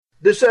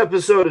This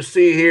episode of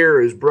See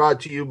Here is brought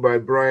to you by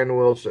Brian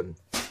Wilson,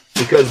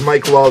 because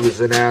Mike Love is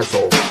an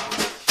asshole.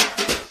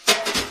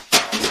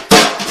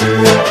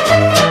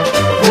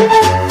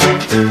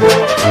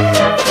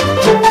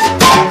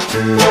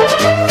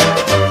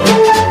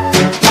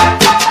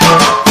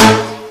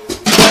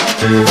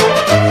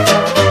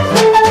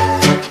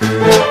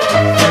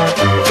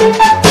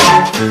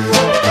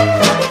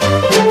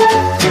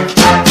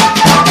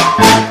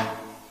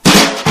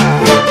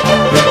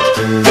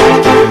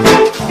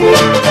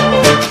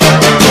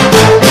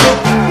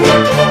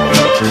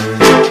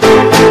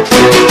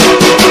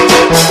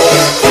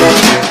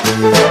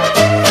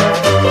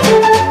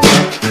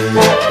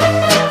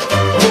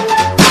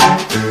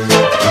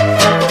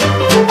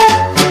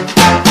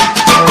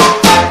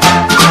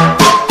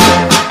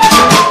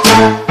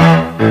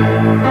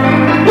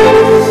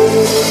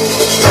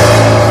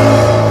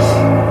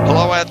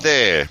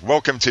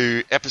 Welcome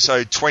to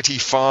episode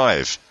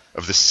 25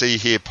 of the See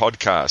Here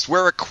podcast.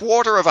 We're a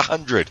quarter of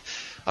 100.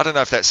 I don't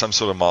know if that's some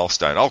sort of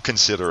milestone. I'll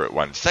consider it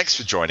one. Thanks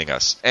for joining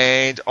us.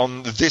 And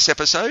on this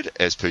episode,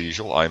 as per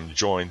usual, I'm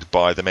joined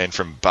by the man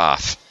from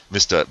Bath,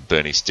 Mr.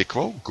 Bernie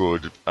Stickwell.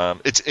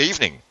 It's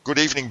evening. Good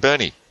evening,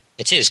 Bernie.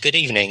 It is. Good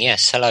evening.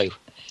 Yes. Hello.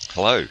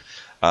 Hello.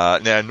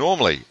 Now,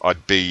 normally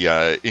I'd be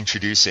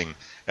introducing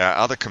our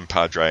other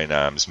compadre in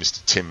arms,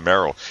 Mr. Tim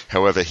Merrill.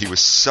 However, he was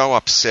so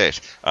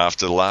upset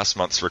after last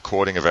month's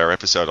recording of our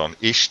episode on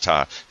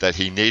Ishtar that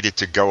he needed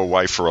to go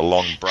away for a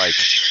long break.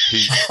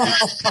 He's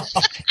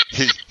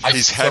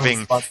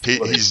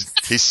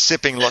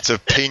sipping lots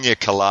of pina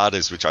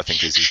coladas, which I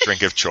think is his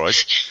drink of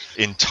choice,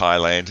 in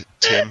Thailand.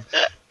 Tim,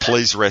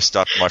 please rest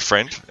up, my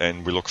friend,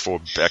 and we look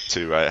forward back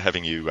to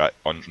having you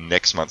on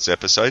next month's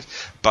episode.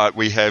 But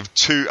we have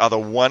two other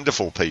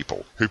wonderful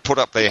people who put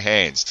up their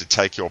hands to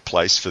take your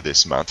place for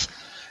this month.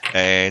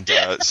 And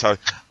so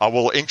I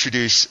will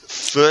introduce,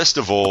 first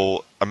of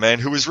all, a man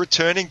who is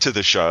returning to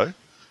the show,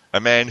 a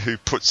man who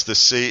puts the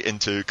C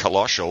into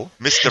colossal,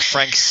 Mr.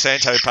 Frank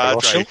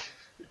Santopadre.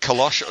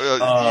 Colossal?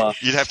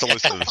 You'd have to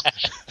listen to this.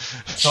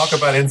 Talk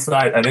about an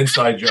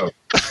inside joke.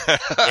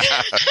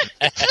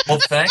 Well,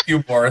 thank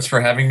you, Boris, for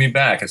having me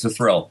back. It's a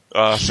thrill.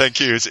 Thank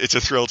you. It's a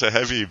thrill to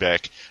have you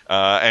back.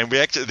 And we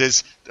actually,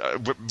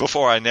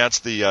 before I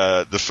announce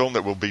the film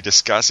that we'll be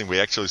discussing, we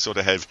actually sort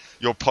of have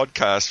your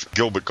podcast,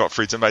 Gilbert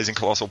Gottfried's Amazing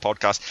Colossal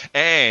Podcast,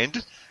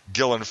 and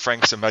Gil and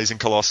Frank's Amazing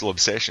Colossal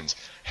Obsessions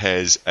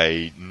has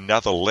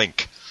another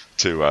link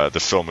to the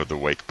film of the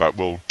week, but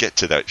we'll get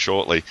to that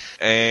shortly.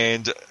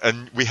 And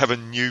we have a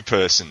new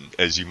person,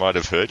 as you might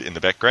have heard in the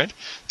background,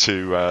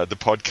 to the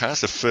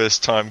podcast, a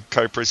first-time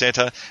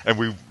co-presenter, and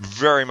we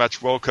very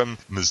much welcome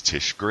Ms.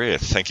 Tish Greer.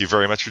 Thank you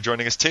very much for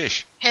joining us,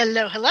 Tish.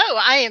 Hello.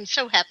 I am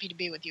so happy to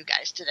be with you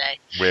guys today.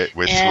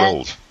 We're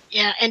thrilled.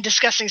 Yeah, and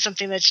discussing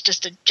something that's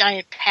just a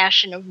giant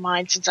passion of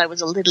mine since I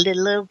was a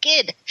little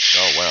kid.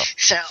 Oh, wow.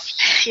 So,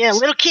 yeah,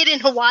 little kid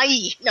in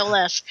Hawaii, no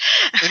less.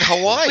 In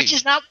Hawaii? Which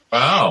is not...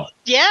 Wow.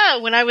 Yeah,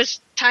 when I was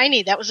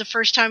tiny, that was the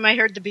first time I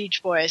heard the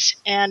Beach Boys.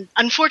 And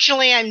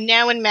unfortunately, I'm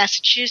now in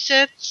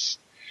Massachusetts,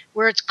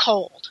 where it's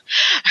cold.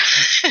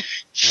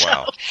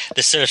 Wow.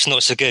 The surf's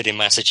not so good in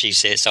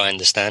Massachusetts, I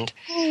understand.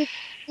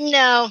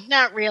 No,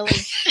 not really.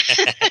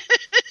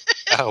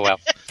 Oh, well.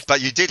 But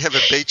you did have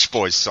a Beach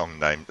Boys song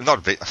name.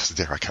 Not a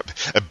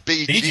a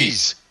Bee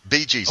Gees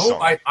song.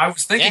 Oh, I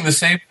was thinking the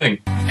same thing.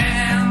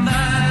 And the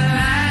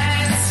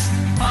lights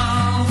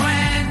all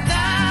went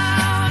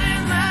down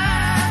in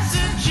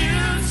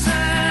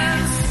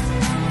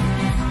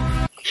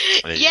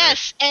Massachusetts.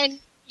 Yes,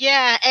 and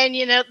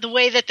you know, the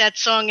way that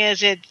song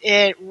is,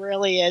 it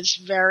really is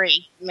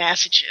very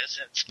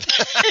Massachusetts.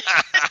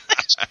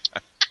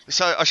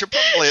 So I should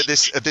probably at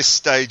this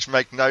stage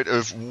make note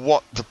of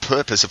what the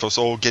purpose of us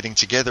all getting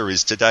together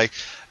is today.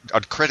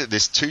 I'd credit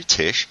this to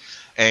Tish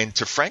and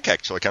to Frank,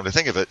 actually, come to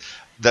think of it,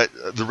 that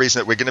the reason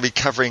that we're going to be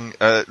covering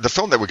the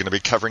film that we're going to be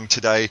covering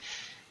today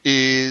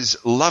is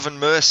Love and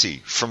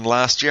Mercy from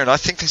last year. And I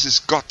think this has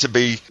got to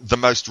be the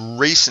most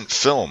recent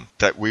film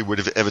that we would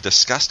have ever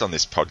discussed on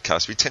this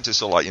podcast. We tend to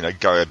sort of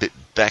go a bit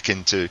back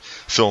into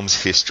film's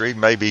history.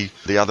 Maybe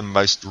the other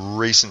most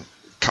recent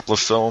couple of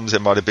films, there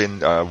might have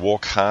been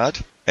Walk Hard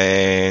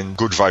and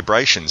Good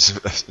Vibrations.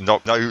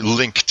 No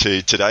link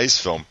to today's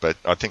film, but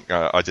I think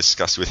I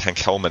discussed with Hank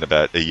Hellman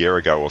about a year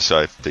ago or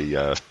so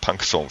the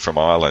punk film from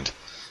Ireland,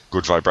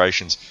 Good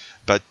Vibrations.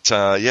 But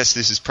yes,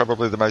 this is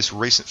probably the most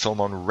recent film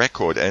on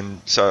record,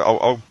 and so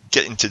I'll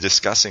get into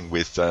discussing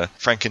with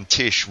Frank and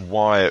Tish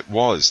why it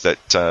was that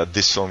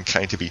this film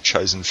came to be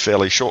chosen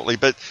fairly shortly.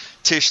 But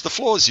Tish, the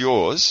floor is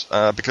yours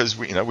because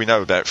we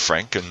know about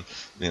Frank, and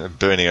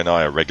Bernie and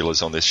I are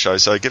regulars on this show,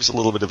 so give us a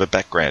little bit of a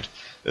background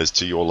as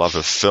to your love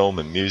of film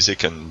and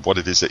music and what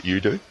it is that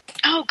you do.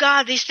 Oh,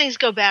 God, these things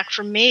go back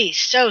for me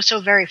so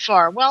very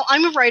far. Well,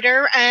 I'm a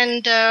writer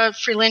and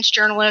freelance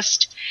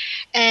journalist,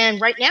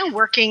 and right now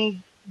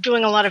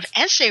doing a lot of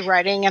essay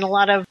writing and a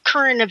lot of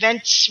current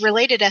events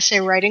related essay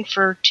writing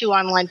for 2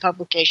 online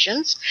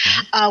publications.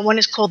 Mm-hmm. One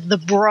is called The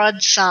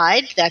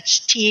Broadside.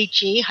 That's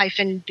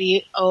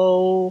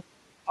THE-BOADSIDE.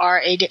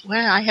 B-R-O-A-D.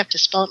 Well, I have to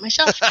spell it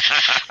myself.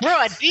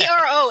 Broad,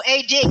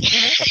 B-R-O-A-D.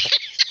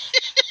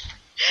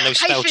 No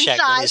spell Hyphen check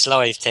side. when it's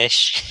live,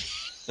 Tish.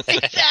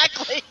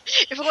 Exactly.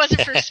 If it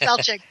wasn't for spell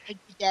check, I'd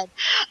be dead.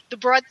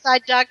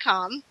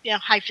 Thebroadside.com,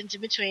 hyphens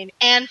in between,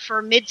 and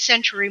for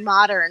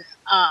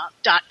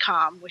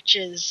midcenturymodern.com, which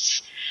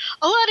is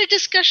a lot of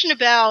discussion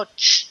about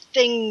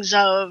things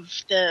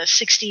of the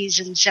 60s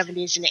and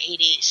 70s and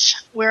 80s,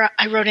 where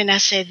I wrote an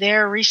essay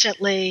there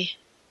recently,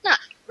 not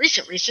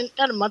recent,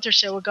 about a month or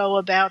so ago,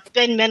 about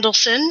Ben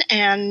Mendelsohn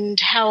and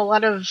how a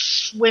lot of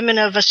women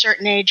of a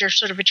certain age are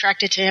sort of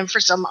attracted to him for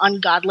some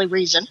ungodly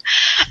reason.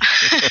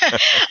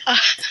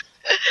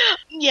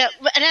 Yeah,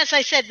 and as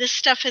I said, this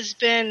stuff has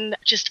been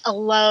just a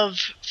love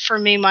for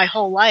me my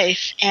whole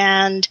life,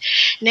 and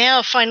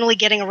now finally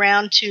getting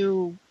around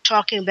to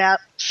talking about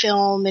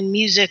film and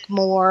music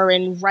more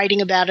and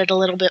writing about it a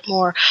little bit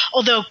more,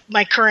 although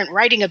my current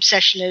writing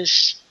obsession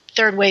is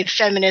third wave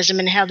feminism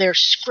and how they're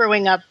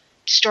screwing up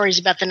stories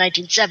about the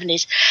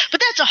 1970s,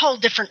 but that's a whole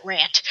different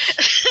rant.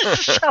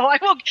 So I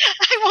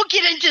won't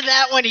get into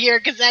that one here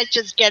because that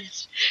just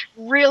gets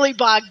really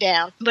bogged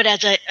down. But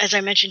as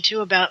I mentioned too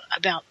about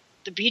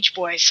the Beach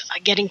Boys,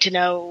 getting to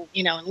know,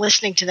 and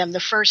listening to them, the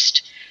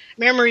first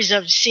memories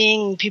of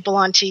seeing people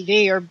on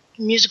TV or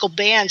musical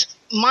bands,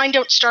 mine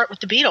don't start with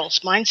the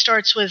Beatles. Mine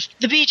starts with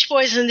the Beach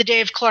Boys and the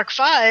Dave Clark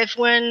Five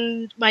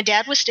when my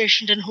dad was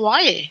stationed in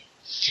Hawaii.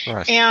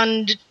 Right.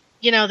 And,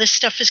 this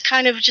stuff is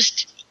kind of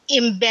just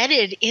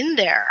embedded in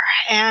there,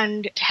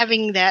 and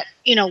having that,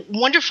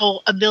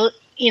 wonderful ability,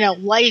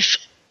 life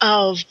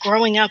of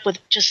growing up with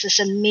just this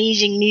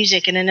amazing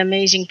music in an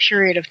amazing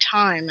period of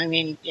time. I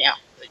mean,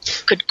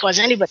 it could cause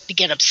anybody to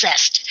get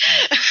obsessed.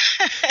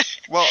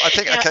 Well, I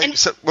think,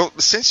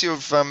 since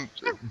you've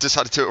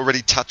decided to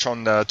already touch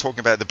on talking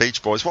about the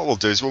Beach Boys, what we'll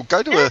do is we'll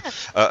go to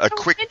a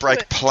quick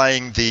break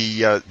playing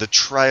the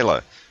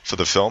trailer for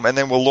the film, and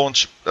then we'll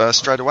launch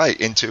straight away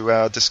into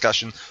our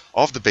discussion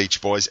of the Beach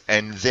Boys,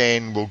 and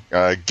then we'll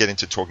get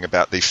into talking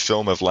about the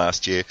film of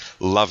last year,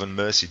 Love and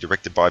Mercy,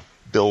 directed by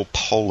Bill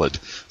Pollard.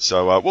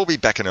 So we'll be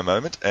back in a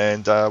moment,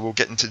 and we'll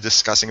get into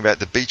discussing about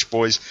the Beach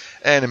Boys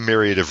and a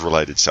myriad of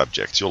related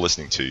subjects. You're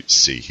listening to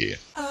See Here.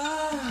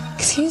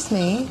 Excuse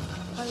me.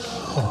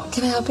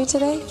 Can I help you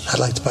today? I'd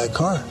like to buy a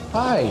car.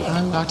 Hi,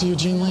 I'm Dr.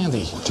 Eugene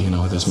Landy. Do you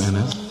know who this man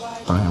is?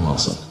 Brian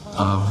Wilson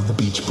of the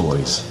Beach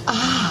Boys.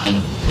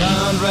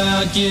 Round,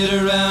 round, get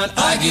around,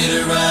 I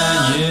get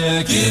around,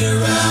 yeah, get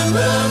around,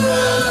 round,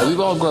 round. We've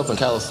all grew up in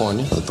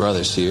California. The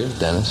brothers here,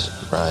 Dennis,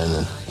 Brian,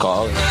 and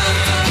Carl.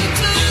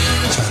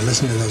 So I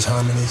listen to those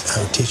harmonies,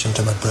 I would teach them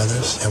to my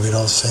brothers, and we'd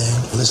all sing.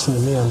 Listen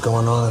to me, I'm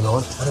going on and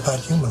on. What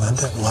about you,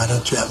 Melinda? Why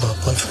don't you have a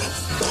boyfriend?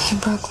 You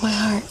broke my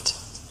heart.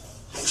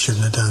 You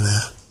shouldn't have done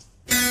that.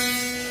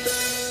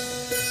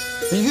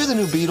 You hear the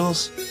new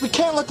Beatles? We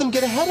can't let them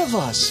get ahead of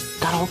us.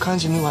 Got all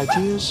kinds of new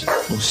ideas,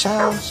 new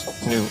sounds,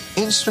 new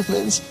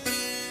instruments.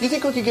 You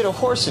think we could get a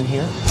horse in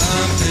here?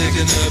 I'm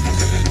picking up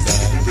good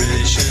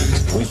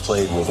vibrations. We've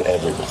played with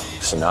everyone.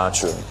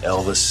 Sinatra,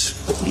 Elvis.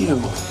 But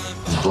you,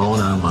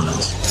 blowing our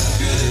minds.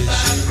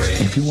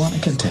 If you want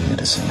to continue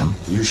to see him,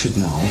 you should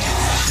know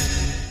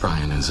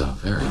Brian is a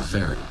very,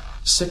 very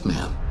sick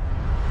man.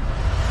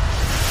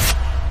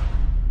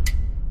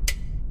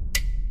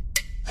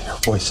 Your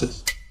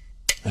voices.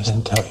 I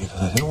didn't tell you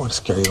because I didn't want to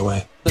scare you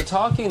away. The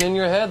talking in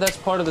your head, that's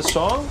part of the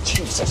song?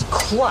 Jesus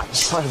Christ.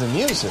 It's part of the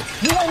music.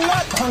 You are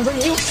not hungry.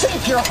 You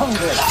think you're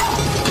hungry.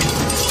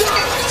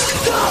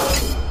 Stop!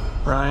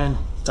 Brian,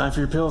 time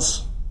for your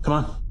pills. Come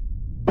on.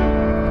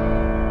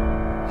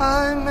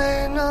 I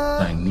may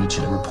not. I need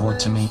you to report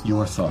to me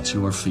your thoughts,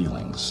 your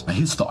feelings.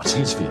 His thoughts,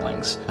 his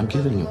feelings. I'm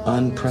giving you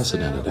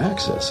unprecedented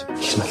access.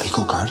 He's my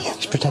legal guardian.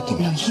 He's protecting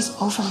me. No, he's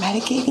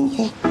over-medicating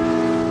you.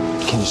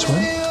 Can you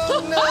swim?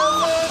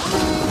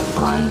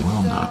 Brian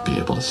will not be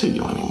able to see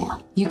you anymore.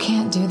 You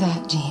can't do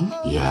that, Gene.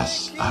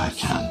 Yes, I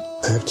can.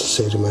 I have to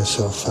say to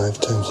myself 5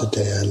 times a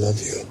day, I love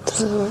you.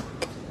 Does it work?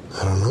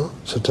 I don't know.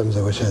 Sometimes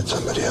I wish I had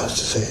somebody else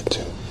to say it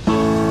to.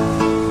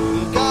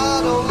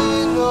 God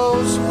only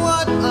knows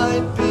what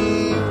I'd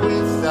be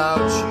without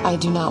you. I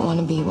do not want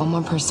to be one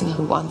more person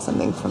who wants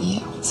something from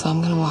you. So I'm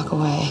going to walk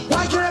away.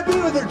 Why can't I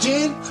be with her,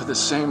 Gene? For the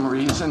same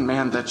reason,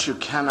 man, that you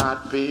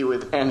cannot be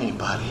with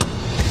anybody.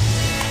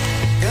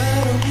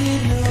 God only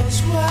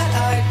knows what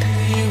I'd be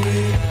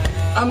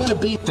without. I'm gonna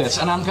beat this,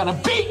 and I'm gonna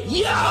beat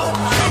you!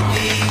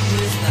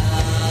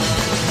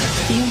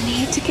 You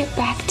need to get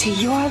back to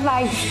your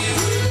life.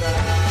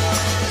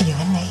 You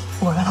and me,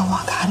 we're going to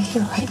walk out of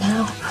here right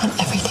now, and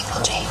everything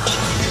will change.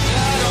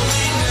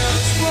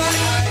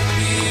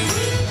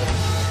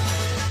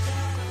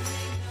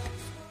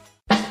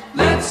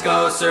 Let's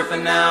go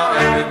surfing now.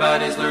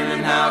 Everybody's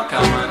learning how.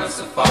 Come on a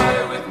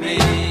safari with me.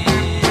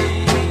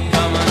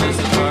 Come on a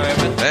safari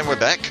with me. And we're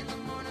back.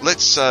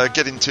 Let's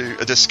get into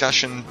a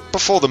discussion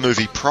before the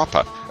movie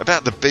proper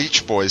about the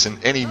Beach Boys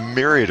and any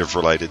myriad of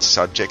related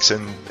subjects.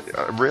 And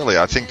really,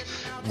 I think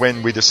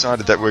when we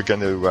decided that we're going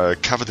to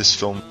cover this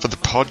film for the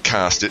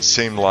podcast, it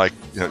seemed like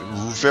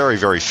very,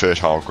 very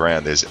fertile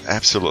ground. There's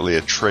absolutely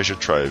a treasure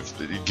trove,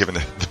 given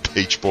the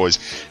Beach Boys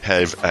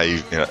have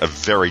a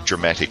very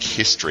dramatic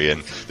history,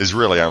 and there's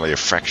really only a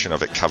fraction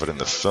of it covered in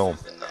the film.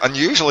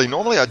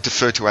 Normally I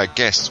defer to our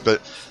guests,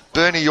 but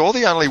Bernie, you're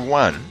the only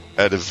one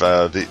out of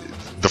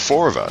the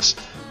four of us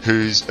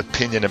whose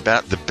opinion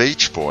about the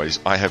Beach Boys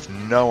I have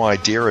no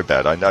idea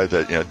about. I know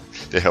that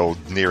they're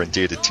held near and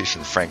dear to Tish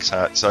and Frank's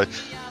heart, so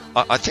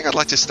I think I'd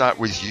like to start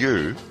with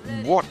you.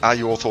 What are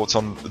your thoughts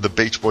on the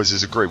Beach Boys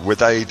as a group? Were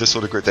they the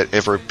sort of group that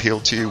ever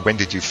appealed to you? When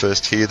did you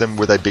first hear them?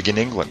 Were they big in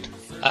England?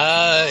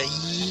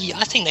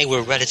 I think they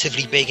were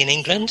relatively big in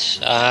England.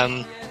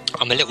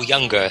 I'm a little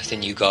younger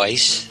than you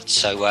guys,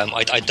 so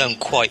I don't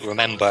quite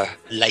remember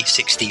late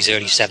 60s,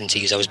 early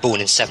 70s. I was born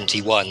in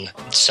 71,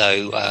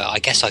 so I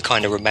guess I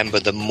kind of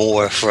remember them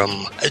more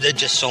from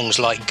just songs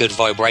like Good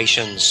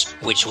Vibrations,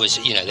 which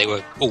was, they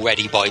were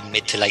already by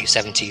mid to late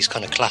 70s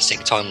kind of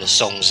classic timeless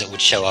songs that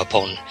would show up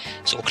on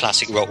sort of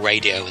classic rock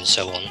radio and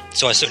so on.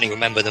 So I certainly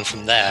remember them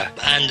from there.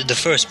 And the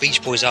first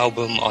Beach Boys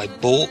album I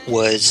bought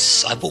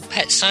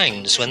Pet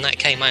Sounds when that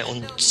came out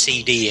on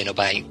CD in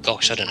about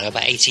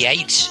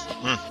 88.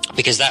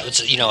 Because that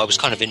was, I was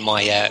kind of in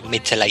my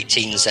mid to late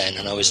teens then,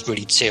 and I was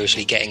really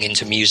seriously getting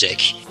into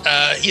music.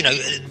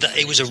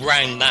 It was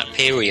around that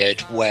period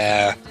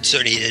where,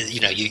 certainly,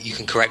 you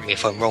can correct me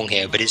if I'm wrong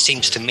here, but it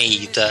seems to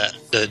me that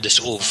the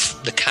sort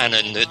of the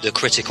canon, the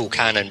critical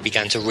canon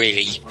began to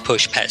really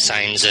push Pet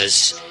Sounds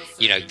as,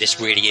 this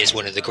really is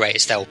one of the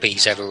greatest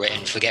LPs ever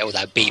written. Forget all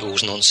that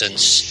Beatles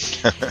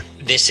nonsense.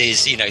 This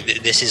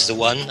is the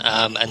one.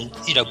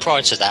 And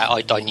prior to that,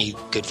 I knew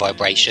Good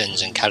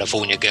Vibrations and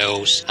California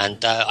Girls,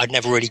 and I'd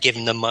never really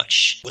given them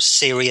much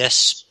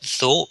serious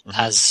thought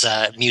as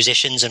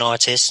musicians and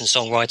artists and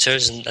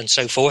songwriters and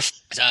so forth.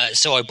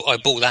 So I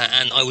bought that,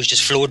 and I was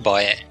just floored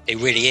by it. It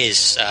really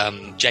is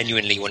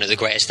genuinely one of the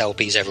greatest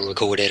LPs ever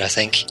recorded, I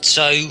think.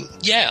 So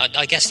yeah,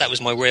 I guess that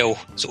was my real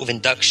sort of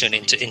induction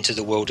into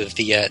the world of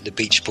the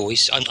Beach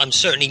Boys. I'm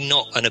certainly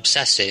not an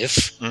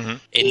obsessive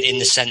in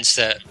the sense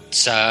that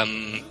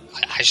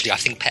actually I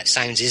think Pet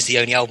Sounds is the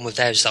only album of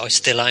theirs that I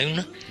still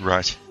own.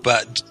 Right.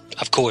 But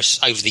of course,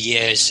 over the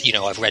years,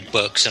 I've read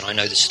books and I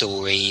know the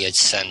story.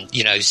 It's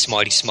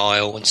Smiley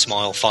Smile and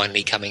Smile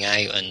finally coming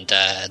out, and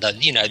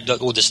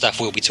all the stuff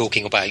we'll be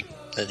talking about.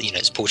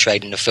 It's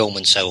portrayed in the film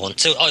and so on.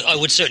 So I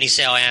would certainly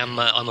say I'm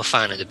a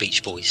fan of the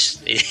Beach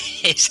Boys.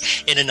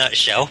 It's in a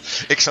nutshell.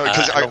 Excellent,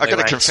 because I got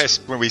to confess,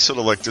 when we sort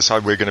of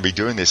decided we were going to be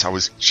doing this, I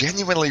was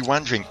genuinely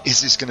wondering,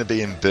 is this going to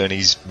be in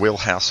Bernie's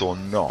wheelhouse or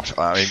not?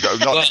 I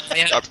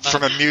mean,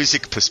 from a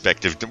music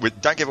perspective,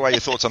 don't give away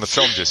your thoughts on the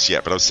film just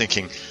yet. But I was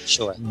thinking,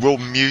 sure. Will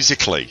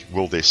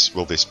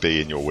this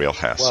be in your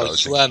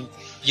wheelhouse? Well,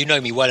 you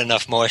know me well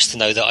enough, Morris, to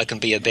know that I can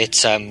be a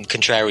bit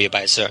contrary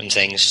about certain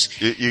things.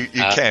 You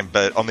can,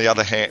 but on the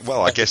other hand,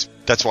 well, I guess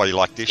that's why you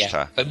like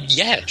Ishtar.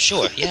 Yeah,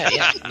 sure,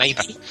 yeah,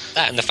 maybe.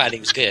 That and the fact it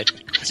was good.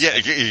 Yeah,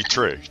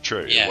 true.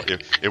 Yeah.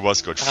 It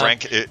was good.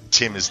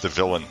 Tim is the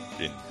villain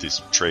in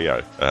this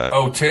trio.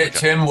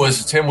 Tim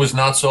was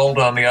not sold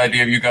on the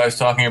idea of you guys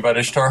talking about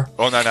Ishtar?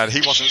 Oh, no,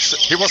 he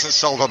wasn't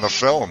sold on the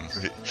film.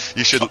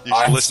 You should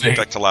listen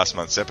back to last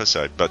month's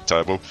episode, but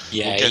we'll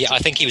I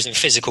think he was in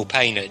physical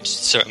pain at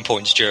certain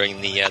points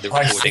during the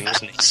recording,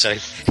 wasn't he?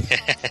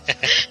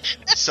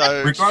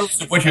 So,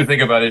 regardless of what you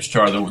think about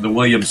Ishtar, the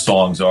Williams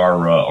songs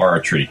are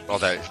a treat.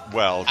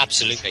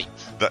 Absolutely.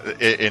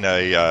 In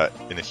a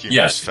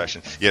humorous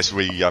fashion. Yes,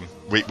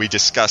 we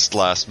discussed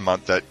last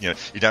month that you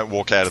don't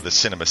walk out of the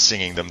cinema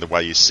singing them the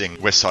way you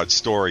sing West Side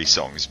Story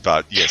songs,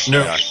 but yes,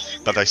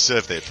 but they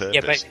serve their purpose.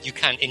 Yeah, but you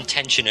can't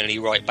intentionally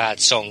write bad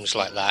songs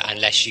like that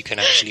unless you can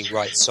actually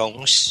write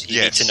songs.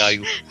 You need to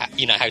know,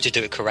 how to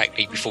do it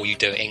correctly before you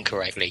do it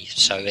incorrectly.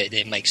 So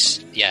it makes,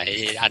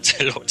 it adds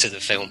a lot to the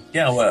film.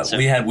 Yeah, well,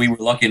 we were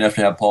lucky enough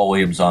to have Paul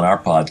Williams on our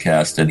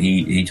podcast, and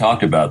he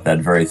talked about that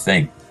very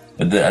thing.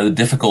 The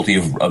difficulty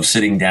of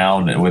sitting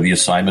down with the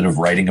assignment of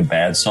writing a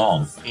bad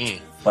song.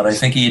 But I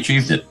think he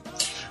achieved it.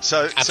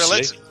 So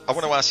I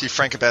want to ask you,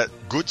 Frank, about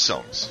good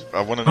songs.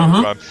 I want to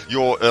know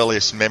your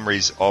earliest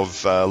memories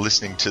of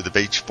listening to the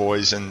Beach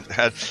Boys, and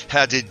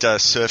how did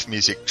surf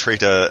music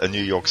treat a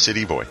New York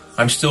City boy?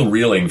 I'm still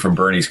reeling from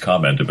Bernie's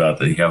comment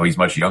about how he's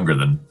much younger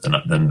than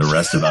the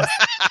rest of us.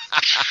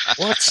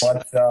 What?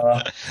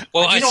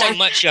 Well, I say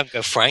much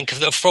younger, Frank.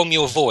 From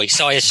your voice,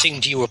 I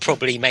assumed you were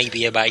probably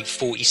maybe about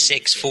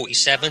 46,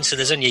 47, so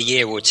there's only a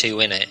year or two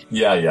in it.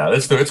 Yeah,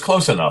 it's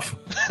close enough.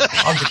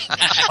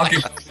 I'll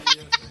give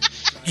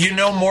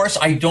Morris,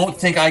 I don't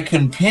think I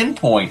can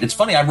pinpoint. It's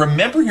funny, I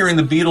remember hearing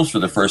the Beatles for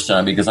the first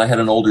time because I had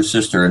an older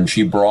sister and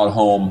she brought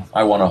home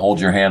I Want to Hold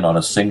Your Hand on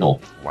a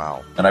single.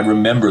 Wow. And I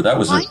remember that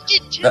was I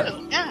did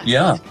too.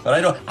 Yeah,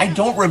 but I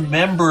don't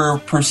remember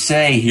per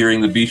se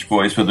hearing the Beach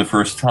Boys for the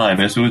first time.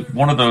 It was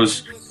one of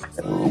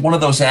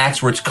those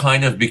acts where it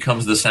kind of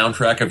becomes the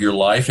soundtrack of your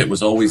life. It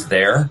was always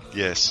there.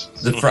 Yes.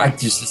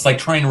 It's like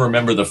trying to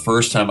remember the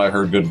first time I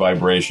heard Good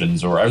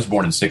Vibrations, or I was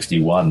born in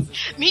 61.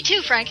 Me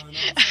too, Frank.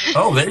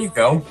 Oh, there you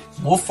go.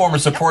 We'll form a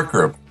support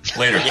group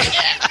later.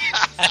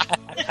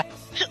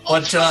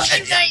 But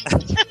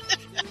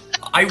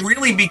I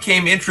really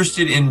became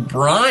interested in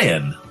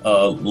Brian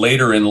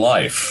later in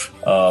life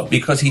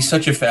because he's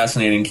such a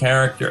fascinating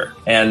character.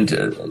 And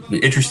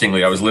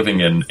interestingly, I was living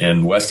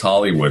in West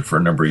Hollywood for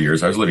a number of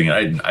years. I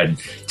had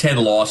 10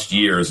 lost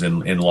years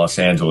in Los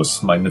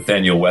Angeles, my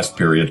Nathaniel West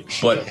period.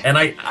 And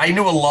I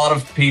knew a lot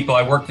of people.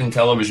 I worked in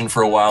television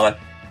for a while.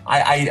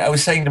 I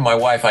was saying to my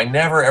wife, I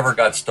never ever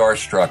got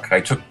starstruck.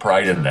 I took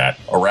pride in that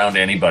around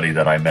anybody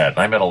that I met.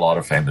 I met a lot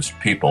of famous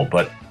people,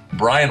 but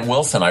Brian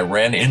Wilson, I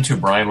ran into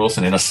Brian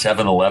Wilson in a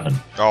 7-Eleven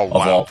of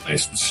all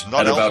places.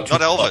 Not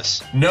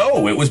Elvis.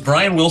 No, it was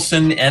Brian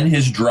Wilson and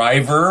his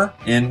driver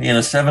in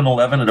a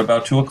 7-Eleven at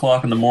about 2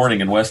 o'clock in the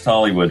morning in West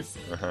Hollywood.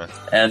 Uh-huh.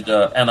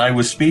 And I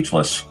was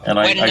speechless. And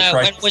I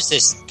tried. When was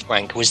this,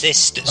 Frank? Was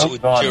this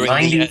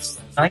during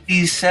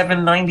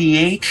 97,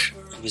 98?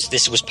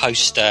 This was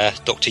post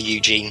Dr.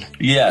 Eugene.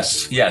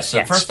 Yes.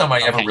 The first time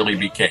I ever really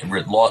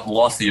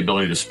lost the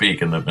ability to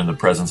speak in the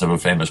presence of a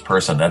famous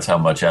person. That's how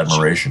much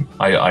admiration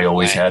I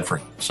always had for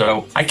him.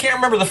 So I can't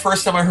remember the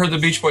first time I heard the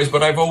Beach Boys,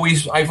 but I've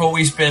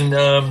always been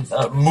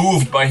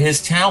moved by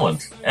his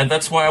talent, and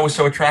that's why I was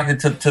so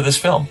attracted to this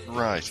film.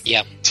 Right.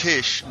 Yeah.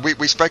 Tish,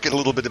 we spoke a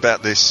little bit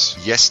about this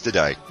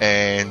yesterday,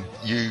 and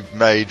you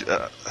made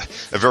a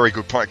very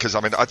good point, because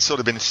I'd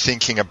sort of been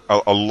thinking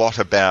a lot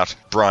about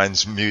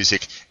Brian's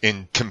music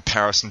in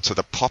comparison to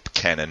the pop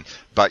canon,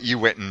 but you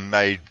went and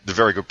made the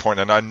very good point.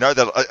 And I know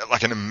that,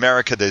 like in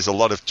America, there's a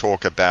lot of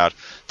talk about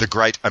the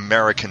Great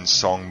American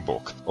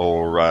Songbook,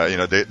 or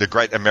the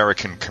Great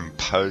American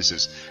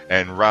Composers,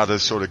 and rather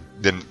sort of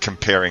than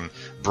comparing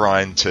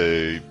Brian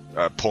to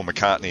Paul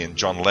McCartney and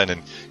John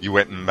Lennon, you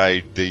went and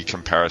made the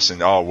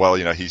comparison. Oh well,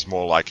 he's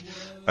more like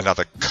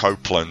another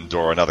Copeland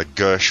or another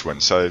Gershwin.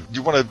 So do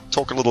you want to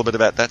talk a little bit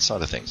about that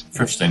side of things?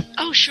 Interesting.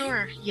 Oh,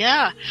 sure.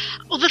 Yeah.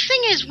 Well, the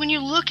thing is, when you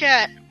look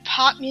at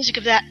pop music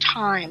of that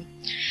time,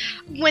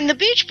 when the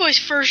Beach Boys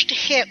first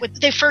hit,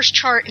 they first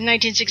chart in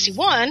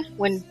 1961,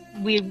 when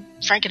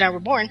Frank and I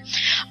were born,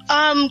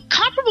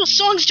 comparable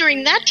songs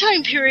during that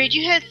time period,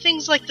 you had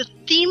things like the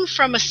theme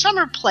from A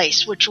Summer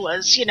Place, which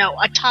was,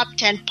 a top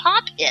 10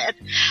 pop hit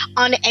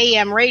on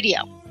AM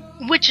radio,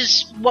 which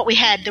is what we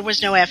had. There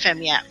was no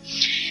FM yet.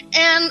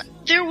 And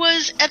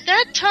at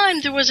that time,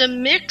 there was a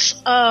mix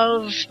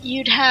of,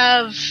 you'd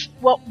have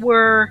what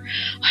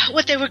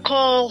they would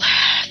call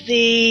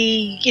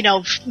the,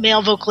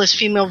 male vocalist,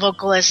 female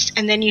vocalist,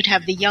 and then you'd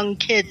have the young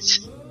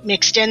kids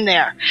mixed in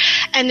there.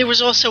 And there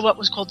was also what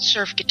was called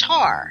surf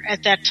guitar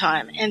at that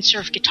time. And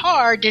surf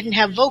guitar didn't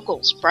have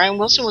vocals. Brian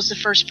Wilson was the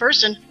first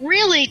person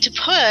really to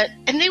put,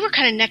 and they were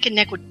kind of neck and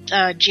neck with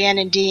Jan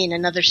and Dean,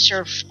 another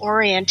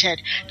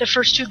surf-oriented, the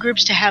first two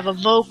groups to have a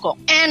vocal.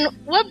 And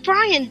what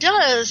Brian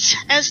does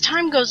as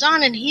time goes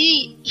on, and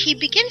he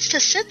begins to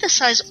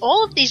synthesize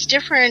all of these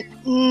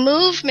different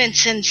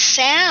movements and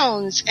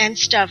sounds and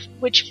stuff,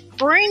 which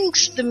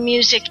brings the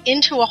music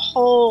into a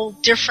whole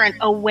different,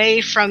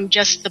 away from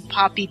just the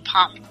poppy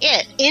pop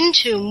hit,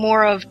 into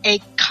more of a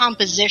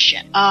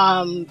composition,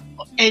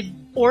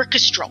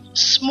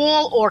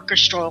 small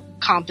orchestral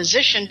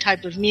composition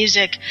type of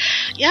music,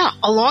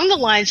 along the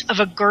lines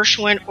of a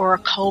Gershwin or a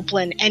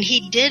Copeland. And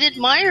he did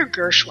admire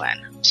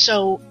Gershwin,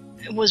 so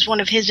it was one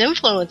of his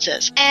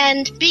influences.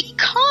 And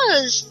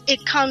because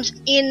it comes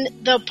in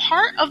the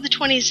part of the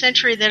 20th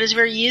century that is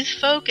very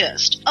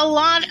youth-focused, a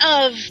lot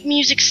of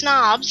music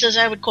snobs, as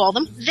I would call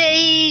them,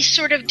 they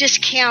sort of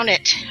discount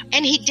it.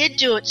 And he did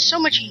do it so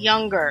much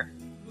younger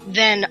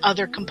than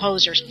other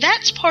composers.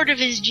 That's part of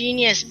his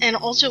genius, and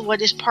also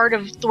what is part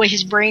of the way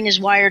his brain is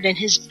wired and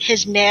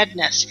his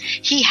madness.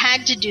 He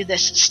had to do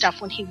this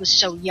stuff when he was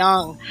so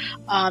young,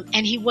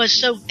 and he was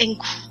so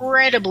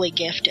incredibly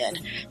gifted,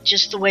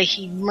 just the way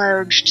he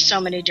merged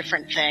so many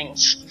different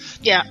things.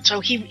 Yeah, so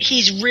he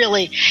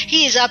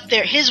is up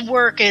there. His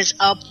work is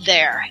up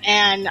there,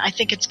 and I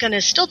think it's going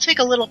to still take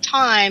a little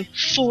time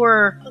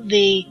for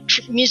the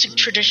music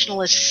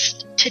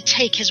traditionalists to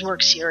take his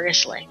work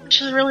seriously, which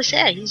is really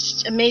sad.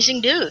 He's an amazing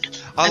dude.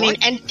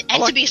 And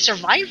to be a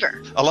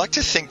survivor. I like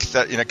to think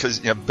that, because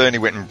Bernie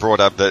went and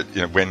brought up that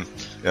when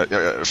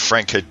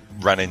Frank had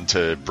run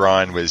into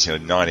Brian was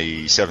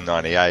 97,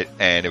 98,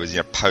 and it was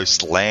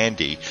post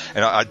Landy,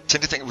 and I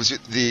tend to think it was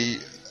the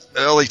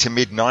early to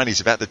mid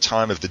 90s, about the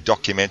time of the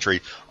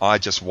documentary I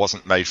Just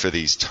Wasn't Made for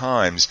These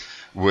Times,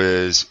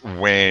 was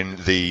when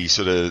the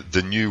sort of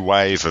the new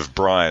wave of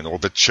Brian, or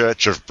the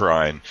Church of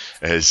Brian,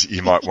 as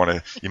you might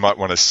want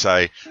to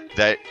say,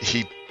 that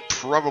he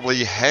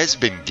probably has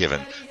been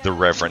given the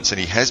reverence and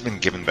he has been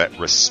given that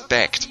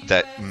respect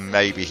that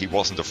maybe he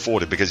wasn't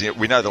afforded, because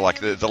we know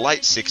that the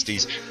late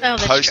 60s,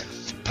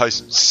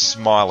 post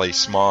Smiley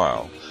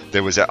Smile,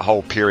 there was that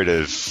whole period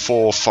of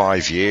 4 or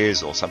 5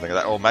 years or something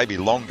like that, or maybe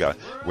longer,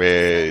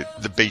 where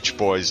the Beach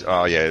Boys,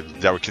 they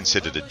were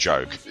considered a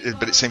joke.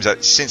 But it seems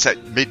that since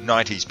that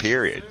mid-90s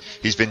period,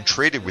 he's been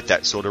treated with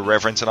that sort of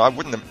reverence, and I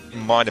wouldn't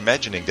mind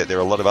imagining that there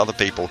are a lot of other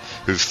people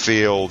who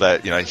feel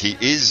that, he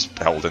is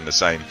held in the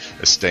same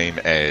esteem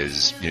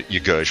as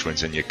your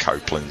Gershwins and your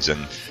Copelands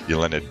and your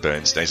Leonard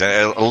Bernsteins.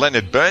 And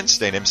Leonard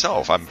Bernstein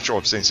himself, I'm sure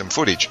I've seen some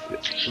footage,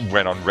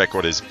 went on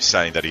record as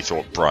saying that he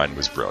thought Brian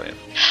was brilliant.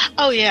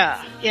 Oh,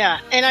 yeah.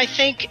 And I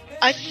think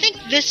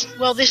this,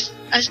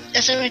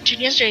 as I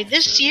mentioned yesterday,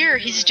 this year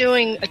he's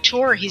doing a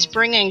tour. He's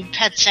bringing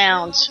Pet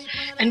Sounds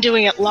and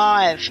doing it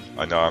live.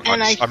 I know.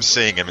 I'm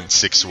seeing him in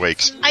 6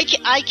 weeks.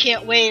 I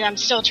can't wait. I'm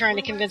still trying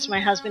to convince my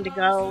husband to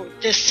go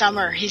this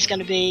summer. He's going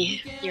to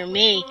be near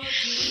me.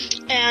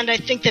 And I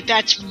think that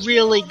that's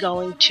really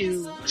going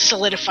to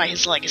solidify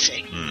his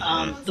legacy.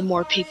 Mm-hmm. The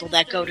more people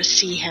that go to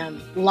see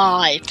him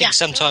live. I think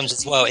sometimes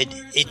as well,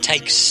 it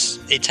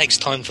takes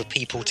time for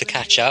people to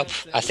catch up.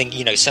 I think,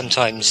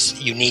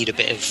 sometimes you need a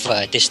bit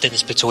of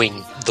distance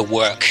between the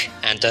work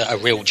and a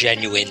real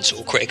genuine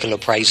sort of critical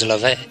appraisal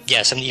of it.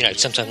 Yeah,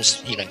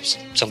 sometimes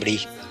somebody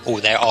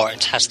or their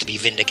art has to be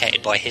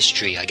vindicated by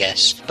history, I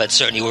guess. But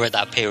certainly we're at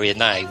that period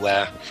now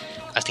where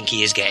I think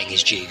he is getting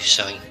his due.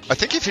 So I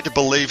think if you're to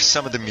believe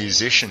some of the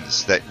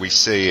musicians that we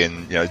see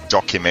in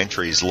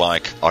documentaries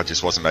like I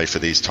Just Wasn't Made for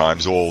These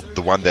Times, or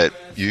the one that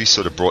you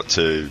sort of brought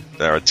to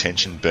our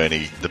attention,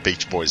 Bernie, the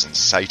Beach Boys and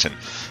Satan.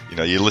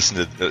 You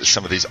listen to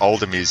some of these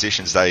older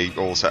musicians, they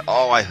all say,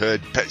 I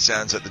heard Pet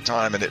Sounds at the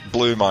time and it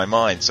blew my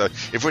mind. So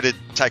if we're to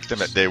take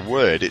them at their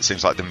word, it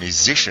seems like the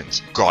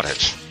musicians got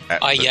it at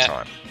the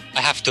time. I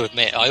have to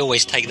admit, I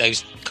always take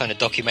those kind of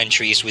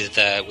documentaries with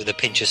a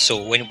pinch of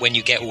salt. When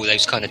you get all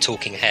those kind of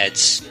talking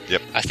heads,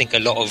 yep. I think a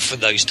lot of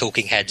those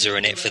talking heads are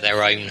in it for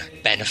their own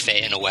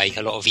benefit in a way.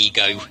 A lot of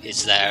ego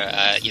is there.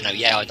 I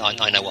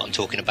know what I'm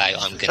talking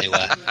about. I'm going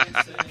to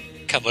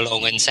come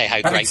along and say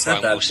how great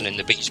Brian Wilson and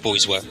the Beach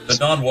Boys were. The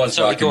Don Was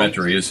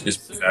documentary is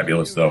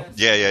fabulous, though.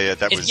 Yeah.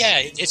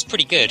 It's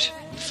pretty good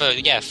for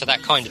that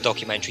kind of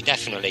documentary.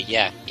 Definitely,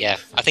 yeah.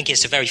 I think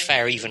it's a very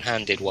fair,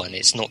 even-handed one.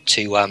 It's not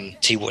too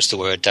what's the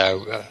word,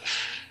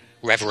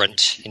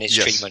 reverent in its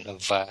treatment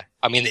of.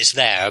 It's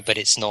there, but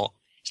it's not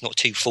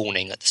too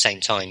fawning at the same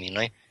time.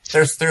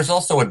 There's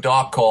also a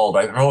doc called,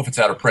 I don't know if it's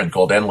out of print,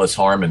 called Endless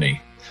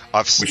Harmony.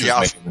 I've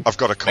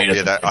got a copy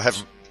of that. I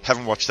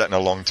haven't watched that in a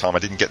long time. I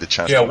didn't get the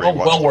chance to rewatch it.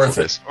 Well worth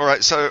it. All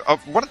right, so I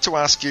wanted to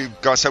ask you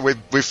guys, so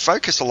we've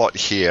focused a lot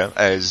here,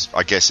 as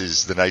I guess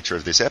is the nature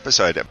of this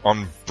episode,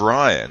 on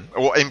Brian,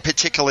 or in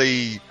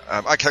particularly,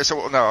 I'll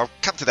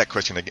come to that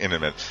question in a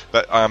minute,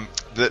 but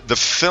the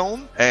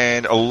film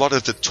and a lot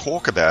of the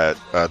talk about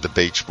the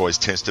Beach Boys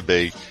tends to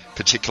be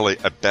particularly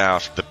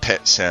about the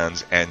Pet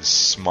Sounds and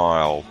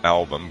Smile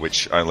album,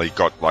 which only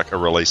got like a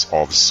release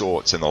of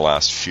sorts in the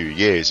last few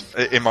years.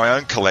 In my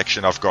own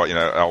collection, I've got,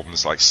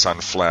 albums like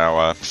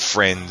Sunflower,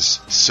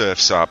 Friends,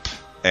 Surf's Up,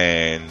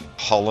 and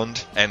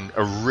Holland, and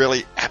a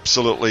really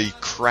absolutely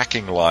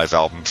cracking live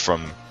album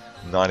from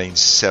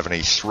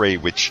 1973,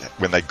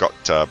 when they got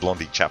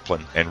Blondie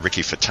Chaplin and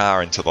Ricky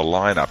Fattar into the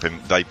lineup,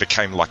 and they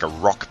became like a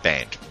rock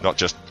band, not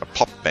just a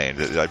pop band.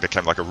 They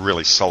became like a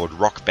really solid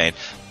rock band.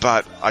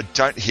 But I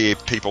don't hear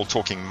people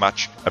talking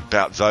much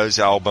about those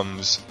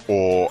albums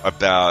or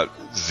about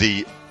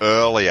the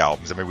early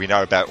albums. We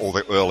know about all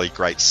the early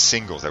great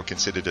singles. They were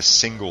considered a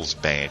singles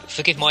band.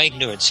 Forgive my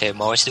ignorance here,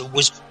 Morris.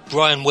 Was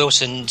Brian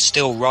Wilson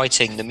still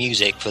writing the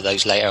music for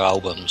those later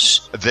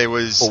albums? There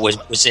was... Or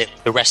was it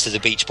the rest of the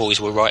Beach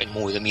Boys were writing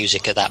more of the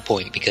music at that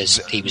point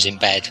because he was in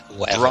bed or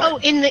whatever?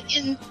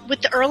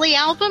 With the early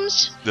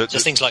albums?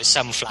 Just things like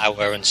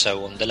Sunflower and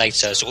so on, the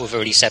later sort of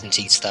early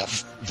 70s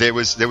stuff. There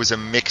was a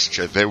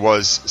mixture. There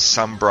was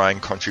some Brian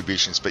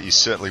contributions, but you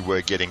certainly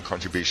were getting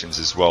contributions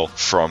as well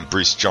from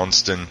Bruce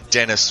Johnston.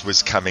 Dennis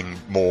was coming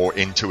more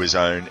into his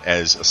own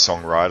as a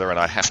songwriter, and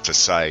I have to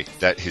say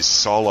that his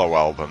solo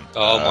album,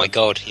 my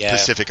God, yeah,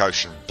 Pacific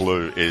Ocean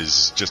Blue,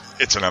 is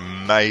it's an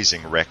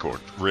amazing record.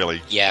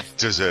 Really,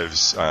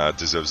 deserves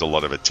a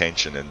lot of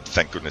attention, and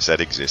thank goodness that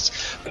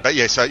exists. But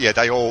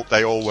they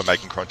all were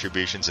making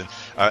contributions, and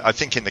I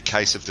think in the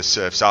case of the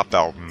Surf's Up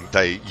album,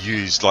 they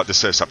used like the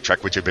Surf's Up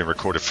track, which had been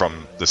recorded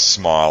from the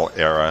Smile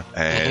era,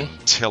 and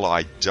Till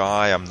I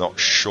Die, I'm not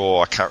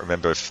sure. I can't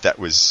remember if that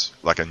was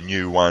like a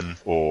new one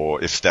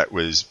or if that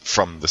was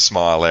from the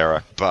Smile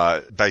era.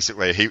 But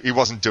basically, he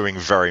wasn't doing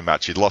very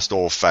much. He'd lost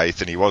all faith,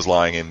 and he was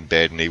lying in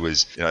bed, and he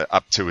was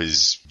up to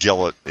his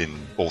gillet in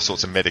all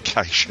sorts of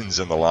medications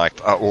and the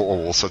like, or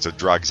all sorts of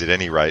drugs at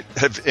any rate.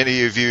 Have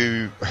any of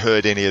you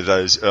heard any of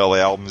those early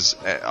albums?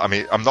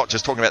 I'm not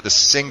just talking about the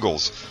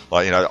singles,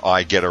 like,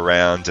 I Get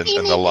Around and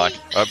the like.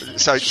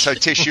 So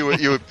Tish,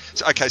 you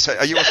okay, so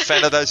are you a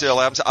fan of those early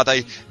albums? Are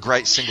they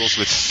great singles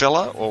with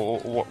filler, or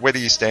where do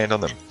you stand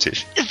on them,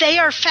 Tish? They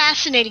are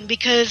fascinating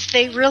because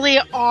they really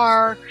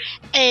are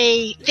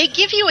they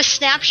give you a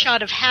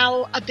snapshot of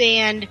how a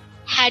band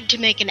had to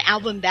make an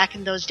album back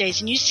in those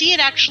days. And you see it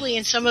actually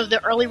in some of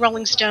the early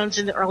Rolling Stones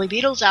and the early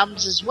Beatles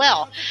albums as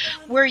well,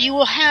 where you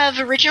will have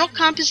original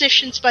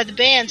compositions by the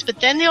bands, but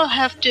then they'll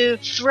have to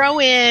throw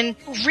in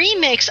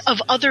remakes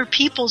of other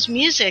people's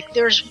music.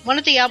 There's one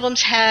of the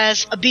albums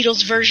has a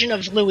Beatles version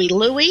of Louie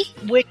Louie,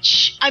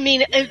 which, I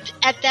mean,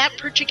 at that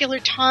particular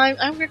time,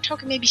 we're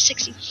talking maybe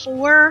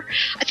 64,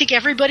 I think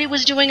everybody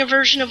was doing a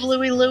version of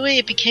Louie Louie.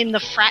 It became the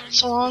frat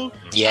song.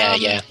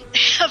 Yeah.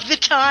 Of the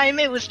time.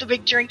 It was the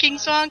big drinking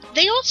song.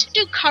 They also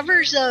do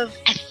covers of,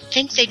 I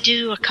think they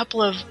do a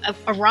couple of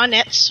a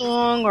Ronette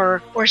song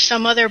or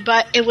some other,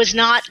 but it was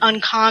not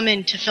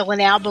uncommon to fill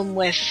an album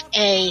with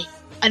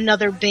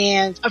another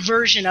band, a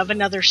version of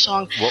another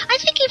song. Well, I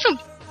think even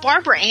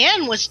Barbara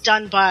Ann was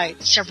done by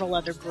several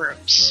other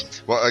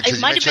groups. Well,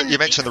 because you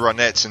mentioned the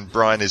Ronettes, and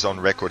Brian is on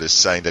record as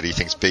saying that he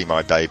thinks Be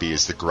My Baby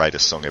is the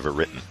greatest song ever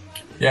written.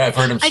 Yeah, I've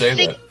heard him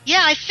say that.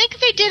 Yeah, I think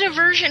they did a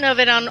version of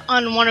it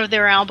on one of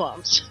their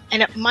albums,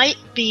 and it might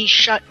be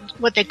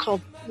what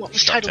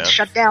was titled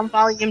Shutdown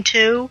Volume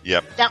 2.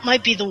 Yep. That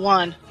might be the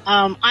one.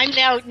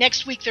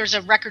 Next week there's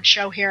a record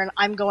show here, and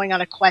I'm going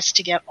on a quest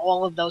to get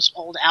all of those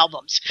old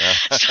albums.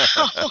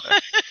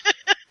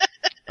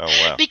 Oh,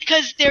 wow.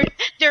 Because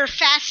they're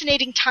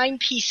fascinating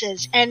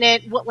timepieces, and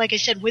like I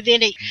said,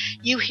 within it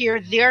you hear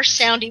their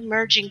sound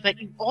emerging,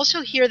 but you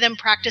also hear them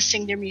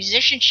practicing their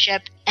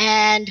musicianship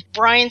and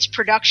Brian's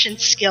production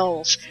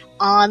skills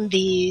on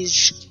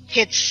these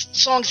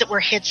songs that were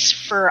hits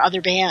for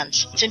other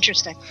bands. It's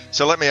interesting.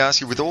 So let me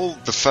ask you, with all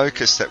the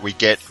focus that we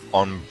get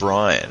on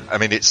Brian, I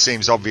mean, it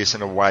seems obvious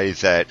in a way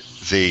that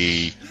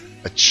the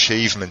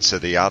achievements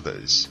of the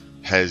others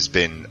has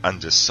been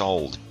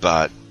undersold,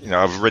 but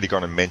I've already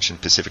gone and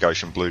mentioned Pacific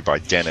Ocean Blue by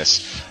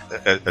Dennis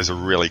as a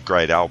really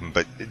great album,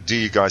 but do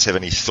you guys have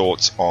any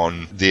thoughts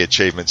on the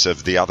achievements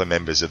of the other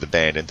members of the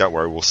band? And don't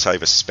worry, we'll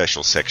save a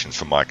special section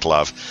for Mike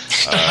Love.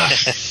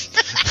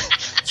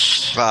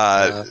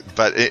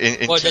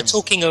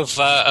 Talking of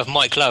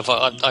Mike Love,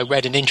 I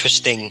read an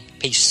interesting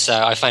piece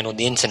I found on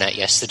the internet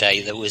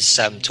yesterday that was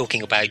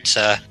talking about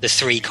the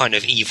three kind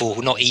of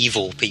not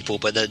evil people,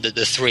 but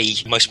the three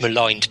most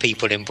maligned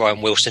people in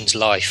Brian Wilson's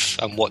life,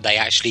 and what they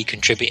actually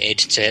contributed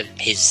to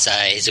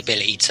his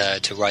ability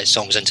to write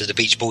songs, and to the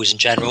Beach Boys in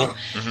general.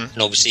 Mm-hmm.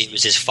 And obviously it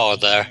was his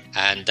father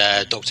and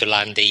Dr.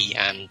 Landy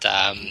and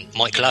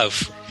Mike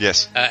Love.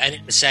 Yes. And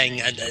it was saying,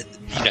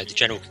 the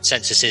general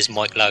consensus is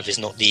Mike Love is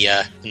not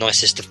the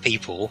nicest of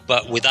people,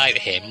 but without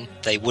him,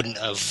 they wouldn't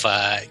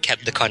have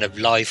kept the kind of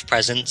live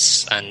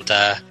presence. And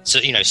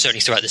certainly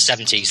throughout the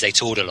 70s, they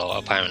toured a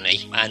lot,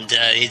 apparently. And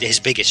his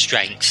biggest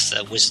strength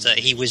was that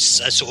he was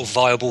a sort of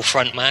viable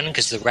frontman,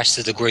 because the rest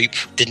of the group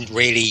didn't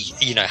really,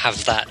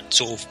 have that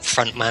sort of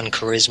frontman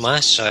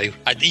charisma. So,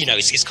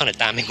 it's kind of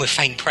damning with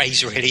faint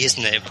praise, really,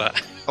 isn't it?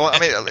 But. Well, I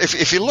mean,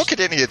 if you look at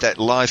any of that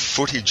live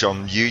footage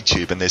on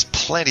YouTube, and there's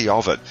plenty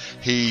of it,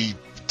 he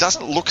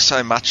doesn't look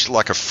so much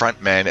like a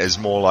frontman as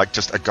more like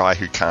just a guy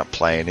who can't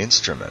play an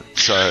instrument.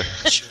 So, I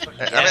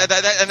mean,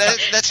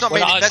 that's not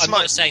meaning. I'm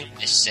not saying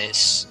this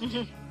is.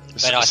 Mm-hmm.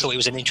 But I thought it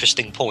was an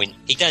interesting point.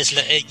 He does,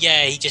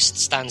 he just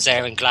stands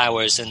there and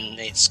glowers, and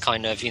it's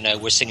kind of,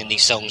 we're singing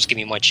these songs, give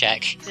me my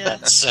check. Yeah.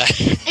 That's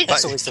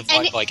always the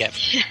vibe I get.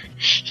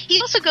 He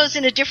also goes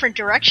in a different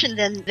direction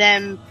than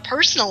them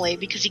personally,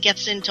 because he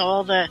gets into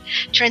all the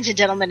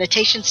transcendental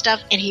meditation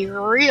stuff, and he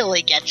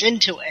really gets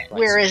into it. Right.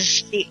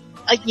 Whereas the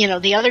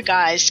other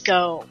guys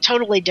go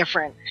totally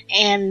different.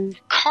 And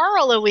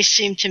Carl always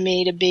seemed to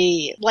me to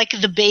be like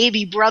the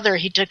baby brother.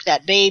 He took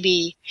that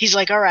baby. He's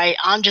like, all right,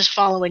 I'm just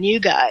following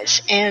you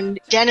guys. And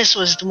Dennis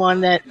was the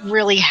one that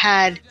really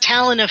had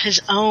talent of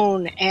his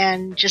own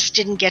and just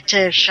didn't get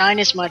to shine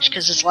as much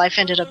because his life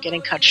ended up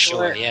getting cut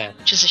short. Sure, yeah.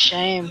 Which is a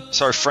shame.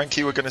 Sorry, Frank,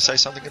 you were going to say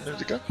something a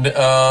minute ago?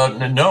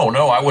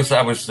 No. I was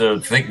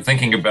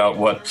thinking about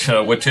what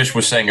Tish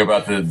was saying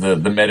about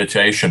the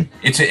meditation.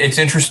 It's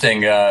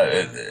interesting.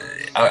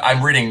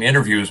 I'm reading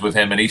interviews with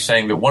him, and he's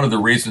saying that one of the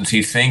reasons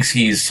he thinks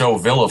he's so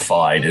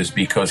vilified is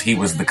because he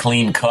was the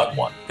clean-cut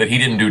one, that he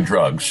didn't do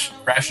drugs.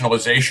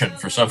 Rationalization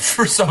for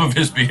some of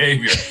his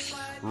behavior.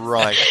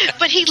 Right.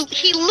 But he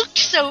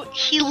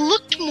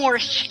looked more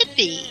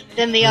hippie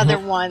than the other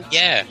one.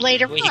 Yeah.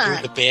 Later on. He grew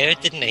the beard,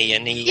 didn't he?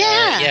 And he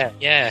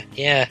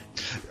yeah.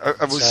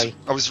 I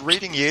was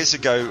reading years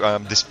ago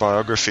this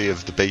biography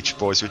of the Beach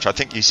Boys, which I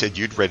think you said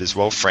you'd read as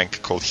well,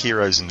 Frank, called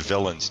Heroes and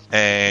Villains.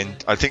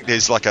 And I think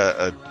there's like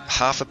a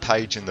half a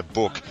page in the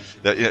book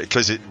that,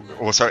 because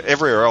also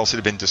everywhere else it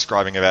had been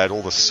describing about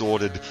all the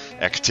sordid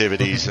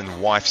activities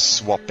and wife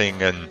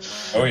swapping and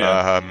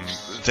well,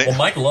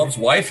 Mike Love's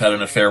wife had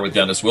an affair with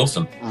Dennis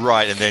Wilson,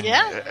 right? And then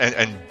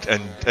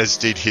and as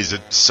did his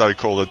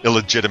so-called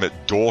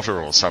illegitimate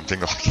daughter or something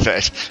like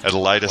that at a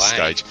later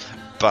stage.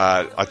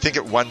 but I think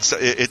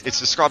it's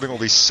describing all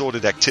these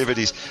sordid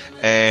activities,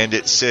 and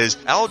it says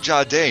Al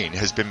Jardine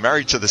has been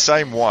married to the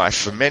same wife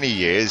for many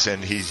years,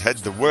 and he's had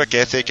the work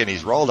ethic, and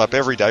he's rolled up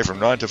every day from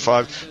 9 to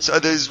 5. So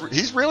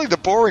he's really the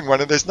boring one,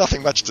 and there's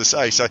nothing much to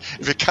say. So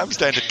if it comes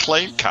down to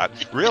clean cut,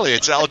 really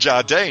it's Al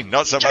Jardine,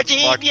 not so much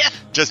Mike. Yeah.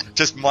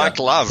 Just Mike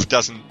Love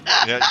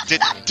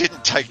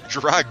didn't take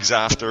drugs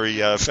after he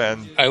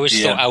found. I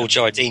always thought Al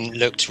Jardine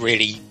looked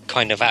really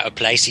kind of out of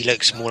place. He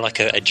looks more like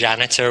a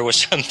janitor or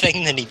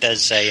something than he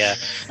does a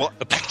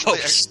pop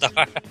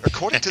star.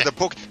 According to the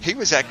book, he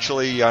was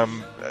actually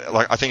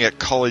I think at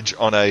college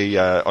on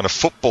a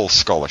football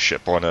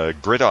scholarship, on a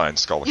gridiron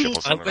scholarship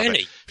or something. Oh,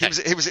 really? Like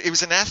that. He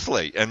was an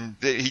athlete, and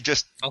he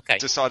just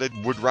decided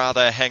would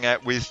rather hang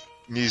out with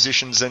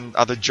musicians and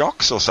other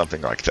jocks or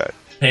something like that.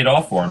 Paid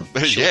off for him.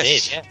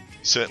 Yes. Did, yeah.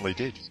 Certainly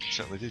did.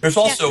 There's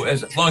also,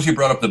 as long as you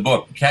brought up the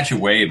book, Catch a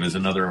Wave is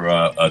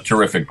another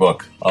terrific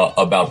book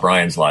about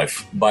Brian's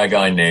life by a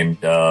guy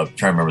named, trying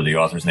to remember the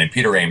author's name,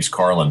 Peter Ames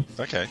Carlin.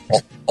 Okay.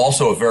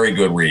 Also a very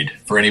good read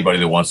for anybody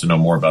that wants to know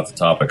more about the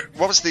topic.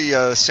 What was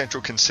the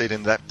central conceit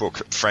in that book,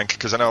 Frank?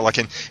 Because I know, like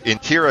in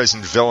Heroes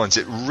and Villains,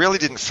 it really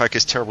didn't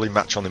focus terribly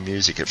much on the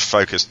music. It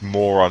focused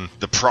more on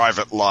the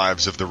private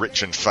lives of the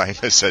rich and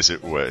famous, as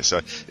it were.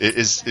 So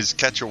is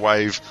Catch a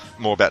Wave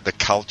more about the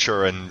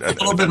culture and a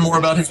little bit more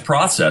about his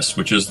process,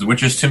 which is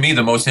to me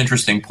the most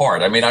interesting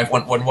part. I mean,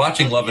 when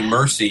watching Love and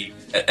Mercy,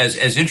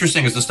 as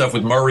interesting as the stuff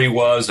with Murray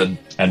was, and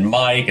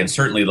Mike, and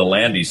certainly the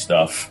Landy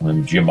stuff,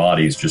 and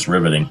Giamatti's just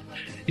riveting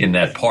in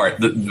that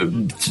part.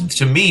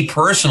 To me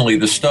personally,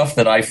 the stuff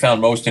that I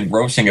found most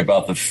engrossing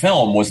about the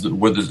film were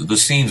the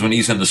scenes when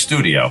he's in the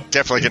studio.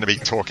 Definitely going to be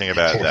talking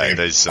about that.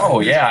 There's, I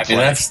mean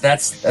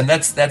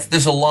that's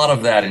there's a lot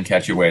of that in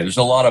Catch a Wave. There's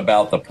a lot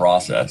about the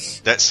process.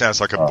 That sounds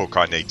like a book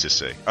I need to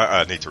see.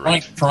 I need to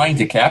read. Trying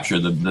to capture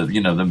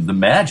the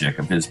magic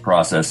of his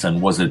process,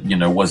 and was it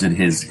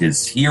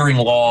his hearing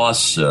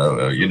loss?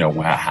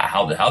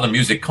 How the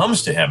music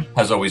comes to him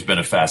has always been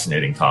a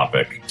fascinating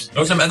topic.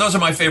 Those are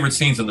my favorite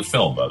scenes in the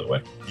film, by the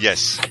way.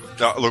 Yes.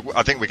 Look,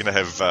 I think we're going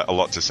to have a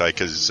lot to say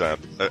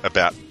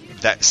about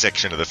that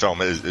section of the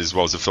film as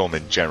well as the film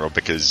in general,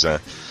 because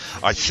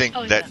I think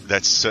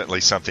that's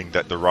certainly something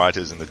that the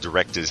writers and the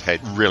directors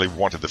had really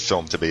wanted the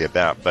film to be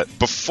about. But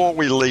before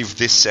we leave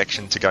this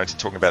section to go into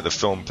talking about the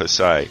film per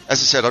se, as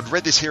I said, I'd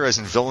read this Heroes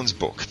and Villains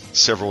book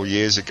several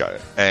years ago,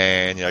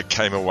 and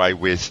came away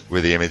with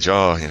the image,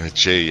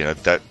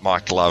 that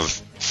Mike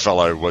Love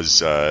fellow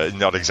was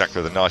not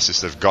exactly the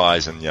nicest of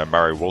guys, and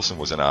Murray Wilson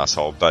was an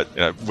asshole. But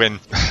when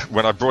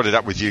I brought it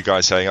up with you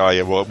guys saying,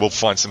 we'll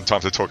find some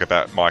time to talk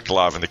about Mike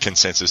Love, and the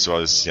consensus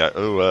was,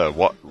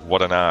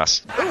 what an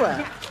ass.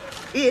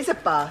 He is a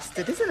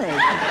bastard, isn't he?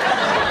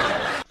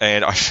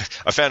 And I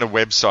found a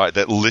website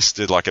that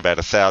listed like about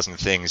 1,000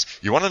 things.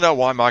 You want to know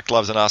why Mike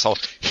Love's an asshole?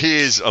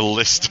 Here's a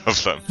list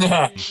of them.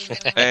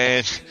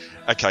 And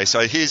okay,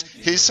 so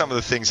here's some of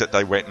the things that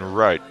they went and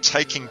wrote.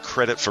 Taking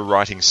credit for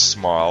writing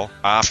Smile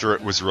after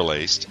it was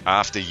released,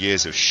 after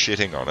years of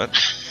shitting on it.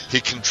 He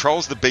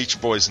controls the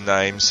Beach Boys'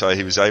 name, so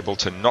he was able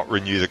to not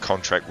renew the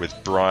contract with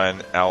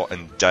Brian, Al,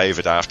 and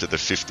David after the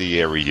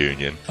 50-year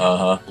reunion.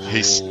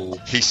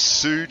 He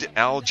sued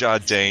Al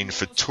Jardine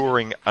for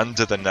touring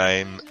under the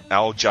name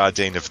Al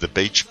Jardine of the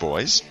Beach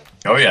Boys.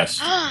 Oh,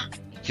 yes.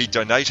 He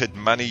donated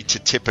money to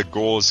Tipper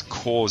Gore's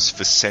cause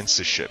for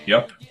censorship.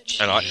 Yep.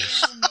 And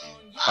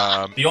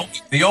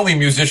the only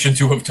musician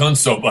to have done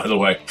so, by the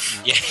way.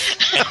 Yeah.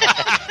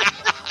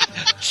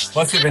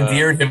 Must have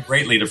endeared him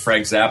greatly to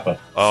Frank Zappa.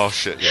 Oh,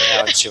 shit,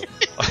 yeah. Sure.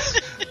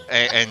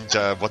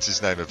 and what's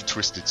his name of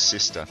Twisted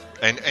Sister?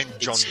 And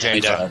John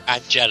Denver.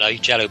 And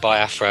Jello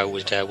Biafra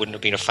wouldn't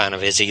have been a fan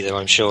of his either,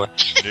 I'm sure.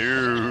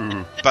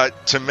 No.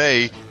 But to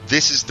me,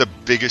 this is the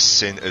biggest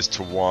sin as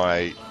to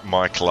why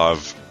Mike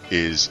Love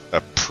is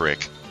a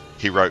prick.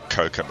 He wrote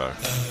Kokomo.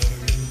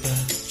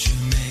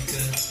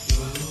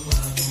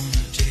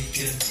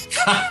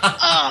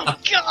 Oh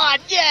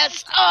God,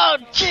 yes! Oh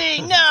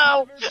gee,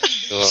 no!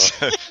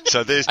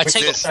 So there's. I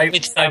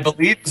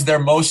believe it's their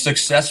most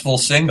successful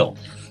single.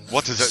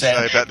 What does that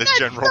say about the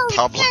general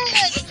public?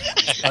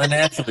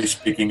 Financially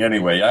speaking,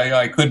 anyway.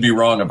 I could be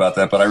wrong about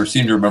that, but I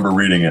seem to remember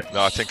reading it.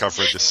 No, I think I've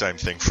read the same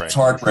thing, Frank. It's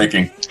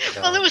heartbreaking.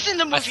 Well, it was in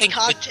the movie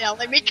Cocktail.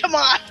 I mean, come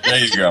on. There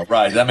you go.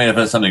 Right. That may have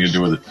had something to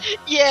do with it.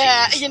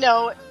 Yeah,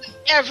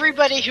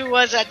 everybody who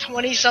was a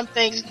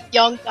 20-something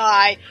young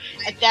guy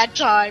at that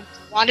time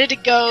wanted to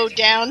go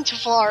down to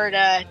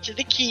Florida, to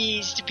the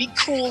Keys, to be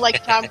cool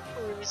like Tom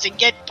Cruise and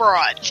get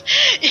broads.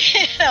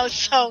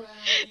 So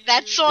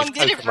that song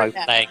did it for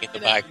them. Playing in the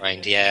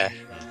background, yeah.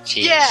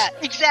 Jeez. Yeah,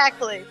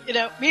 exactly.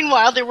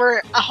 Meanwhile, there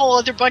were a whole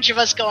other bunch of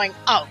us going,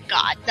 oh,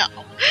 God, no.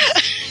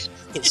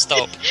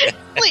 Stop.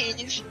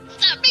 Please,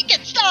 stop, make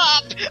it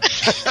stop.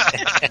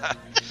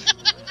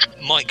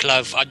 Mike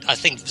Love, I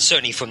think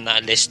certainly from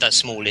that list, that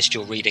small list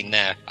you're reading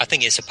there, I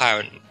think it's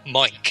apparent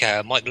Mike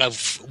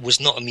Love was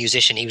not a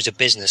musician, he was a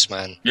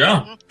businessman.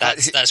 Yeah.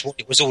 That's what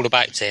it was all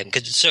about to him.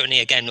 Because certainly,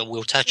 again,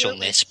 we'll touch on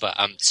this, but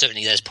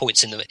certainly there's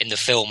points in the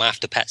film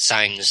after Pet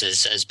Sounds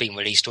has been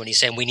released when he's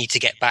saying we need to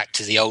get back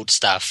to the old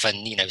stuff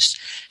and,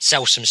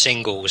 sell some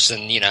singles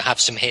and, have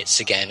some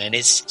hits again. And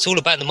it's all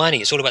about the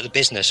money. It's all about the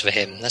business for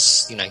him.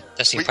 That's the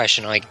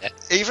impression I get.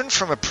 Even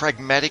from a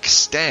pragmatic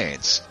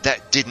stance,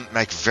 that didn't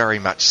make very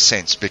much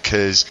sense,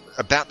 because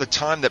about the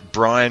time that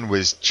Brian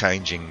was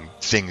changing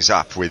things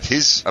up with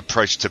his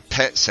approach to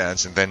Pet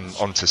Sounds and then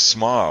on to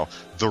Smile,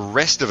 the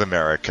rest of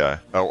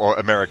America, or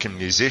American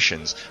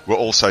musicians, were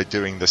also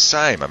doing the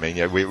same. I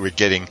mean, we're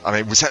getting... I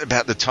mean, was that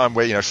about the time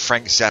where,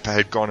 Frank Zappa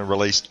had gone and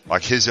released,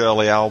 like, his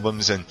early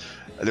albums, and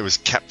there was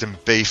Captain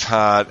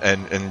Beefheart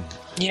and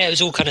yeah, it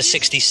was all kind of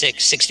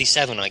 66,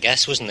 67, I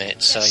guess, wasn't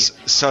it?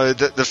 So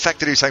the fact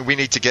that he was saying we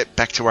need to get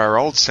back to our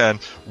old sound,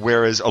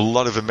 whereas a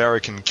lot of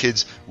American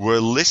kids were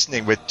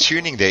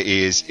tuning their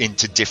ears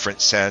into different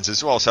sounds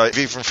as well. So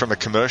even from a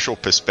commercial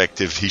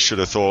perspective, he should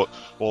have thought,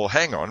 well,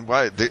 hang on,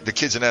 wait, the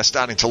kids are now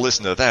starting to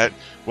listen to that.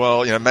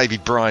 Well, maybe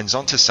Brian's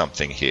onto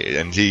something here,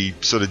 and he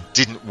sort of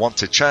didn't want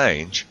to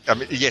change. I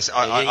mean, yes,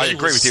 I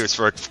agree with you. It's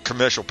for a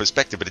commercial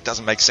perspective, but it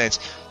doesn't make sense.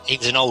 He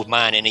was an old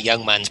man in a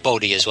young man's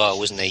body as well,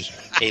 wasn't he?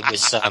 It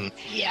was,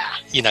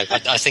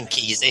 I think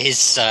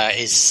his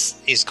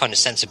kind of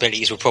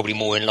sensibilities were probably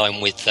more in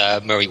line with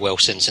Murray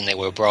Wilson's than they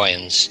were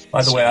Brian's.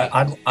 By the way,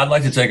 I'd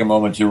like to take a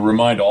moment to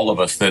remind all of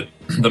us that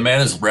the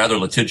man is rather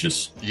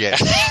litigious. Yeah.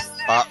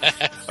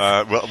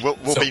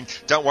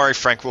 Don't worry,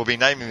 Frank. We'll be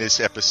naming this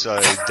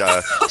episode.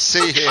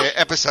 See here,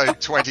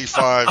 episode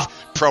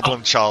 25,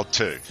 Problem Child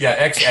 2.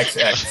 Yeah,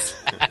 XXX.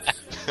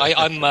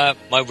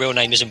 My real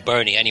name isn't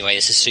Bernie anyway.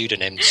 It's a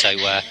pseudonym, so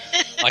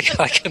I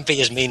can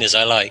be as mean as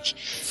I like.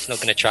 It's not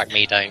going to track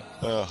me down.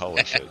 Oh,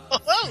 holy shit!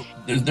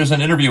 There's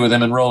an interview with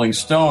him in Rolling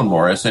Stone,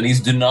 Morris, and he's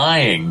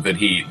denying that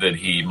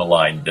he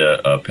maligned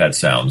Pet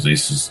Sounds.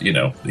 He's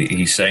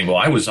saying, "Well,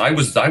 I was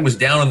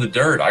down in the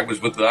dirt. I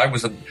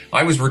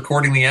was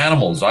recording the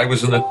animals. I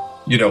was in the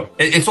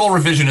it's all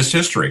revisionist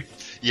history."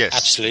 Yes,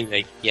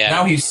 absolutely. Yeah.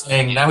 Now he's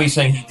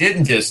saying he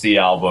didn't diss the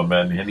album,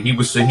 and he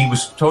was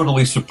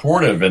totally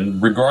supportive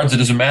and regards it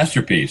as a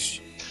masterpiece.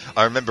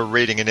 I remember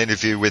reading an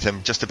interview with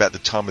him just about the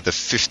time of the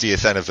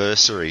 50th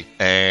anniversary,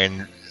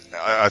 and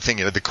I think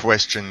the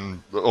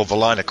question or the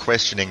line of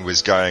questioning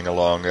was going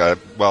along.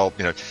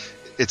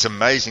 It's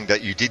amazing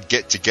that you did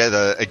get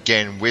together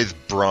again with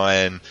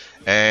Brian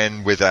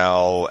and with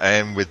Al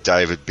and with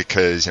David,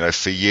 because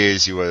for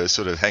years you were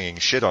sort of hanging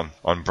shit on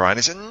Brian.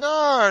 He said, no,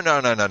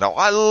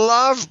 I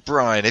love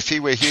Brian. If he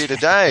were here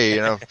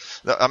today,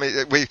 I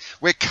mean,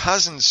 we're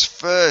cousins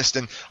first,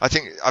 and I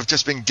think I've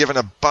just been given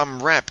a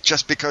bum rap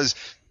just because,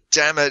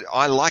 damn it,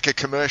 I like a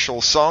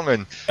commercial song,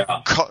 and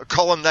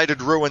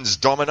Columnated Ruins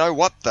Domino,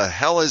 what the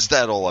hell is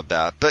that all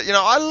about? But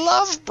I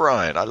love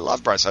Brian.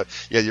 So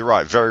yeah, you're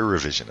right, very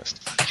revisionist.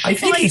 I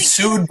think he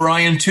sued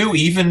Brian too,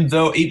 even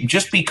though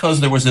just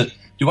because there was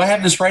do I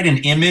have this right? An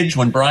image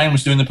when Brian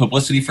was doing the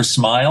publicity for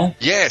Smile?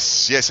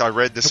 Yes, I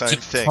read the same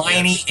thing. A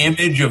tiny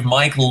image of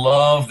Mike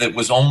Love that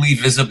was only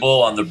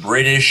visible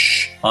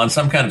on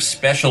some kind of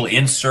special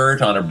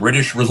insert on a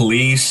British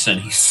release,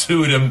 and he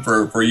sued him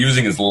for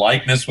using his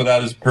likeness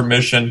without his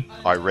permission.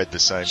 I read the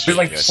same thing. There's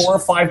like 4 or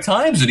 5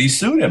 times that he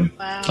sued him.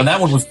 Wow. And that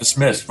one was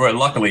dismissed.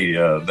 Luckily,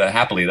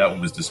 happily, that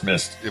one was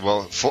dismissed.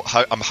 Well,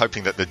 I'm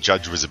hoping that the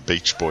judge was a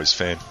Beach Boys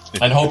fan.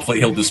 And hopefully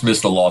he'll dismiss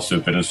the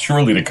lawsuit that is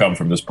surely to come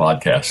from this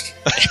podcast.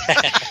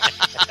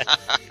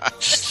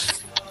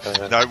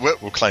 No,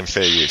 we'll claim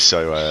fair use,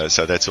 so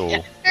that's all.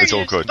 Yeah, it's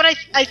all good. But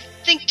I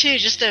think too,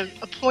 just a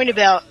point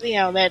about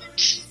that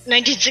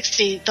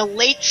 1960, the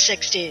late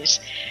 60s,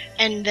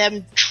 and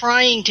them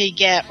trying to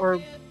get,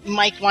 or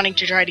Mike wanting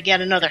to try to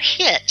get another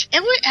hit.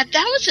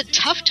 That was a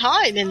tough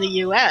time in the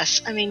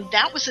U.S. I mean,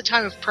 that was the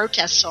time of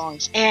protest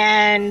songs,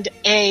 and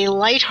a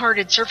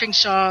lighthearted surfing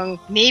song.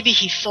 Maybe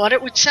he thought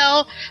it would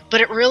sell,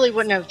 but it really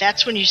wouldn't have.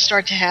 That's when you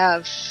start to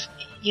have.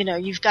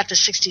 You've got the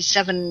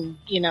 67,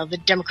 the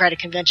Democratic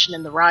Convention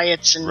and the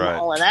riots and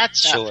all of that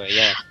stuff. Sure,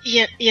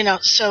 yeah.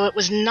 So it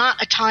was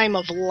not a time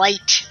of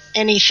light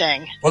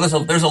anything. Well,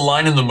 there's a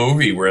line in the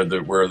movie where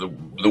the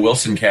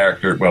Wilson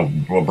character,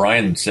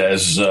 Brian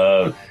says,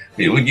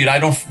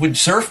 with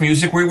surf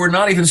music, we were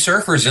not even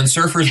surfers, and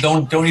surfers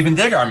don't even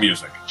dig our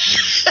music.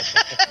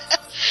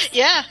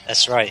 Yeah.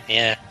 That's right,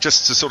 yeah.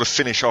 Just to sort of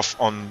finish off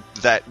on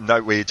that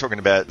note where you're talking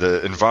about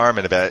the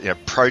environment, about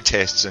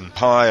protests in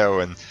Ohio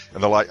and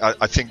the like,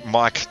 I think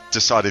Mike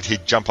decided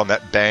he'd jump on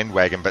that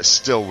bandwagon, but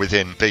still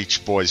within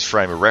Beach Boys'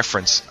 frame of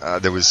reference.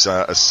 There was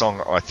a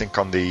song, I think,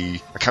 I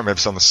can't remember if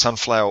it's on the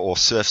Sunflower or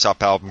Surf's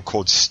Up album,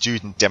 called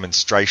Student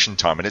Demonstration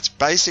Time, and it's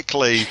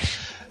basically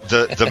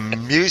the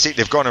music.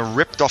 They've gone and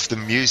ripped off the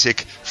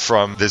music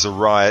from There's a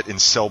Riot in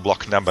Cell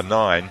Block Number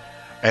 9,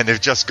 and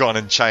they've just gone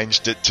and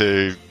changed it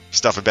to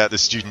stuff about the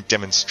student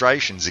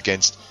demonstrations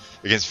against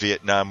against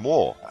Vietnam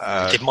War.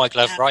 Did Mike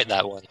Love write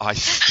that one? I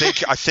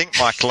think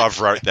Mike Love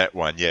wrote that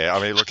one. Yeah,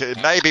 I mean, look,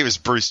 maybe it was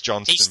Bruce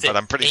Johnston, but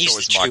I'm pretty sure it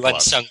was Mike Love.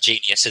 He's the true unsung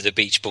genius of the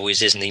Beach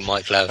Boys, isn't he,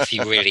 Mike Love?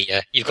 You really,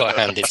 you've got to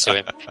hand it to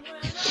him.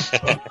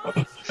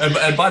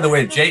 And by the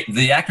way,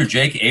 the actor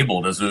Jake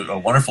Abel does a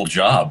wonderful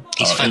job.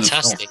 He's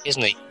fantastic,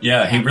 isn't he?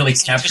 Yeah, he really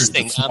captures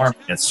the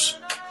smartness.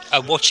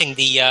 Watching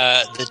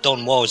the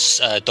Don Was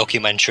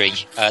documentary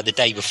the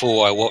day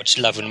before, I watched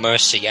Love and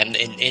Mercy, and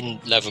in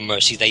Love and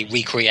Mercy they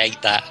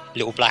recreate that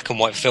little black and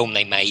white film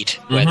they made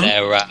where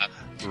they're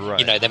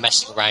they're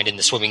messing around in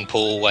the swimming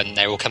pool and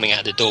they're all coming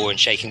out the door and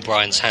shaking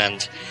Brian's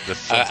hand. The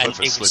flip of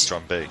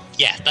Slitron B.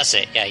 Yeah, that's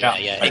it.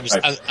 Yeah. It was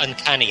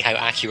uncanny how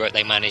accurate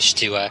they managed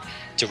to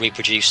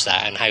reproduce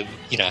that, and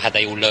how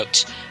they all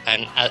looked.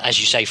 And as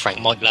you say, Frank,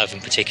 Mike Love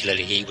in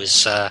particularly, it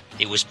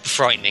was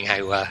frightening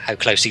how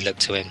close he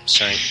looked to him.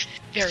 So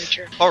very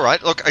true. All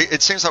right, look,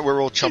 it seems like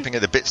we're all chomping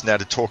at the bits now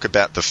to talk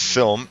about the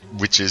film,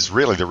 which is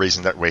really the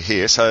reason that we're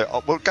here.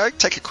 So we'll go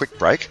take a quick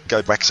break,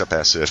 go wax up our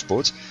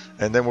surfboards,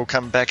 and then we'll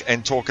come back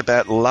and talk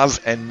about Love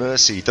and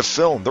Mercy, the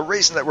film, the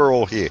reason that we're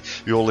all here.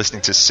 You're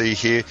listening to See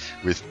Here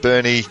with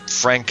Bernie,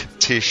 Frank,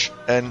 Tish,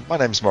 and my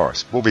name's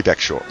Morris. We'll be back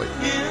shortly.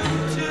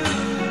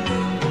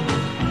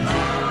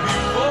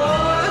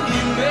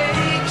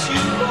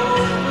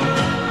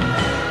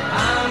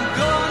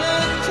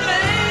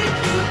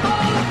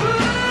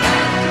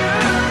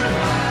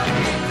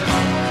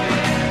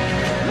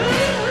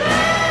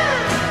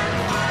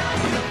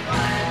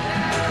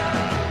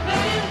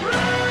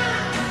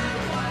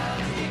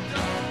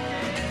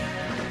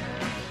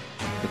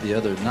 The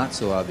other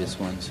not-so-obvious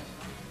ones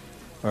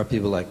are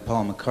people like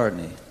Paul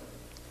McCartney,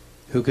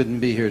 who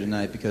couldn't be here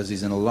tonight because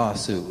he's in a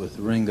lawsuit with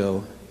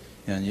Ringo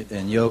and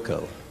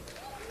Yoko.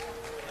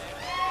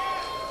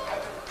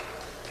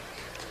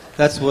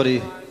 That's what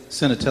he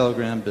sent a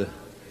telegram to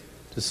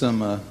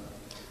some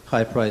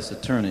high-priced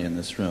attorney in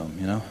this room,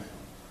 you know?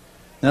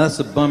 Now that's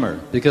a bummer,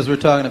 because we're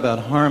talking about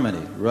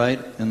harmony, right,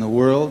 in the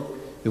world.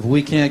 If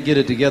we can't get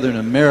it together in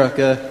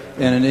America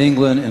and in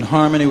England in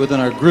harmony within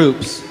our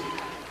groups,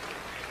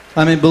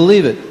 I mean,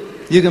 believe it.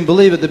 You can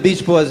believe it. The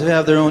Beach Boys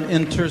have their own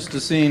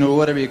intestine or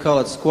whatever you call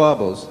it,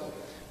 squabbles.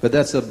 But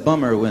that's a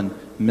bummer when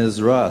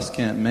Ms. Ross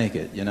can't make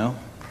it, you know?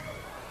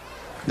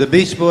 The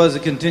Beach Boys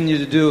continue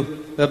to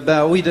do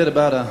we did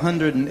about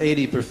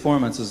 180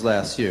 performances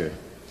last year.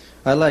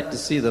 I'd like to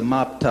see the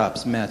Mop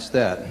Tops match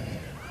that.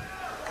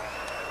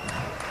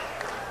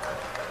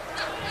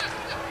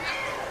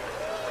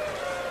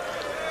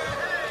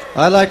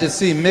 I'd like to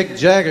see Mick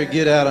Jagger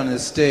get out on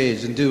his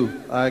stage and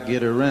do I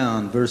Get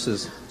Around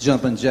versus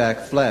Jumpin' Jack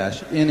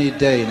Flash any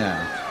day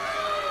now.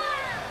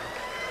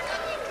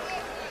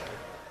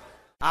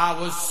 I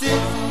was sitting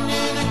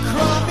in a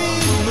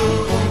crummy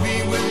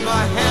movie with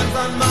my hands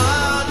on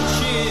my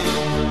chin.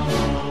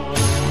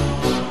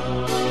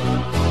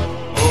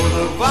 Oh,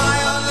 the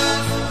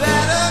violence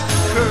that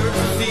occurred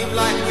seemed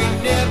like we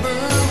never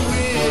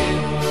win.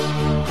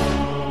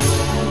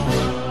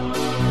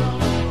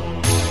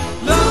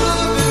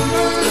 Love and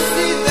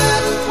mercy,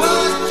 that's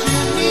what you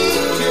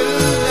need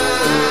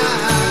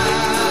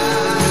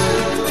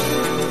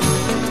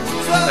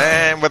tonight.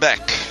 And we're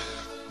back.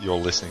 You're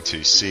listening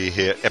to See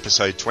Here,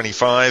 episode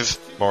 25.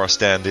 Morris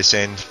down this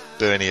end,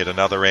 Bernie at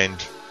another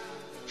end,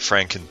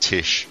 Frank and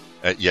Tish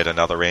at yet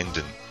another end,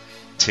 and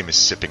Tim is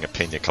sipping a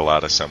pina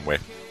colada somewhere.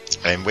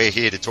 And we're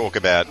here to talk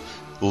about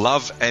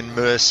Love and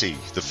Mercy,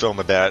 the film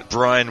about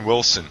Brian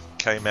Wilson.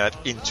 Came out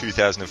in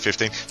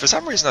 2015. For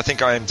some reason, I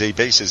think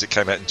IMDb says it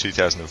came out in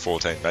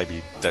 2014.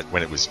 Maybe that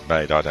when it was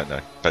made, I don't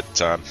know.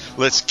 But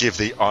let's give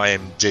the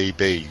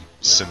IMDb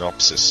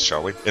synopsis,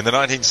 shall we? In the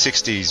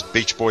 1960s,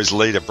 Beach Boys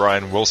leader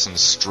Brian Wilson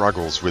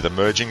struggles with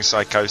emerging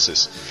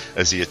psychosis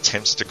as he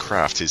attempts to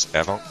craft his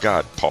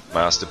avant-garde pop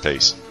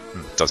masterpiece.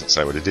 Doesn't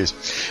say what it is.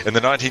 In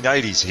the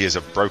 1980s, he is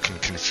a broken,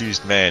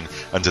 confused man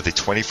under the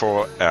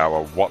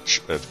 24-hour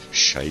watch of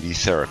shady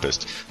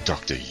therapist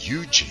Dr.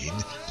 Eugene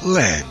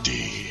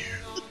Landy.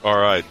 All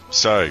right,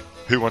 so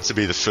who wants to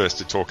be the first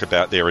to talk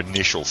about their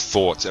initial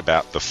thoughts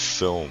about the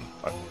film?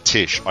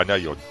 Tish, I know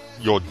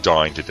you're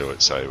dying to do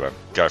it, so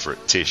go for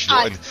it. Tish,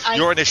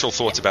 your initial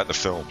thoughts about the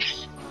film.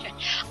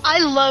 I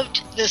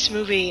loved this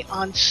movie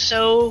on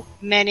so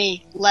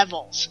many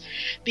levels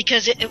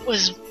because it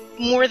was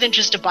more than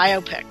just a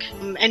biopic.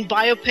 And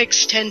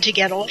biopics tend to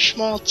get all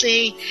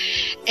schmaltzy,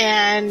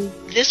 and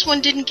this one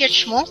didn't get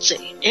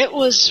schmaltzy. It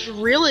was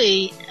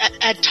really,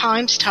 at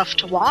times, tough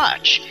to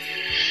watch.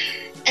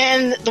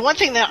 And the one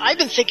thing that I've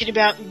been thinking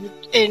about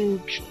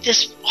in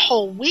this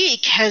whole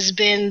week has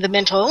been the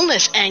mental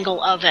illness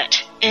angle of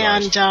it.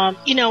 And,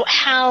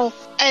 how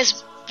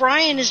as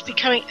Brian is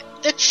becoming,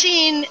 that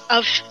scene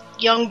of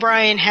young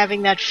Brian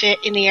having that fit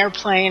in the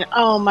airplane,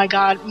 oh my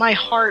God, my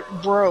heart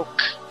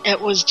broke. It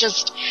was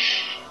just,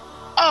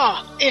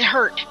 it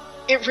hurt.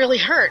 It really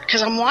hurt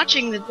because I'm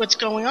watching what's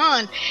going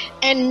on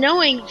and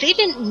knowing they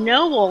didn't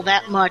know all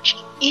that much,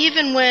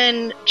 even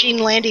when Gene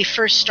Landy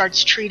first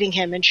starts treating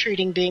him and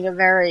treating being a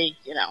very,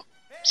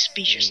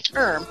 specious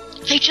term.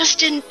 They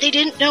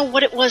didn't know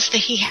what it was that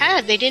he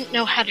had. They didn't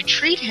know how to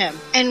treat him.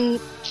 And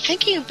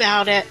thinking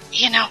about it,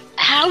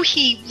 how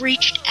he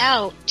reached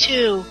out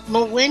to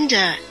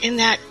Melinda in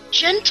that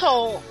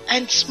gentle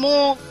and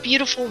small,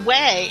 beautiful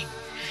way,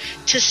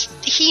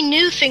 he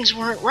knew things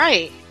weren't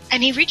right.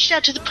 And he reached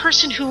out to the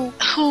person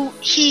who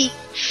he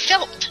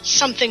felt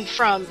something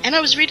from. And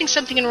I was reading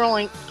something in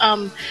Rolling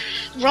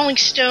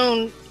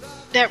Stone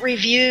that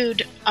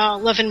reviewed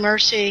Love and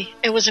Mercy.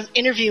 It was an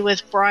interview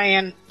with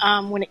Brian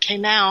when it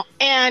came out,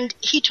 and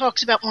he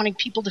talks about wanting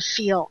people to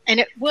feel. And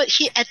at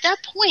that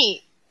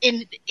point,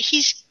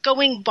 he's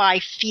going by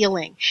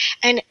feeling,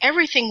 and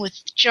everything with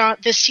John.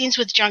 The scenes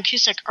with John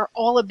Cusack are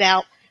all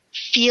about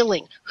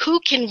feeling. Who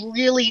can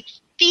really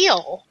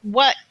feel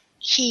what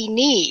he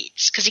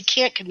needs, because he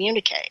can't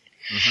communicate.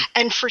 Mm-hmm.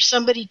 And for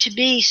somebody to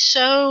be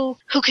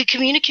who could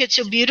communicate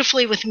so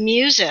beautifully with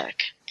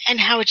music, and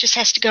how it just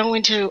has to go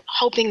into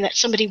hoping that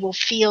somebody will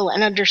feel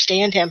and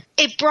understand him.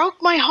 It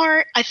broke my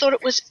heart. I thought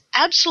it was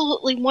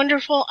absolutely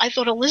wonderful. I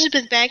thought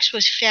Elizabeth Banks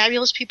was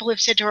fabulous. People have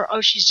said to her,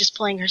 oh, she's just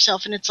playing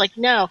herself. And it's like,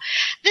 no.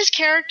 This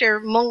character,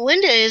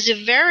 Melinda, is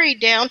a very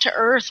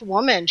down-to-earth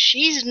woman.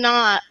 She's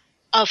not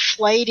a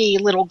flighty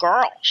little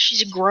girl.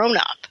 She's a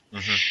grown-up.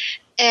 Mm-hmm.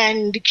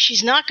 And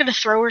she's not going to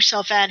throw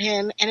herself at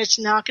him, and it's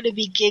not going to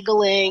be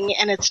giggling,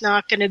 and it's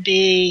not going to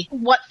be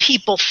what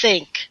people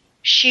think.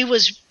 She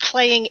was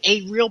playing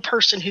a real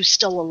person who's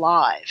still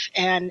alive,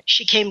 and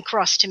she came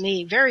across to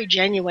me very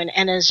genuine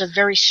and as a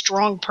very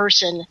strong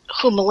person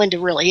who Melinda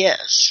really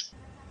is.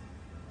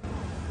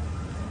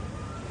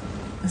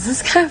 Is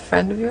this guy a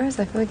friend of yours?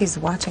 I feel like he's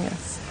watching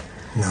us.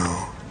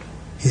 No,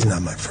 he's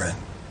not my friend.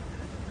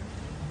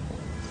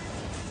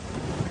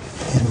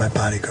 He's my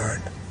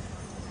bodyguard.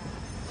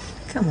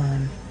 Come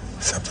on.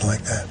 Something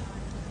like that.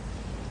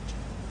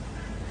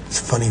 It's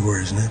a funny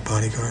word, isn't it?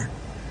 Bodyguard?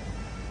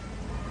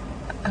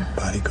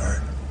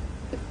 Bodyguard.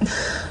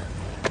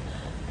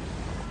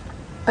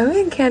 Are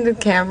we in candid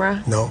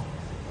camera? No.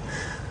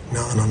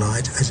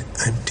 I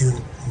do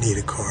need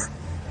a car.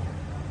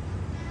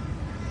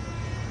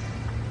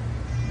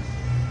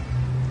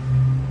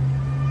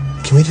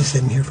 Can we just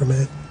sit in here for a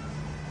minute?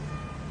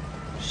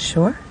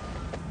 Sure.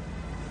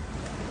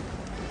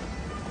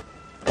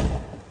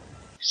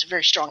 He's a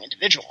very strong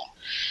individual.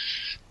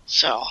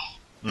 So.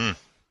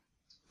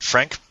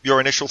 Frank,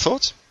 your initial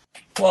thoughts?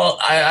 Well,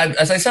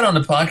 as I said on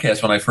the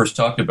podcast when I first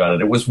talked about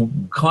it, it was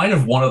kind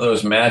of one of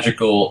those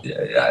magical.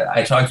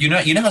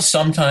 You know how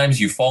sometimes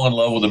you fall in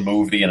love with a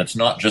movie and it's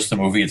not just the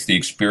movie; it's the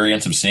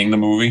experience of seeing the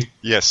movie.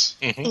 Yes,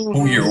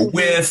 who you're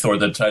with, or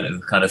the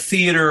kind of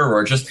theater,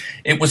 or just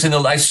it was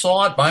I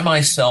saw it by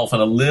myself in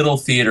a little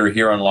theater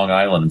here on Long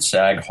Island,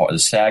 the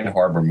Sag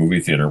Harbor Movie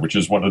Theater, which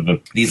is one of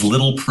these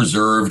little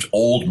preserved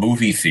old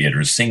movie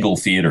theaters, single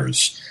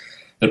theaters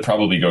that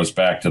probably goes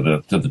back to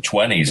the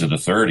 20s or the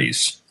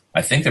 30s.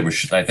 I think it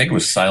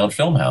was Silent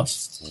Film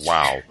House.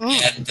 Wow.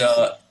 And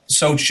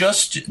so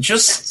just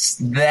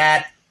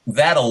that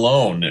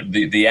alone,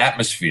 the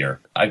atmosphere,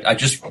 I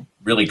just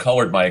really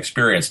colored my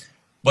experience.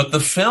 But the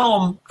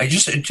film,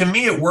 to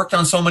me, it worked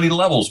on so many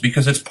levels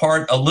because it's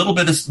a little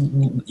bit of,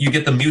 you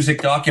get the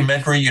music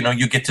documentary,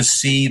 you get to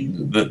see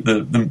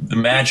the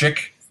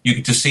magic, you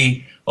get to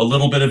see a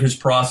little bit of his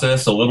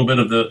process, a little bit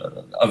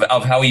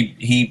of how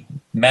he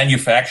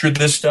manufactured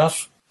this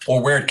stuff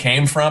or where it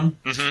came from,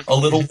 a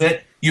little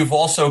bit. You've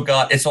also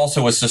it's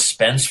also a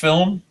suspense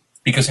film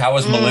because how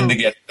is Melinda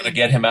going to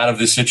get him out of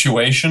this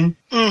situation?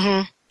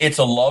 Mm-hmm. It's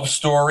a love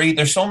story.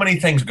 There's so many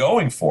things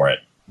going for it.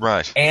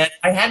 Right. And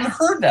I hadn't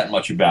heard that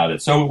much about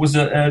it. So it was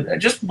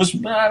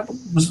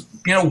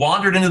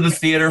wandered into the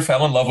theater,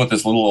 fell in love with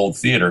this little old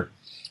theater,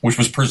 which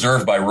was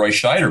preserved by Roy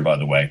Scheider, by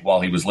the way,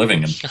 while he was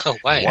living in Sag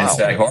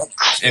Harbor.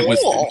 It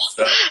was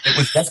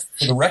destined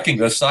for the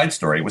wrecking. A side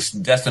story. It was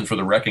destined for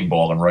the wrecking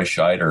ball, and Roy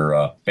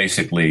Scheider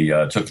basically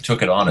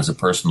took it on as a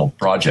personal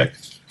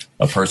project,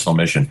 a personal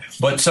mission.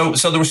 But so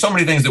there were so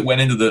many things that went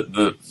into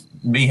the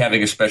me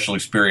having a special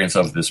experience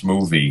of this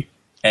movie,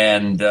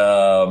 and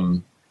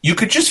you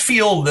could just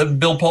feel that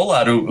Bill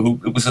Pohlad, who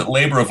it was a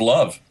labor of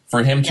love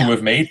for him to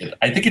have made it.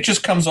 I think it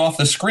just comes off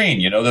the screen,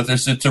 that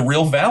it's a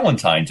real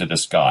Valentine to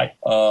this guy.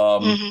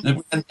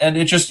 And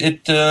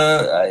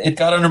it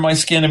got under my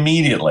skin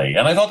immediately.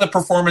 And I thought the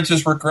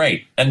performances were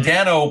great. And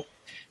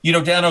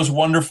Dano's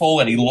wonderful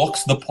and he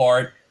looks the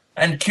part.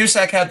 And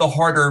Cusack had the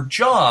harder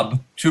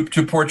job to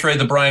portray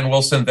the Brian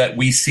Wilson that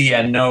we see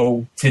and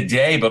know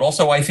today. But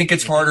also I think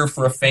it's harder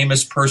for a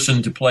famous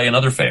person to play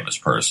another famous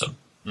person.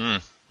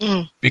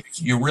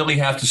 Because you really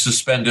have to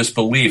suspend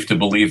disbelief to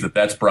believe that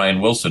that's Brian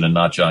Wilson and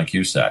not John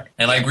Cusack.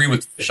 And I agree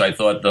with Fish. I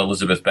thought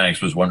Elizabeth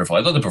Banks was wonderful.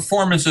 I thought the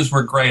performances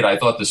were great. I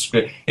thought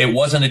it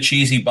wasn't a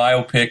cheesy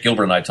biopic.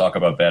 Gilbert and I talk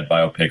about bad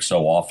biopics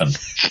so often.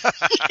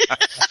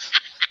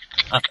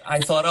 I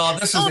thought,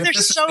 there's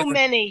so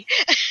many.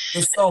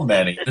 There's so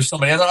many.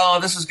 I thought,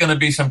 this is going to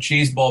be some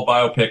cheeseball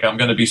biopic. I'm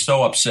going to be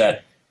so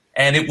upset.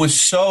 And it was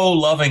so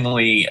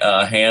lovingly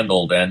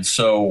handled and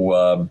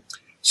so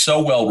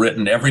well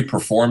written. Every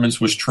performance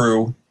was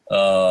true.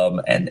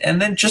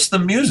 And then just the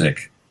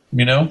music.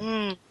 You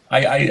know,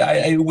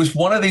 it was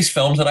one of these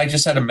films that I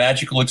just had a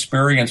magical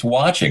experience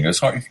watching. It was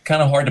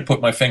kind of hard to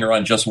put my finger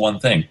on just one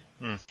thing.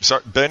 So,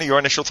 Bernie, your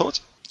initial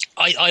thoughts?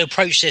 I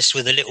approached this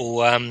with a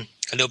little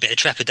bit of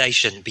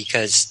trepidation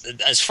because,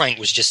 as Frank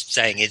was just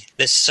saying,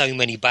 there's so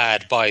many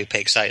bad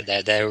biopics out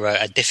there. They're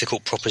a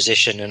difficult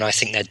proposition, and I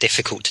think they're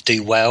difficult to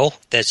do well.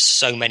 There's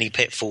so many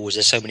pitfalls.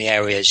 There's so many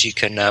areas you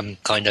can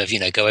kind of,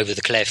 go over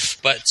the cliff.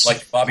 But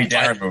like Bobby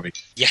Darin movie.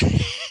 Yeah.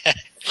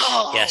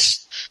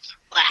 Yes.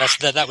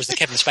 That was the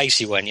Kevin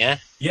Spacey one, yeah?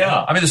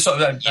 Yeah. I mean,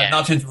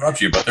 not to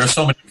interrupt you, but there's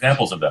so many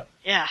examples of that.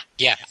 Yeah.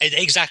 Yeah,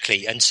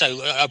 exactly. And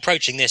so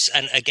approaching this,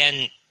 and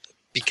again,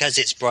 because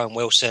it's Brian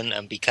Wilson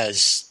and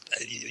because,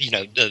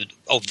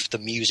 of the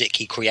music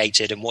he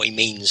created and what he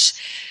means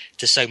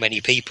to so many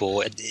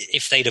people,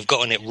 if they'd have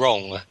gotten it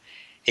wrong,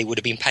 it would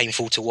have been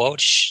painful to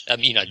watch,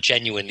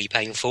 genuinely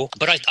painful.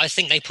 But I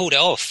think they pulled it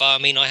off. I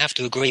mean, I have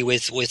to agree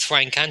with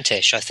Frank and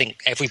Tish. I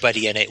think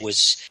everybody in it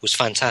was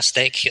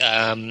fantastic.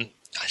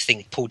 I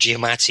think Paul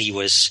Giamatti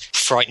was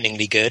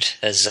frighteningly good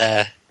as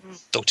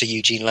Dr.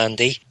 Eugene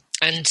Landy.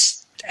 And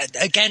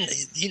again,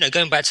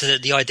 going back to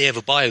the idea of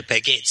a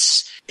biopic,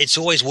 it's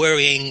always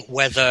worrying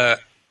whether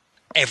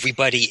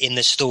everybody in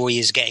the story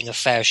is getting a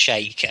fair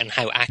shake and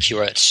how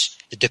accurate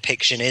the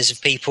depiction is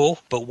of people.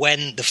 But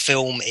when the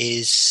film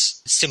is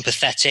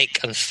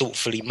sympathetic and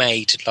thoughtfully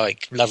made,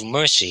 like Love and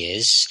Mercy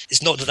is,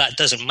 it's not that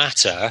doesn't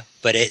matter,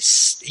 but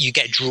you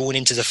get drawn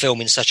into the film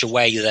in such a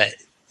way that,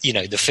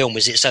 the film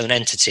is its own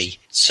entity.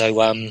 So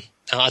I don't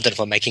know if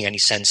I'm making any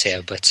sense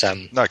here, but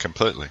no,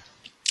 completely.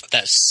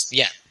 That's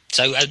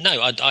So no,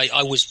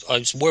 I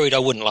was worried I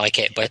wouldn't like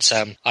it, but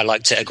I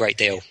liked it a great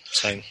deal.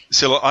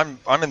 So look,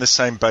 I'm in the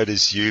same boat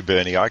as you,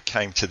 Bernie. I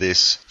came to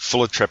this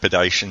full of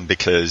trepidation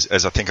because,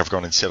 as I think I've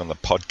gone and said on the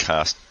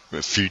podcast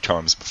a few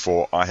times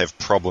before, I have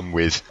problem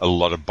with a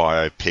lot of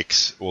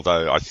biopics.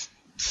 Although I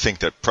think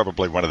that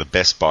probably one of the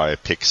best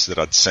biopics that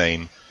I'd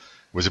seen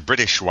was a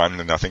British one,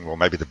 and I think, well,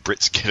 maybe the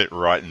Brits get it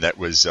right, and that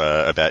was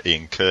about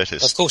Ian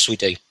Curtis. Of course we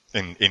do.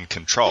 In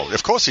Control.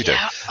 Of course you do.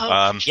 Yeah.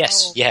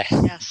 Yes.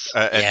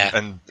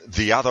 And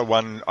the other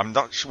one, I'm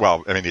not sure,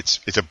 well, I mean,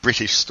 it's a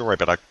British story,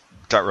 but I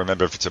don't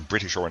remember if it's a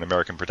British or an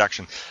American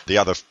production. The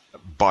other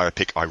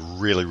biopic I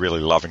really,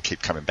 really love and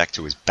keep coming back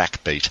to is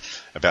Backbeat,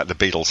 about the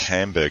Beatles'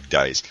 Hamburg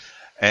days.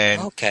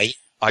 And okay.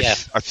 I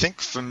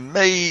think for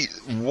me,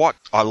 what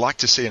I like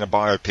to see in a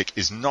biopic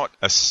is not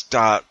a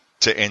start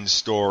to end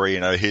story,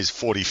 here's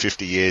 40,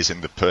 50 years in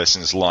the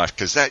person's life,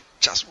 because that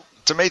just,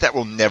 to me, that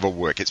will never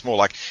work. It's more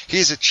like,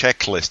 here's a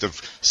checklist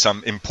of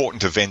some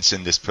important events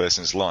in this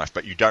person's life,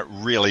 but you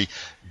don't really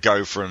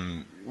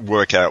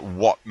work out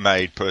what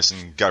made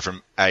person go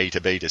from A to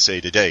B to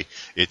C to D.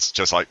 It's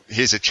just like,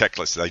 here's a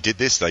checklist. They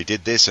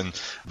did this, and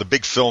the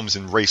big films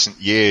in recent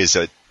years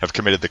that have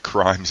committed the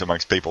crimes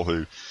amongst people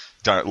who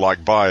don't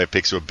like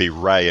biopics would be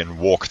Ray and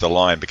Walk the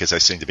Line, because they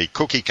seem to be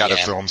cookie-cutter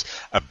films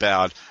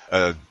about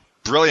a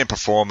brilliant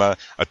performer,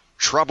 a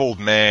troubled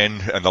man,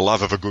 and the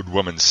love of a good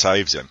woman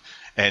saves him.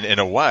 And in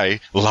a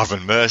way, Love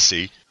and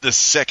Mercy, the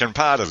second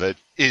part of it,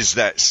 is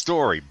that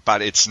story,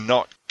 but it's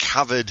not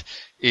covered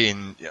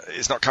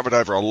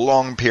over a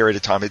long period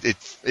of time.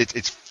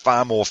 It's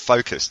far more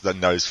focused than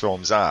those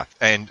films are.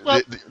 And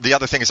the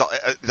other thing is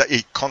that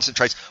it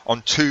concentrates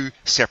on two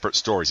separate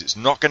stories. It's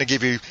not going to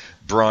give you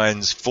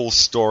Brian's full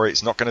story.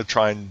 It's not going to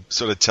try and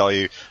sort of tell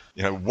you,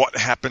 what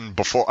happened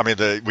before. I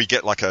mean, we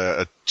get like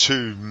a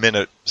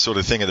 2-minute sort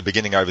of thing at the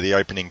beginning over the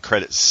opening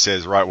credits,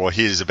 says, right, well,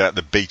 here's about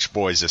the Beach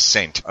Boys'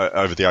 ascent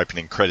over the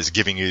opening credits,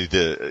 giving you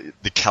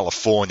the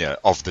California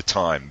of the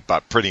time.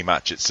 But pretty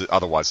much it's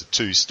otherwise the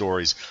two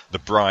stories, the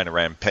Brian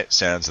around Pet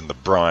Sounds and the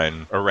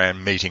Brian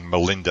around meeting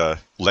Melinda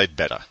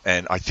Ledbetter.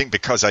 And I think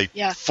because they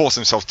force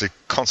themselves to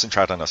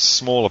concentrate on a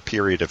smaller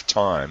period of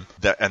time,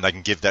 and they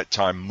can give that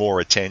time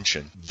more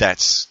attention,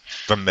 that's,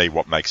 for me,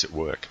 what makes it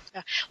work.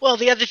 Well,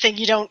 the other thing,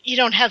 you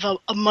don't have a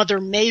Mother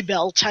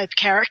Maybelle type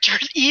character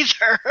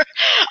either.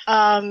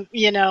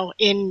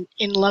 In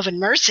Love and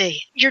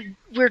Mercy,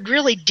 we're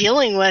really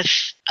dealing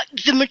with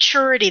the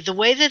maturity, the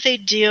way that they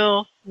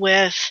deal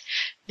with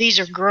these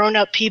are grown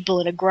up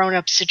people in a grown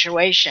up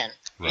situation.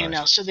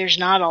 Right. So there is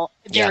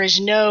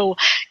no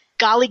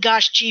golly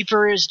gosh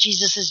jeepers,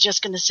 Jesus is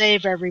just going to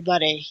save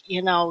everybody.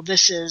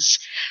 This is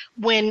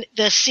when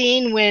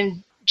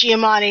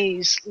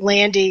Giamatti's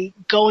Landy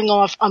going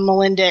off on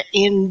Melinda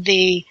in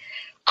the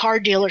car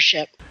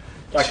dealership.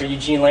 Dr.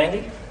 Eugene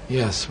Landy?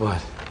 Yes,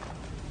 what?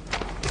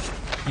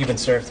 You've been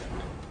served.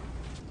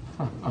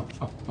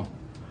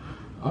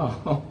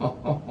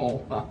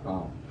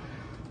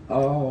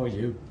 Oh,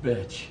 you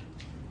bitch.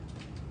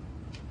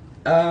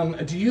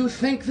 Do you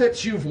think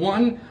that you've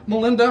won,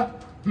 Melinda?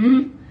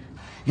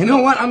 You know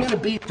what? I'm gonna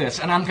beat this,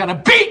 and I'm gonna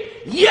beat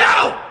you!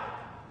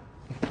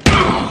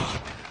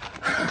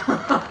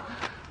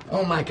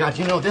 Oh my God,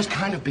 this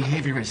kind of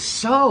behavior is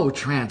so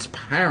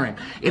transparent.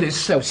 It is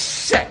so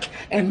sick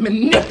and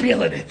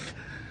manipulative.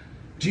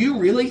 Do you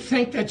really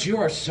think that you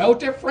are so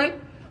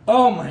different?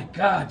 Oh my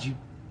God, you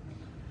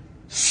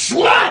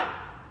slut!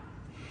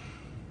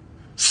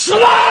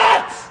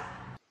 Slut!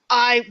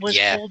 I was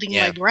holding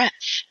my breath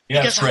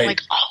because I'm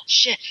like, oh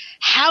shit,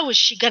 how is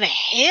she going to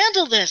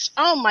handle this?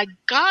 Oh my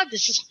God,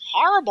 this is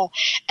horrible.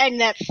 And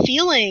that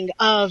feeling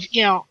of,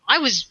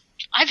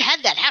 I've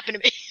had that happen to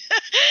me.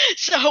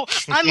 So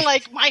I'm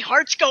like, my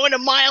heart's going a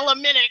mile a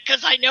minute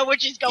because I know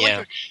what she's going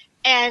through.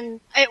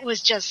 And it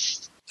was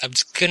just... I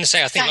was going to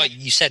say, I think like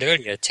you said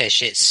earlier,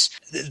 Tish,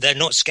 they're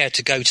not scared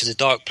to go to the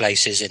dark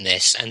places in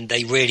this, and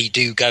they really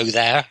do go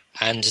there,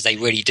 and they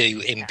really do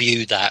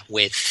imbue that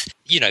with,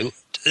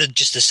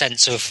 just a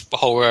sense of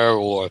horror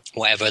or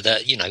whatever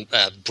that,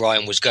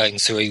 Brian was going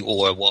through,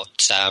 or what,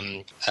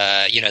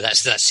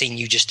 that's that scene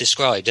you just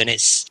described. And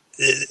it's,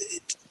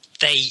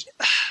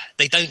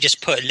 they don't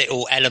just put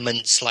little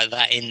elements like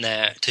that in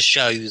there to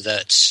show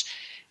that,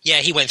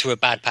 he went through a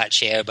bad patch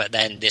here, but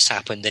then this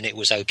happened and it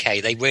was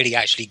okay. They really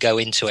actually go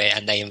into it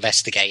and they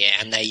investigate it,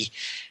 and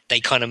they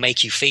kind of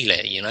make you feel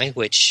it,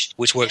 which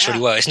works really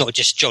well. It's not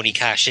just Johnny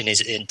Cash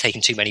in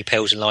taking too many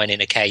pills and lying in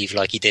a cave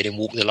like he did in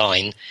Walk the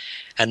Line,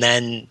 and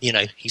then,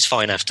 he's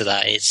fine after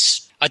that.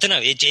 It's, I don't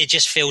know, it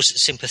just feels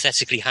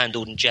sympathetically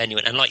handled and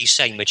genuine, and like you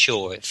say,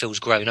 mature. It feels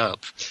grown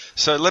up.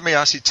 So let me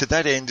ask you, to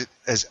that end,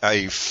 as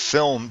a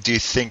film, do you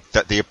think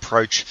that the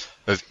approach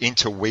of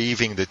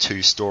interweaving the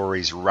two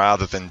stories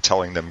rather than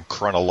telling them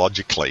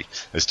chronologically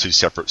as two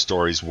separate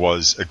stories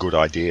was a good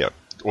idea?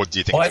 Or do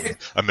you think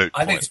it's a moot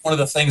point? I think it's one of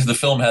the things the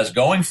film has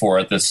going for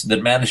it that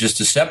manages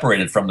to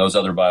separate it from those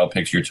other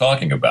biopics you're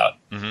talking about.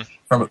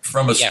 Mm-hmm.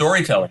 From a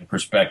storytelling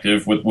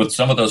perspective, with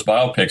some of those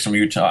biopics,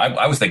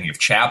 I was thinking of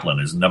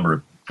Chaplin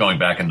going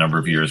back a number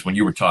of years when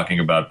you were talking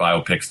about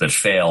biopics that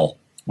fail,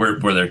 where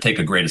they take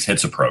a greatest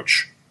hits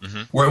approach.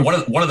 Mm-hmm. Where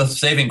one of the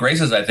saving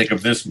graces, I think,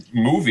 of this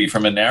movie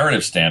from a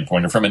narrative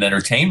standpoint or from an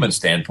entertainment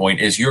standpoint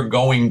is you're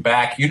going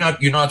back. You're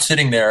not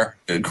sitting there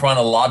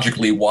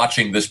chronologically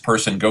watching this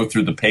person go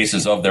through the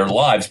paces of their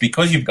lives,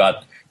 because you've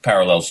got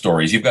parallel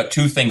stories. You've got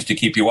two things to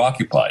keep you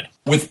occupied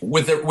with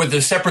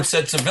the separate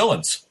sets of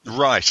villains.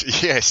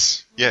 Right.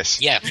 Yes.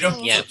 Yeah.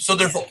 So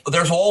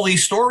there's all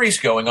these stories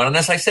going on, and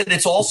as I said,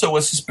 it's also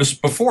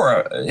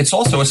it's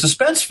also a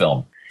suspense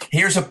film.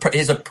 Here's a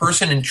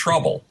person in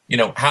trouble.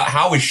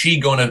 How is she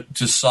going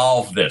to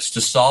solve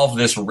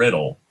this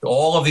riddle?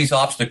 All of these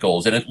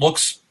obstacles, and it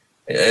looks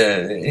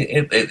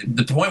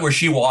the point where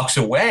she walks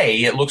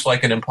away, it looks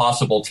like an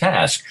impossible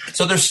task.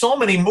 So there's so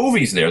many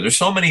movies there. There's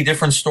so many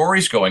different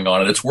stories going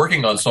on, and it's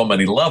working on so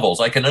many levels.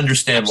 I can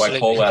understand why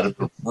Paul Adams,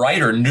 the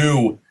writer,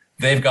 knew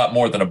they've got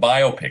more than a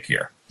biopic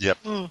here. Yep.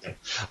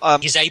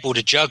 He's able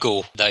to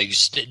juggle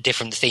those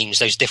different themes,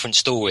 those different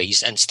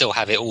stories, and still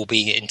have it all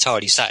be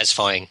entirely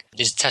satisfying.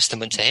 It's a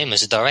testament to him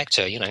as a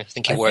director. I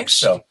think it works.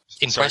 So.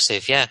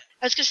 Impressive, yeah.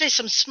 I was going to say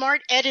some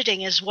smart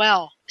editing as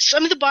well.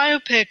 Some of the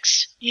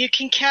biopics you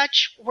can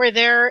catch where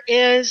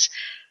there's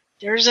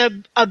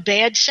a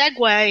bad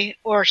segue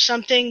or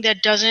something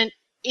that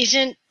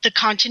isn't the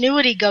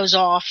continuity goes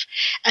off,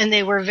 and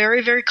they were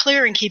very, very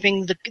clear in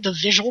keeping the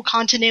visual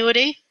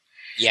continuity.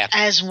 Yeah.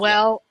 As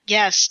well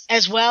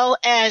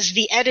as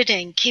the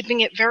editing,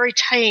 keeping it very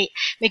tight,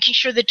 making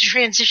sure that the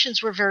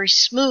transitions were very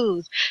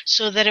smooth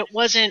so that it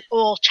wasn't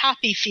all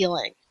choppy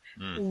feeling,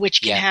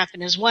 which can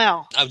happen as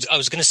well. I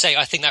was going to say,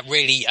 I think that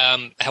really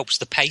helps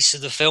the pace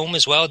of the film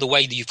as well, the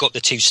way that you've got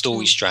the two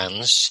story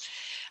strands,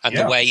 and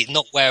the way,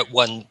 not where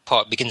one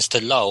part begins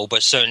to lull,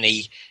 but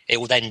certainly it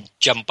will then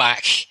jump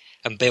back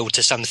and build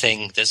to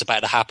something that's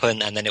about to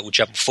happen, and then it will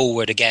jump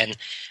forward again.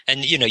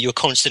 And, you're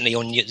constantly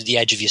on the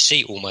edge of your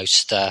seat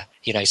almost,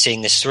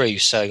 seeing this through.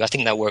 So I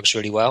think that works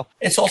really well.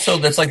 It's also,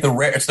 that's like the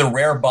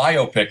rare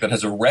biopic that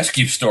has a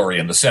rescue story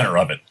in the center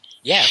of it.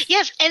 Yeah.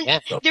 Yes, and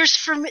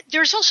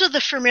there's also the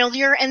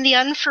familiar and the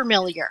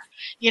unfamiliar.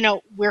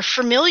 We're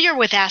familiar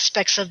with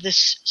aspects of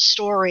this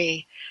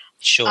story.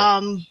 Sure.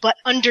 But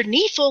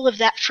underneath all of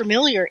that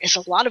familiar is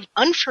a lot of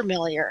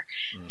unfamiliar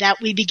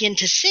that we begin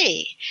to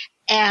see.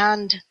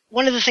 And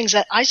one of the things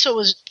that I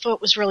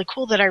thought was really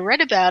cool that I read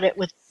about it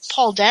with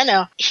Paul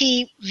Dano,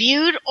 he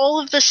viewed all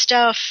of the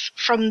stuff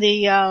from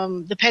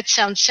the Pet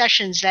Sound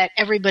sessions that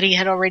everybody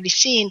had already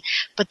seen,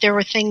 but there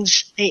were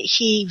things that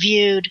he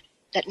viewed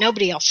that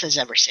nobody else has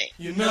ever seen.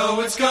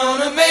 It's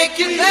gonna make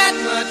it that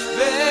much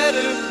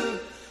better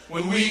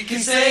when we can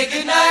say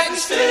goodnight and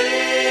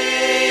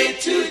stay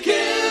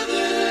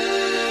together.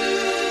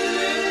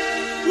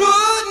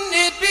 Wouldn't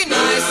it be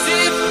nice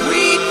if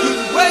we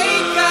could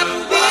wake up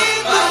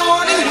in the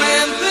morning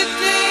when the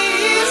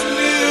day is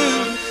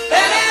new,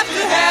 and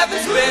after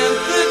having spent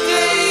the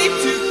day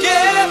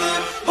together,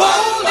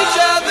 hold each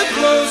other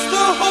close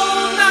the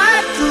whole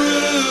night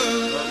through?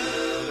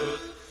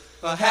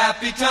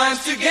 Happy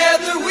times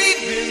together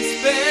we've been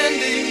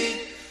spending.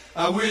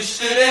 I wish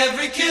that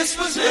every kiss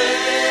was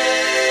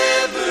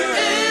never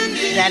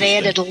ending. That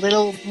added a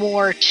little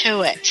more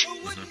to it.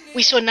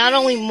 We saw not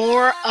only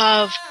more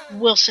of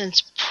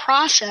Wilson's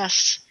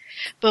process,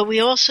 but we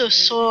also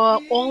saw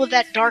all of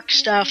that dark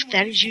stuff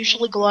that is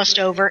usually glossed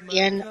over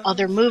in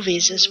other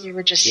movies, as we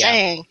were just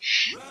saying.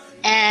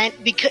 And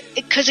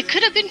because it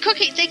could have been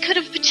Cookie, they could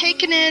have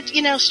taken it,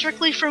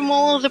 strictly from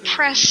all of the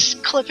press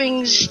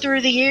clippings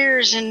through the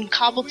years and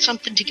cobbled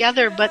something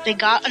together, but they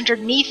got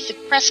underneath the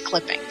press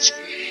clippings.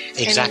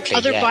 Exactly.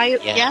 And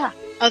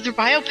other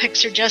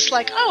biopics are just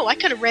like, oh, I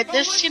could have read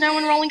this, in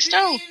Rolling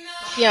Stone,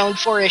 in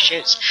 4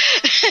 issues.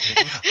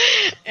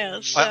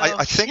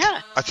 I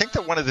think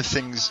that one of the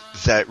things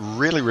that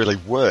really, really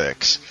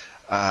works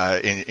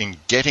in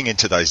getting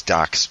into those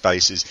dark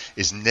spaces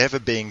is never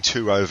being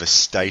too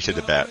overstated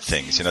about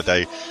things.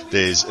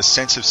 There's a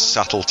sense of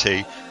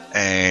subtlety,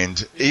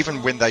 and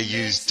even when they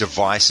use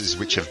devices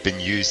which have been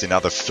used in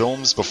other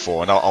films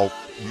before, and I'll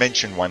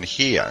mention one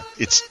here,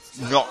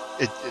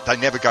 they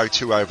never go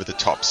too over the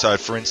top. So,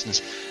 for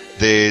instance,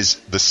 there's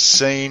the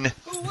scene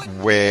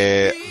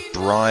where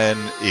Brian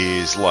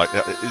is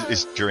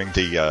during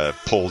the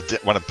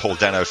one of Paul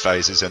Dano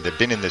phases, and they've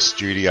been in the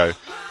studio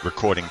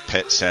recording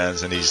Pet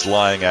Sounds, and he's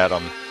lying out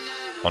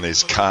on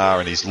his car,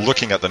 and he's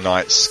looking at the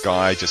night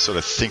sky, just sort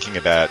of thinking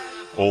about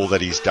all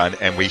that he's done,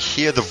 and we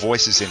hear the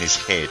voices in his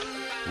head.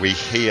 We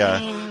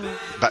hear,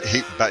 but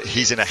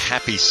he's in a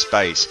happy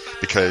space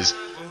because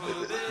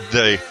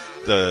the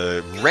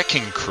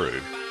wrecking crew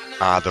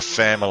are the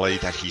family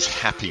that he's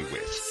happy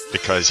with,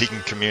 because he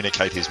can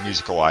communicate his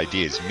musical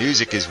ideas.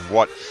 Music is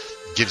what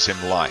gives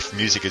him life.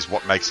 Music is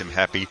what makes him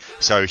happy.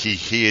 So he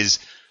hears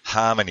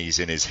harmonies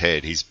in his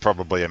head. He's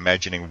probably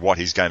imagining what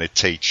he's going to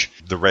teach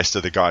the rest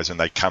of the guys when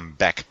they come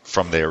back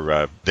from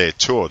their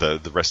tour,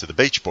 the rest of the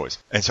Beach Boys.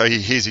 And so he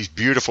hears these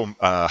beautiful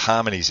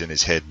harmonies in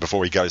his head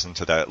before he goes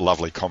into that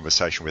lovely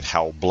conversation with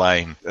Hal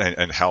Blaine.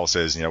 And Hal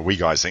says, we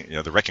guys think,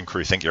 the Wrecking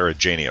Crew think you're a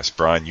genius,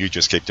 Brian. You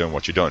just keep doing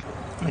what you're doing.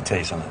 Let me tell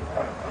you something.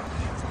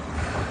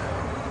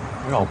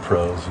 We're all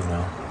pros,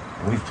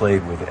 We've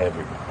played with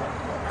everyone.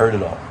 Heard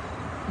it all.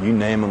 You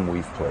name them,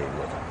 we've played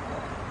with them.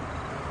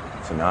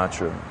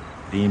 Sinatra,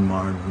 Dean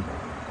Martin,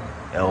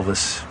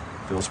 Elvis,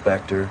 Phil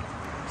Spector,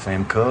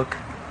 Sam Cooke,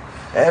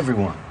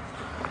 everyone.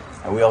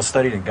 And we all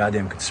studied in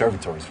goddamn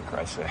conservatories, for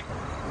Christ's sake.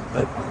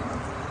 But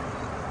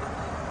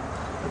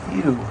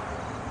you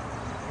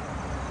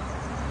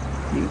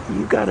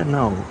gotta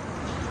know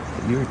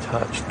that you're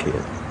touched, kid.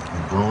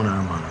 You're blowing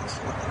our minds.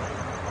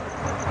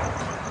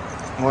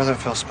 More than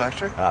Phil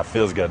Spector?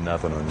 Phil's got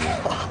nothing on you.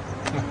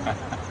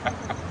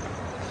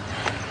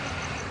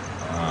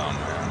 Oh,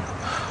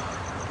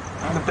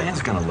 man. The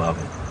band's gonna love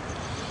it.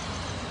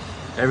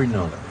 Every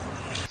note of it.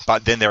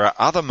 But then there are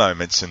other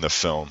moments in the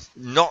film,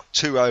 not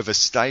too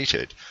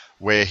overstated,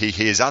 where he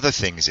hears other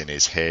things in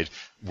his head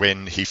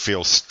when he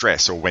feels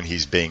stress or when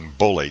he's being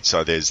bullied.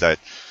 So there's that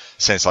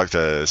sense like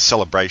the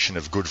celebration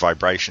of Good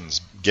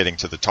Vibrations getting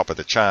to the top of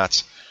the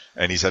charts,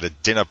 and he's at a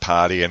dinner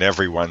party and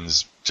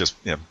everyone's just,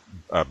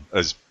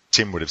 as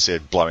Tim would have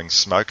said, blowing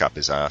smoke up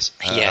his ass.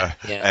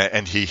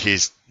 And he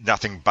hears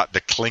nothing but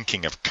the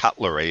clinking of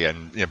cutlery,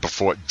 and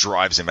before it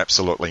drives him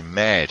absolutely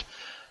mad.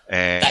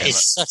 And that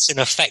is such an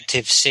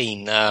effective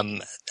scene.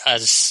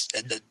 As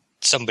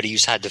somebody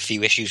who's had a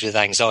few issues with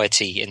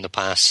anxiety in the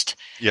past,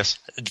 yes,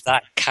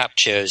 that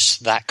captures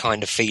that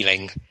kind of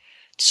feeling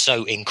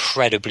so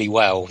incredibly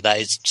well. That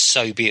is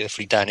so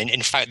beautifully done. And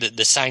in fact,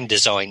 the sound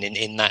design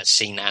in that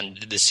scene and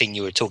the scene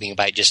you were talking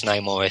about just now,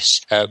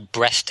 Morris,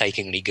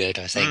 breathtakingly good,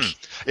 I think.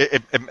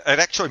 It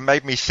actually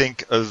made me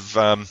think of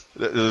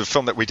the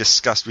film that we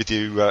discussed with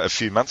you a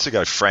few months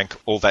ago, Frank,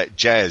 All That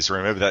Jazz.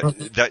 Remember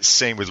that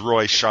scene with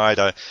Roy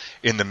Scheider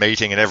in the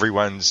meeting, and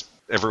everyone's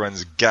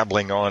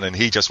gabbling on, and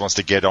he just wants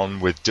to get on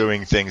with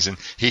doing things, and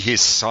he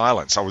hears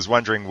silence. I was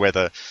wondering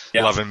whether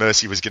Love and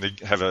Mercy was going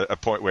to have a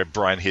point where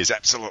Brian hears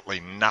absolutely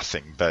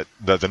nothing, but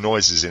the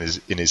noises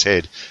in his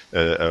head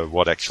are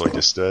what actually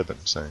disturb him.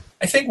 So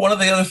I think one of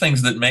the other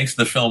things that makes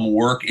the film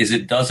work is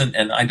it doesn't,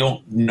 and I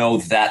don't know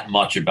that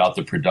much about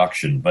the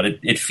production, but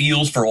it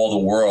feels for all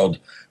the world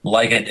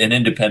like an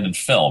independent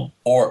film,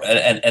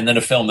 and then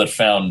a film that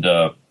found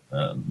a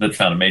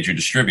major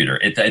distributor.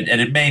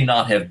 And it may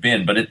not have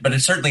been, but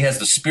it certainly has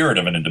the spirit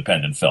of an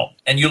independent film.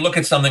 And you look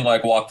at something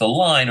like Walk the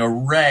Line or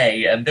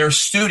Ray, and they're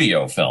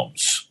studio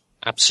films.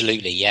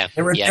 Absolutely, yeah.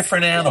 They're a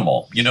different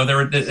animal, there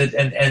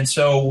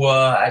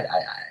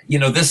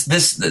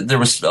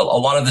was a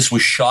lot of this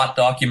was shot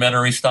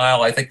documentary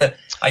style. I think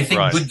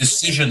good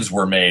decisions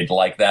were made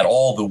like that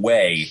all the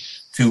way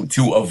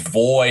to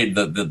avoid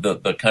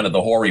the kind of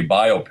the hoary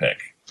biopic.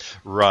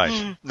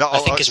 Right. No, I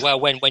think as well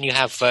when you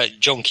have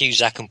John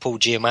Cusack and Paul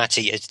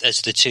Giamatti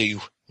as the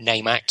two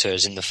name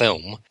actors in the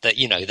film, that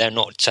they're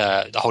not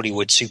the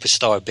Hollywood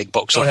superstar big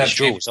box office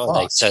draws, are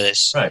they? So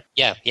that's right.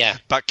 Yeah.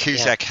 But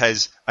Cusack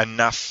has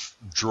enough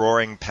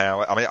drawing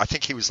power. I mean, I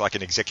think he was like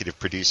an executive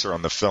producer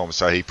on the film,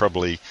 so he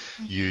probably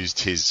used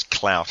his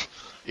clout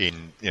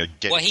in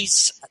getting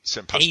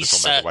certain parts of the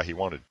film the way he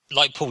wanted.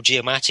 Like Paul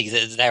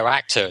Giamatti, they're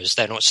actors.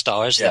 They're not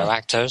stars. They're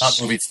actors.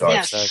 Not movie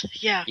stars. Yes. So,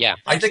 yeah.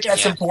 I think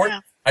that's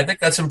important. I think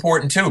that's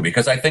important too,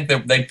 because I think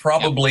that they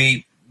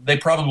probably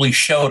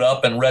showed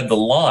up and read the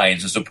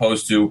lines as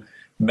opposed to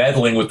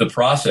meddling with the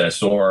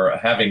process or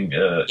having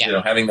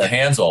having their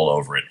hands all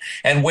over it.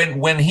 And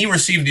when he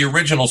received the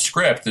original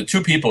script, the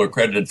two people are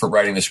credited for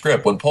writing the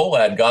script. When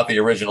Pohlad got the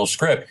original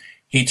script,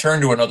 he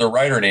turned to another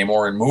writer named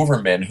Oren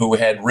Moverman, who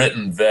had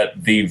written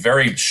the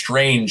very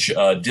strange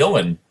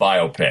Dylan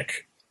biopic,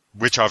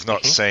 which I've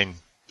not seen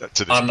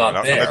to this I'm point.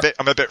 not there.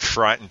 I'm a bit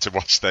frightened to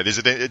watch that.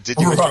 Did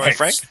you enjoy it,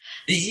 Frank?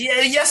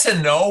 Yeah, yes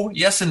and no.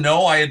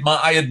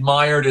 I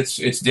admired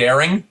its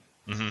daring.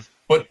 Mm-hmm.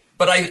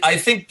 But I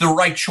think the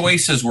right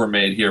choices were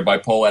made here by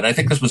Pohlad. I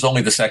think this was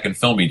only the second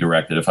film he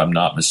directed, if I'm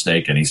not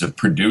mistaken. He's a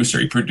producer.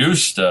 He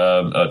produced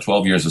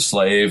 12 Years a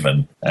Slave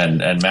and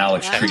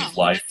Malik's Tree of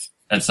Life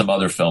and some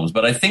other films.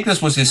 But I think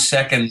this was his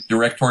second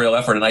directorial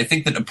effort. And I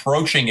think that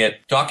approaching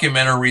it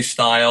documentary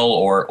style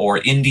or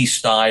indie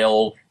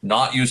style,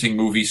 not using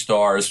movie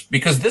stars,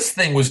 because this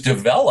thing was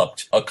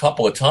developed a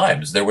couple of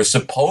times. There was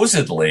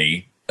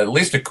supposedly, at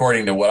least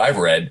according to what I've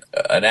read,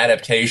 an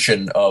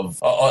adaptation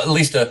of at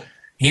least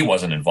he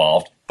wasn't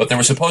involved, but there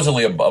was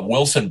supposedly a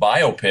Wilson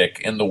biopic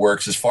in the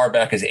works as far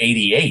back as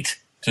 '88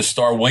 to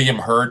star William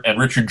Hurt and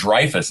Richard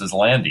Dreyfuss as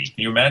Landy. Can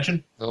you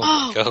imagine?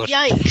 Oh,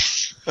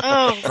 yikes.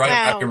 Oh,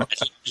 wow.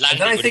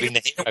 Landy would have been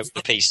the hero of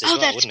the piece as well,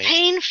 that's wouldn't he?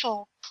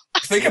 painful.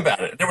 Think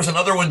about it. There was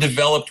another one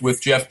developed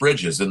with Jeff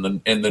Bridges in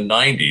the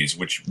 90s,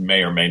 which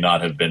may or may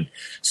not have been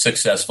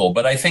successful.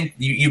 But I think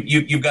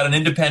you've got an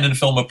independent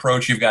film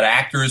approach. You've got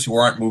actors who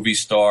aren't movie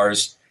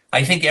stars.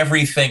 I think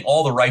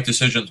all the right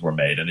decisions were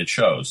made, and it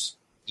shows.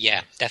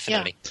 Yeah,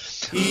 definitely.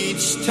 Yeah.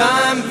 Each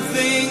time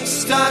things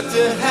start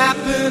to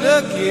happen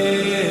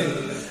again,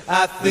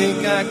 I think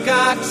I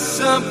got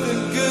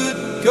something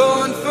good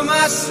going for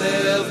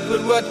myself,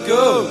 but what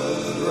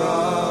goes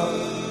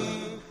wrong?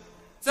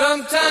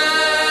 Sometimes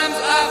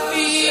I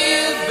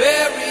feel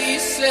very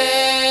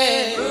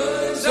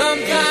sad.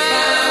 Sometimes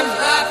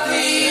I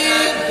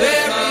feel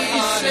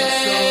very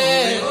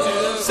sad.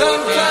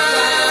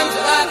 Sometimes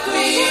I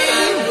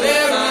feel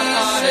very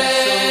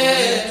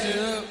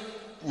sad.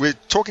 We're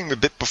talking a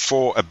bit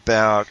before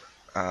about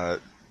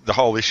the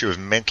whole issue of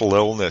mental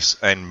illness,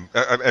 and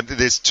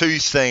there's two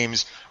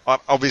themes,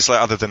 obviously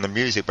other than the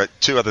music, but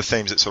two other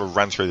themes that sort of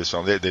run through this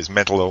film. There's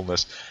mental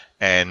illness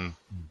and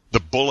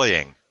the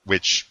bullying,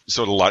 which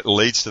sort of like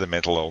leads to the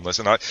mental illness.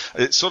 And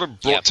it sort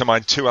of brought to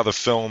mind two other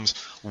films,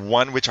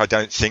 one which I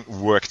don't think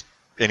worked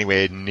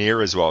anywhere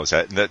near as well as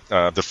that. And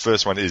that the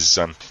first one is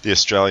the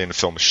Australian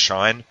film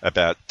Shine,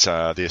 about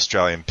the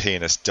Australian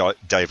pianist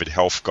David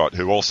Helfgott,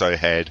 who also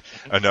had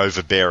an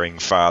overbearing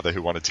father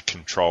who wanted to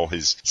control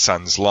his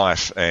son's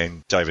life.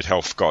 And David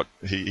Helfgott,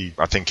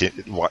 I think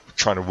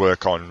trying to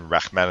work on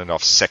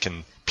Rachmaninoff's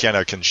second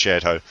piano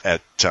concerto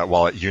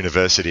while at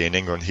university in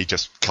England, he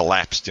just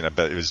collapsed.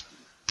 But it was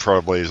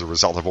probably as a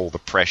result of all the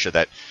pressure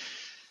that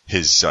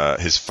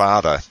his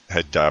father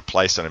had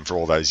placed on him for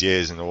all those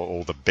years, and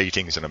all the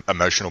beatings and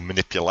emotional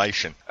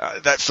manipulation.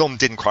 That film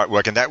didn't quite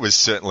work, and that was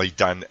certainly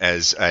done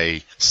as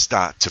a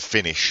start to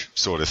finish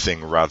sort of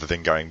thing, rather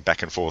than going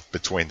back and forth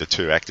between the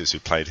two actors who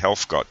played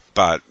Helfgott.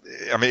 But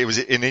I mean, it was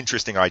an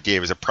interesting idea.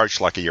 It was approached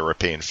like a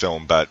European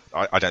film, but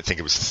I don't think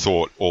it was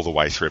thought all the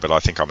way through. But I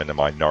think I'm in the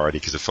minority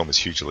because the film is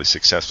hugely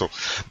successful.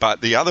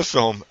 But the other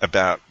film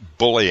about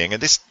bullying,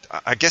 and this,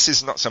 I guess,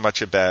 is not so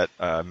much about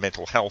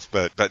mental health,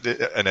 but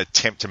an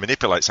attempt to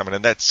manipulate someone,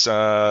 and that's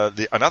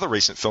another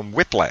recent film,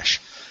 Whiplash,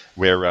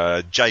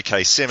 where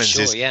J.K. Simmons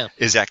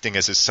is acting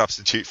as a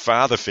substitute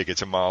father figure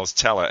to Miles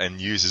Teller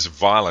and uses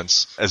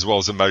violence as well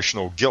as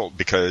emotional guilt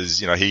because,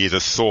 he either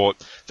thought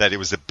that it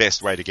was the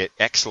best way to get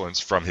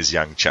excellence from his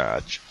young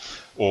charge,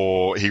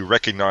 or he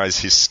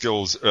recognized his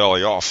skills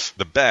early off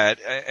the bat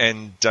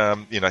and,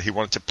 he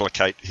wanted to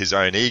placate his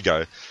own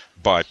ego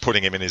by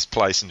putting him in his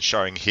place and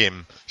showing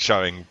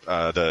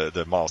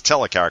the Miles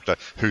Teller character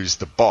who's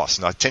the boss.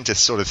 And I tend to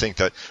sort of think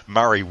that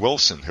Murray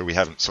Wilson, who we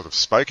haven't sort of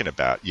spoken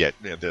about yet,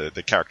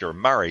 the character of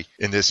Murray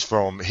in this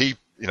film, he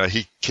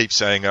keeps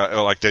saying,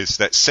 like there's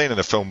that scene in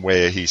the film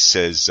where he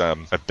says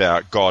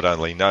about God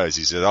only knows.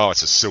 He says,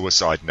 it's a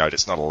suicide note.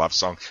 It's not a love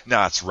song.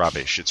 No, it's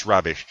rubbish. It's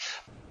rubbish.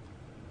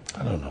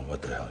 I don't know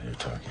what the hell you're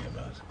talking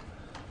about.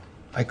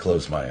 I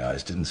closed my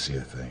eyes, didn't see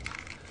a thing.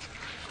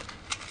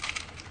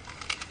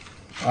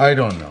 I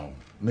don't know.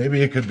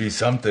 Maybe it could be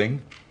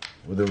something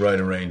with the right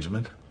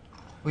arrangement.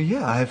 Well,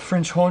 yeah, I have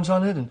French horns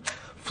on it, and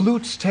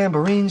flutes,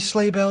 tambourines,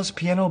 sleigh bells,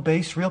 piano,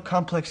 bass, real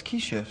complex key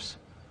shifts.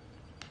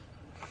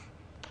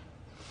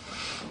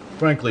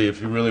 Frankly, if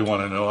you really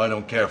want to know, I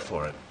don't care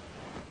for it.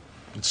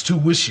 It's too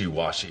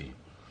wishy-washy.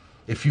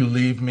 If you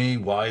leave me,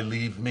 why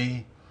leave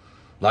me?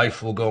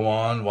 Life will go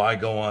on, why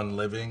go on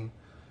living?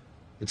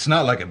 It's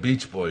not like a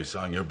Beach Boys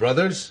song. Your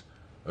brothers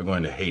are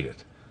going to hate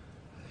it.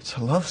 It's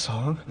a love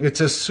song.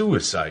 It's a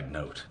suicide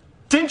note.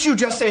 Didn't you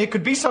just say it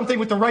could be something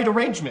with the right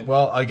arrangement?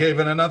 Well, I gave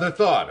it another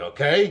thought,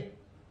 okay?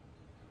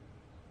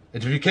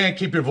 And if you can't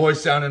keep your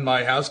voice down in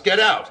my house,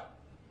 get out.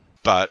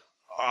 But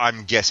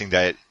I'm guessing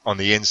that on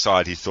the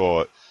inside he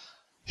thought,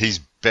 he's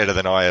better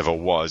than I ever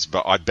was,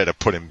 but I'd better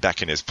put him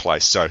back in his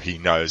place so he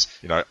knows,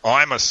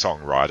 I'm a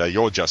songwriter,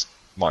 you're just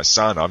my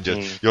son.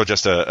 You're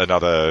just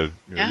another.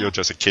 You're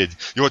just a kid.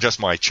 You're just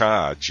my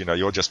charge.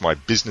 You're just my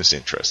business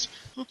interest.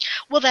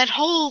 Well, the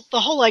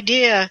whole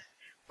idea,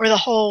 or the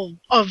whole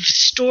of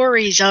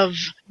stories of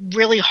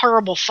really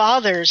horrible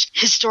fathers,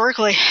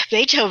 historically,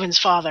 Beethoven's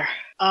father.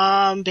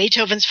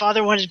 Beethoven's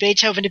father wanted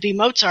Beethoven to be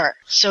Mozart,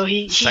 so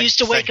he used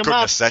to wake him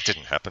up. That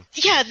didn't happen.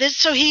 Yeah,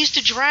 so he used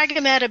to drag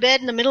him out of bed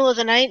in the middle of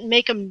the night and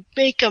make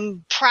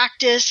him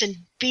practice and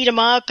beat him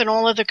up and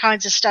all other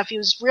kinds of stuff. He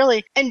was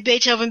really, and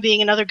Beethoven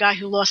being another guy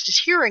who lost his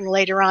hearing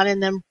later on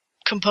and then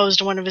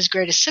composed one of his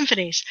greatest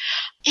symphonies.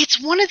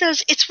 It's one of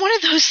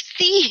those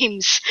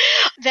themes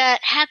that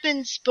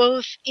happens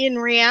both in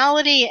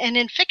reality and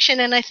in fiction,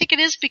 and I think it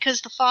is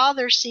because the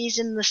father sees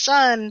in the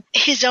son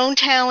his own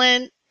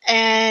talent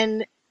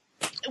and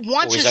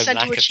wants his son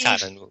to achieve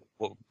talent,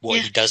 what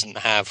he doesn't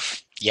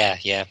have. Yeah,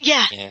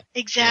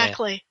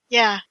 exactly.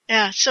 Yeah.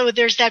 So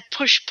there's that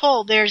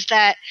push-pull. There's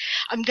that,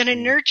 I'm going to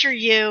nurture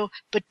you,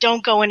 but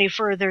don't go any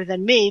further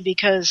than me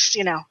because,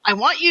 I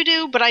want you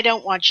to, but I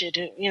don't want you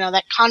to,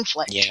 that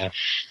conflict. Yeah.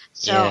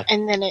 So,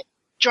 and then it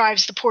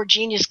drives the poor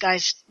genius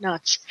guys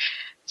nuts.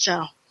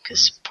 So,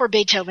 because poor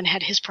Beethoven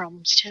had his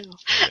problems too.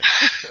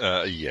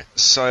 Yeah.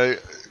 So,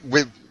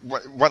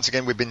 once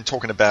again, we've been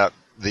talking about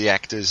the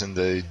actors and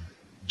the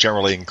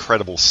generally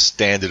incredible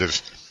standard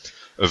of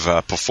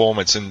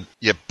performance, and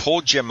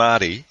Paul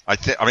Giamatti.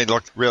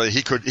 Really,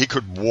 he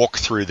could walk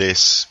through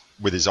this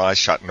with his eyes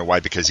shut in a way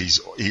because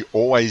he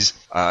always.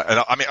 And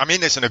I mean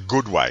this in a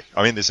good way.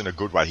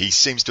 He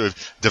seems to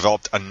have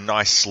developed a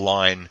nice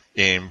line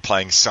in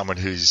playing someone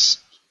who's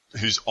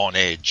on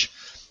edge,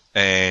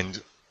 and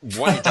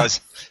what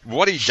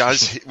he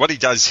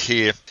does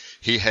here,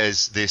 he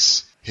has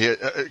this. Here,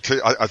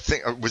 I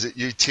think was it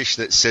you, Tish,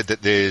 that said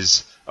that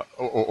there's,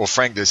 or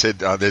Frank that said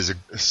there's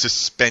a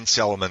suspense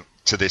element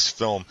to this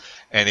film,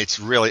 and it's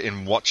really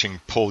in watching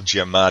Paul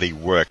Giamatti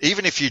work.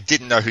 Even if you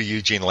didn't know who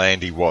Eugene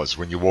Landy was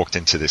when you walked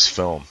into this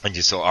film, and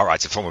you saw, all right,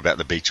 it's a film about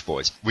the Beach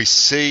Boys, we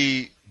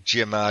see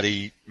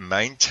Giamatti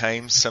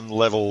maintain some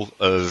level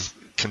of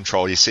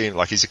control. You see him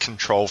like he's a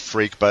control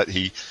freak, but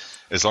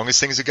as long as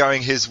things are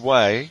going his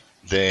way,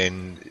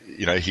 then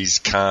he's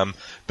calm.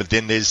 But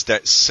then there's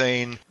that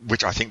scene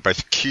which I think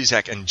both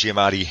Cusack and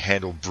Giamatti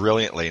handle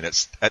brilliantly, and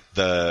it's at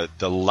the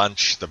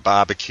lunch, the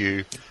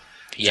barbecue.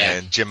 Yeah.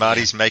 And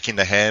Giamatti's making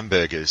the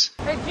hamburgers.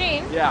 Hey,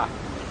 Gene. Yeah.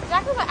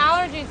 Exactly what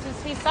allergies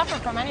does he suffer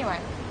from anyway?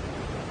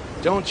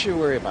 Don't you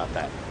worry about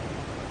that.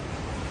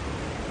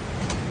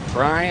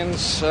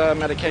 Brian's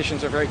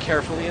medications are very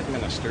carefully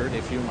administered,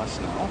 if you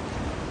must know.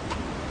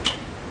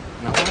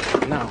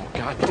 No,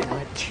 God damn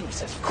it,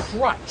 Jesus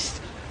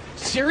Christ.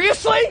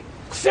 Seriously?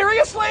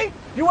 Seriously?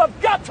 You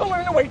have got to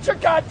learn to wait your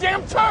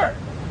goddamn turn.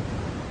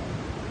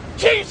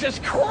 Jesus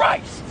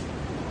Christ.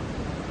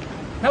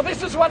 Now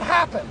this is what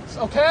happens,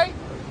 okay?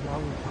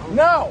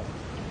 No.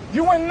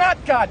 You are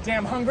not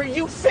goddamn hungry.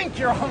 You think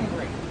you're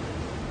hungry.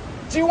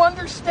 Do you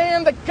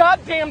understand the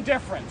goddamn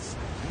difference?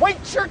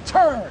 Wait your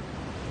turn.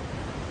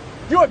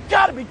 You have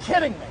got to be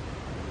kidding me.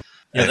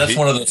 Yeah, that's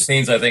one of those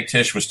scenes I think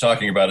Tish was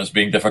talking about as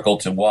being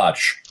difficult to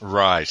watch.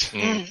 Right.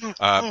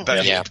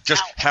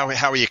 Just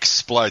how he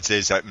explodes.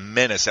 There's that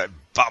menace, that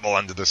bubble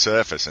under the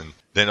surface, and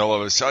then all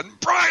of a sudden,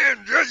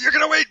 Brian, you're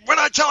going to eat when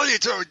I tell you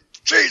to.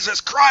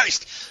 Jesus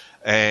Christ.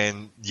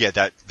 And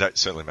that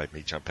certainly made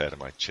me jump out of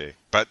my chair.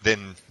 But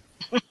then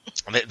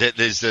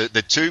there's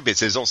the two bits.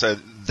 There's also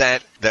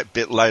that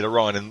bit later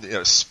on,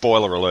 and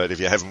spoiler alert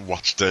if you haven't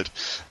watched it,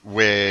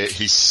 where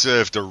he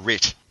served a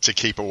writ to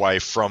keep away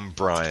from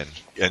Brian,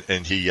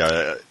 and he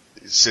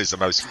says the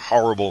most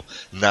horrible,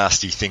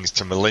 nasty things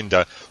to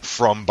Melinda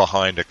from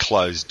behind a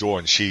closed door,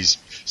 and she's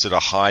sort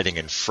of hiding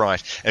in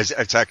fright.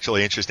 It's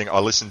actually interesting. I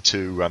listened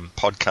to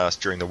podcast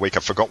during the week. I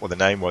forgot what the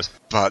name was,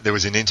 but there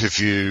was an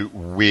interview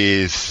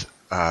with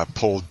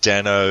Paul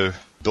Dano,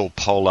 Bill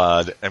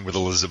Pollard, and with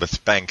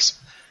Elizabeth Banks,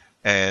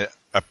 and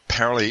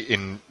apparently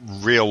in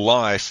real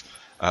life,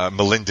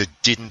 Melinda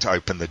didn't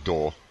open the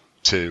door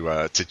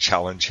to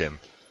challenge him,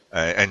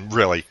 and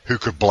really, who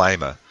could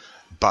blame her?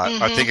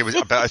 But I think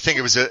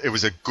it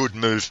was a good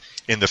move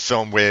in the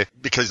film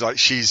because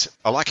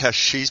I like how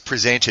she's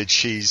presented.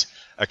 She's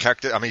a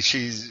character. I mean,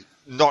 she's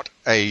not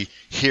a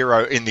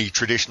hero in the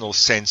traditional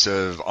sense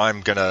of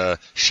I'm going to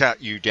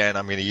shout you down,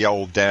 I'm going to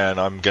yell down,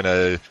 I'm going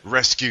to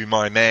rescue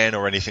my man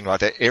or anything like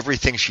that.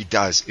 Everything she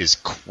does is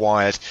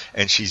quiet,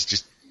 and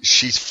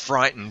she's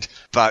frightened,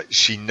 but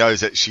she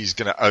knows that she's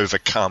going to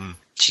overcome.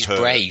 She's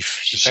brave.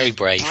 She's very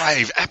brave.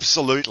 Brave,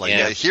 absolutely.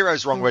 Yeah,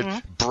 hero's wrong word.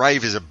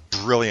 Brave is a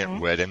brilliant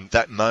word. And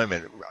that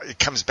moment, it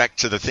comes back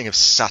to the thing of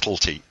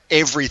subtlety.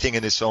 Everything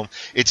in this film,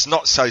 it's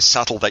not so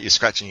subtle that you're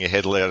scratching your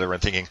head later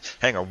and thinking,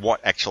 hang on, what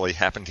actually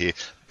happened here?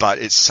 But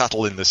it's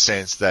subtle in the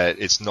sense that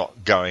it's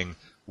not going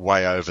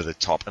way over the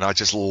top. And I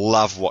just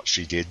love what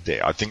she did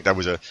there. I think that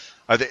was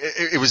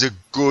it was a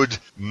good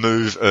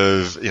move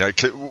of,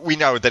 we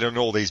know that in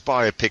all these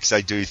biopics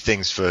they do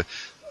things for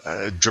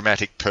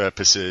dramatic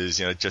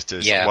purposes, just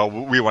as, well,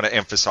 we want to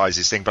emphasize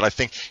this thing. But I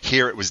think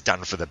here it was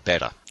done for the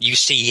better. You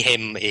see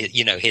him,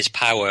 his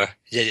power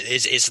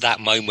is that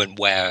moment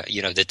where,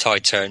 the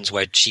tide turns,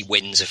 where she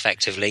wins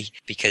effectively,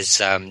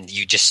 because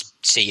you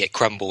just see it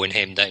crumble in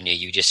him, don't you?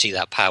 You just see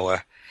that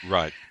power.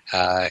 Right.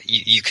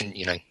 You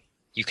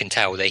can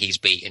tell that he's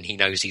beaten. He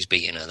knows he's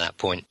beaten at that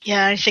point.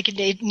 Yeah, I think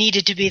it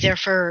needed to be there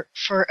for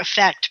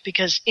effect,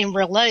 because in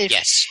real life,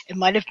 it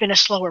might have been a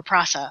slower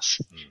process.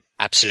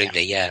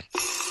 Absolutely, yeah.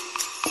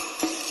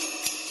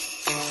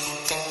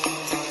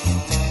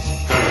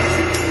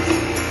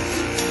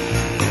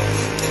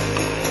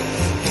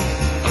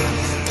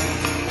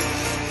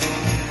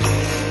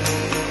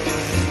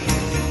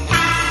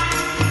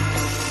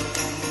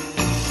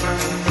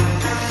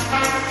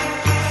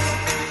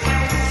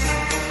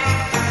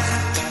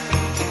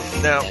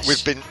 Now,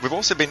 we've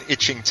also been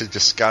itching to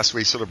discuss,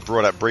 we sort of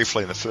brought up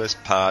briefly in the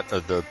first part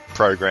of the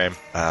program,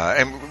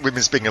 and we've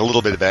been speaking a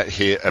little bit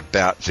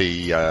about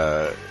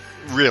the,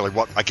 really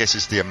what I guess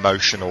is the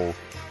emotional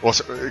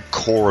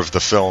core of the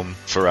film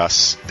for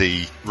us,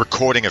 the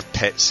recording of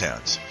pet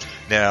sounds.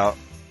 Now,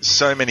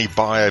 so many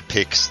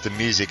biopics, the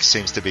music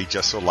seems to be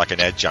just sort of like an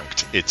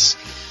adjunct. It's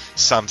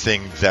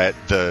something that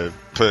the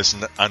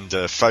person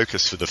under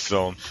focus for the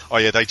film,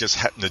 they just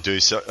happen to do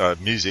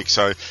music,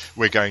 so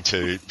we're going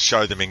to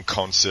show them in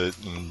concert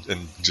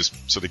and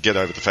just sort of get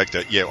over the fact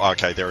that,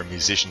 they're a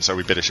musician, so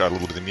we better show a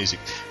little bit of the music.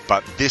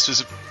 But this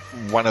was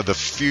one of the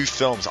few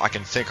films I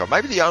can think of,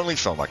 maybe the only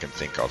film I can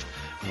think of,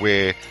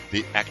 where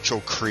the actual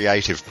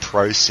creative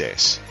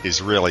process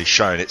is really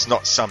shown. It's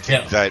not something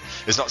that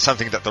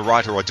the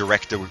writer or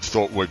director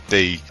thought would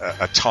be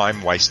a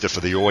time waster for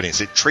the audience.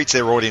 It treats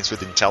their audience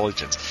with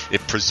intelligence.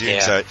 It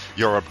presumes that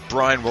you're a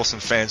Brian Wilson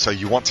fan, so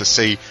you want to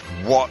see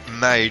what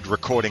made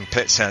recording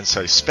pet sounds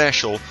so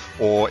special,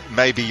 or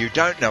maybe you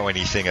don't know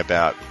anything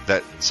about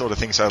that sort of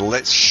thing, so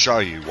let's show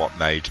you what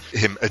made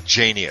him a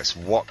genius,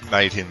 what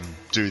made him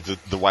do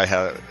the way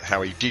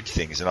how he did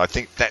things. And I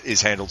think that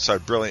is handled so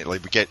brilliantly.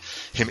 We get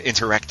him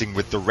interacting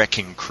with the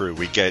Wrecking Crew.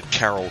 We get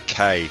Carol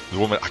Kay, the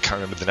woman, I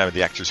can't remember the name of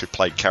the actress who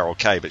played Carol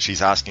Kay, but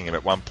she's asking him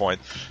at one point,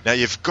 now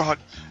you've got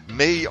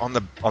me on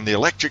the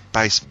electric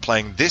bass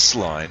playing this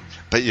line,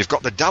 but you've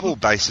got the double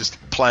bassist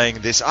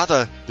playing this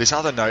other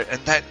note, and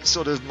that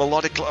sort of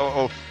melodic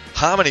or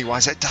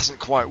harmony-wise, that doesn't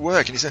quite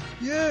work. And he said,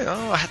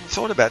 I hadn't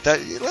thought about that.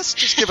 Let's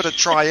just give it a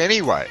try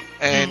anyway.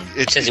 And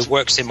he says it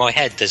works in my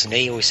head, doesn't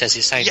he? Or he says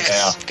it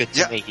sounds good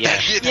to me. Yeah.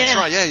 That's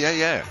right.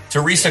 Yeah.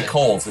 Teresa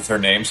Coles is her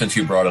name, since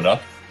you brought it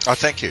up. Oh,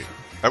 thank you.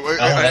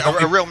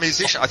 A real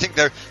musician. I think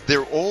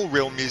they're all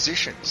real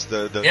musicians,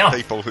 the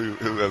people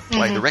who are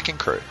playing the Wrecking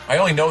Crew. I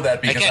only know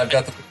that because I've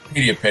got the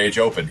Wikipedia page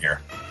open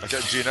here. Okay,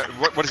 do you know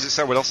what does it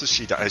say? What else has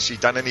she done? Has she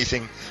done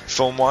anything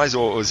film-wise,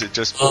 or is it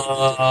just?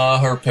 I'd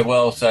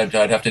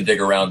have to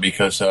dig around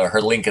because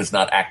her link is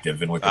not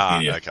active in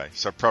Wikipedia. Okay,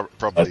 so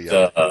probably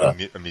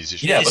a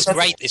musician. Yeah,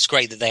 it's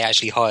great that they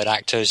actually hired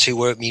actors who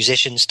were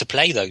musicians to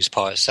play those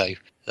parts. So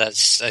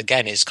that's,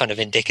 again, it's kind of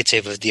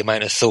indicative of the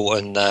amount of thought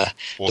and the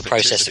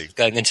process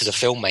going into the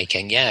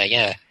filmmaking.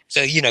 Yeah.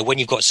 So, when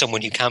you've got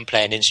someone who can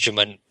play an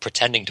instrument,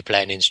 pretending to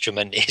play an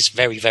instrument, it's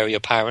very, very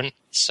apparent.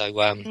 So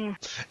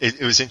it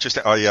was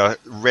interesting. I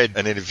read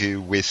an interview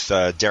with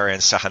Darian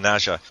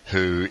Sahanaja,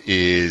 who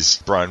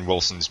is Brian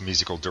Wilson's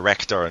musical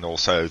director and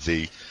also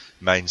the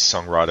main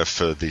songwriter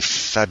for the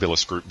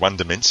fabulous group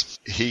Wondermints.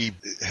 He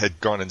had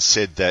gone and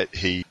said that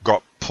he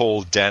got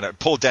Paul Dano,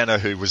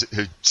 who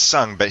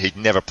sung, but he'd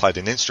never played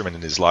an instrument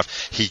in his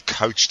life. He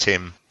coached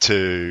him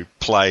to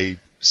play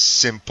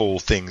simple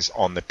things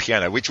on the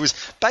piano, which was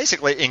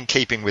basically in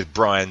keeping with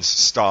Brian's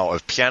style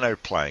of piano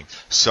playing,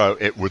 so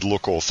it would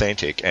look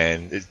authentic.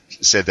 And it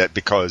said that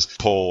because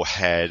Paul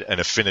had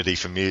an affinity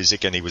for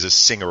music and he was a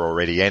singer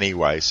already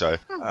anyway, so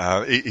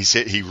he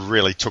said he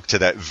really took to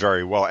that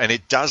very well, and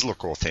it does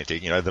look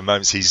authentic. The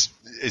moments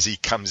as he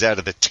comes out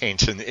of the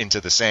tent and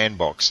into the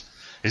sandbox,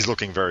 he's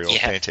looking very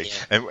authentic.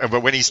 Yeah.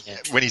 And when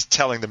he's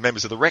telling the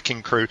members of the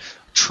Wrecking Crew,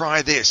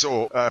 try this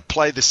or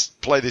play this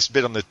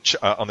bit on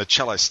the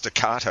cello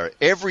staccato,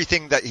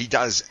 everything that he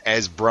does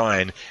as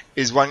Brian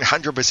is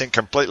 100%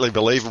 completely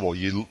believable.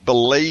 You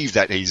believe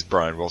that he's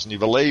Brian Wilson. You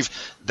believe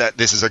that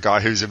this is a guy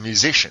who's a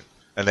musician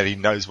and that he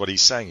knows what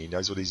he's saying. He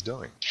knows what he's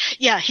doing.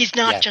 Yeah, he's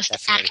not just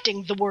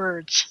acting the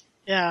words.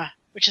 Yeah.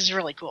 Which is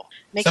really cool.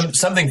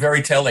 Something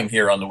very telling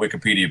here on the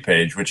Wikipedia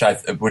page, which I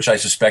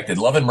suspected.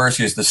 Love and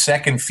Mercy is the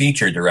second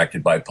feature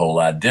directed by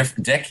Pohlad,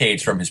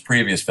 decades from his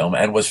previous film,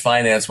 and was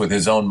financed with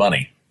his own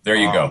money. There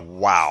you go.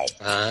 Wow.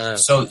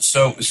 So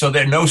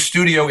there's no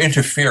studio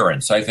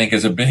interference, I think,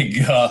 is a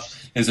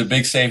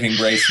big saving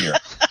grace here.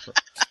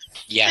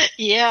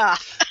 Yeah.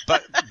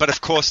 But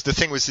of course, the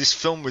thing was, this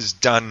film was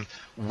done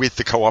with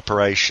the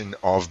cooperation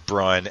of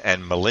Brian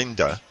and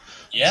Melinda.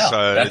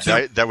 Yeah,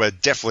 so they were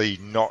definitely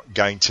not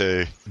going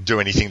to do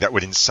anything that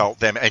would insult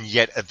them, and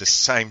yet at the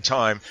same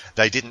time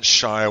they didn't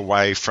shy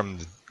away from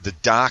the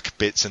dark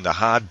bits and the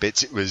hard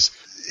bits.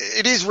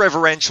 It is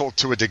reverential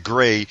to a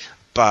degree,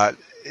 but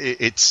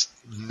it's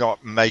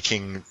not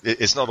making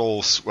it's not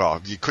all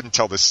well. You couldn't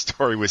tell the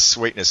story with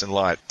sweetness and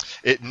light.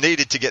 It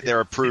needed to get their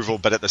approval,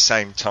 but at the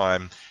same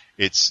time,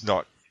 it's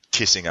not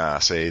kissing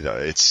ass either.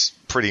 It's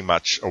pretty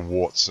much a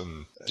warts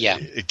and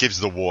it gives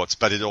the warts,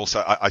 but it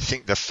also I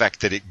think the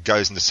fact that it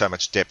goes into so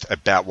much depth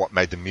about what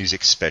made the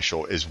music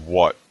special is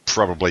what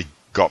probably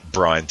got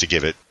Brian to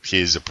give it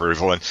his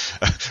approval. And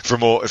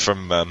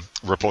from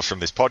reports from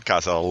this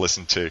podcast I'll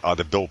listen to,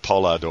 either Bill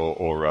Pollard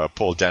or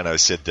Paul Dano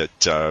said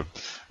that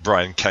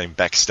Brian came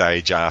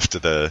backstage after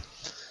the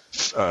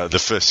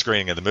first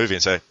screening of the movie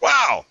and said,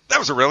 "Wow, that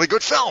was a really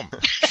good film."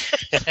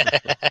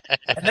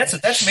 And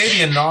that's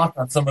maybe a knock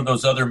on some of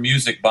those other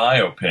music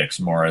biopics,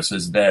 Morris,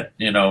 is that,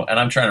 and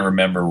I'm trying to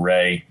remember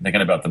Ray,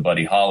 thinking about the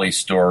Buddy Holly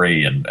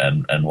story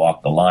and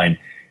Walk the Line.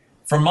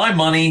 For my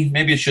money,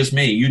 maybe it's just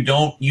me, you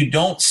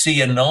don't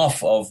see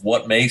enough of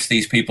what makes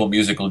these people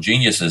musical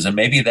geniuses, and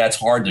maybe that's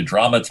hard to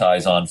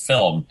dramatize on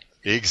film.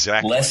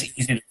 Exactly.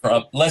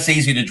 Less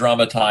easy to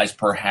dramatize,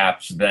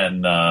 perhaps,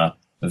 than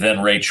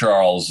Ray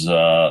Charles'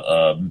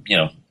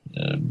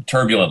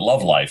 turbulent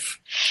love life.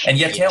 And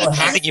yet Taylor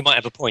Hackford, I think you might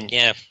have a point,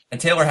 yeah.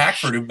 And Taylor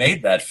Hackford, who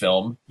made that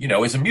film,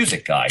 is a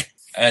music guy.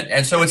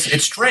 And so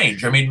it's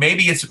strange. I mean,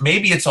 maybe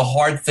it's a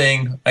hard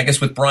thing. I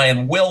guess with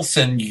Brian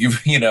Wilson,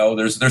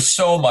 there's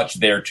so much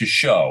there to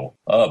show.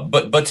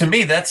 But to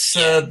me, that's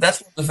one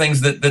of the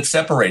things that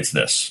separates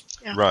this.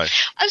 Yeah. Right.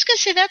 I was going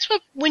to say that's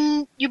what,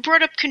 when you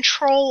brought up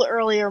Control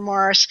earlier,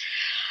 Morris,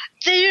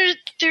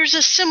 there's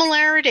a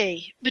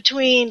similarity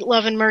between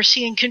Love and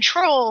Mercy and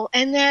Control,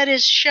 and that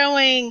is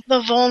showing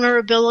the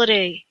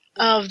vulnerability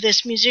of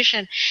this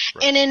musician.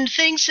 Right. And in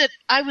things that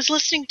I was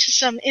listening to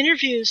some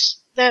interviews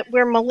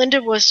where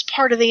Melinda was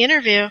part of the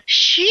interview,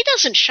 she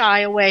doesn't shy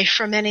away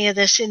from any of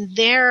this in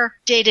their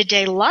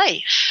day-to-day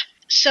life.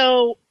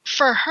 So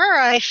for her,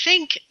 I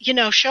think,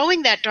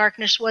 showing that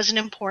darkness was an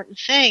important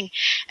thing.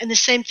 And the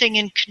same thing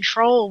in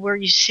Control, where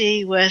you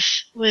see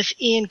with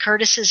Ian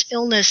Curtis's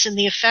illness and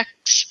the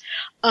effects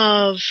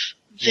of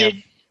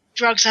the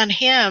drugs on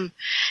him.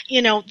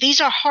 These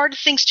are hard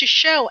things to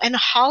show. And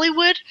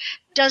Hollywood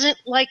doesn't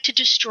like to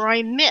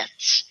destroy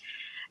myths.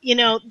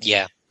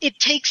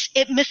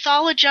 It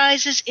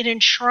mythologizes, it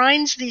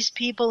enshrines these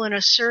people in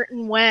a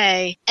certain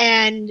way,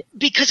 and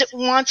because it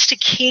wants to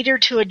cater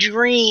to a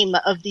dream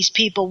of these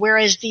people,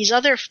 whereas these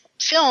other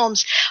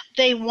films,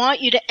 they want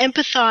you to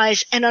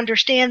empathize and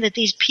understand that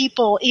these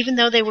people, even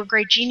though they were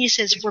great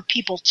geniuses, were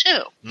people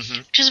too,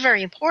 which is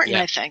very important,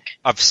 I think.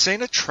 I've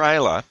seen a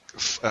trailer,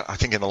 I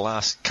think in the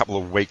last couple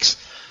of weeks,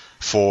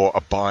 for a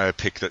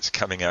biopic that's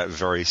coming out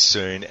very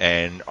soon,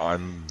 and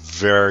I'm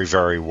very,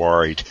 very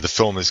worried. The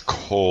film is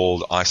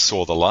called I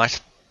Saw the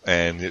Light,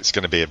 and it's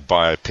going to be a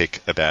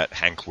biopic about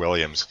Hank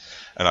Williams.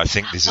 And I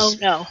think this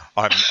is... Oh, no.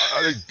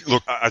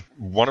 Look, I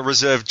want to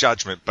reserve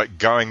judgment, but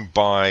going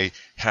by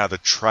how the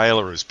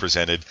trailer is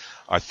presented,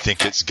 I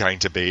think it's going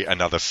to be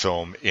another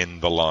film in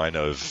the line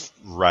of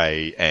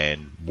Ray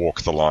and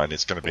Walk the Line.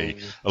 It's going to be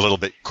a little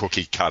bit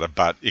cookie cutter,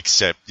 but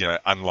except,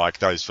 unlike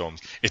those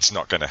films, it's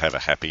not going to have a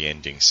happy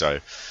ending. So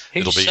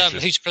it'll be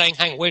who's playing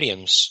Hank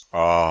Williams?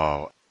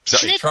 Oh,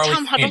 isn't it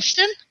Tom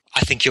Hiddleston?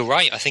 I think you're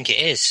right. I think it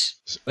is.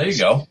 There you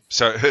go.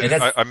 So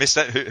I missed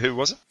that. Who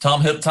was it?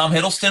 Tom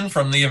Hiddleston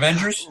from the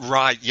Avengers?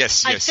 Right.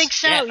 Yes. I think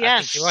so. Yeah, yes.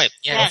 I think you're right.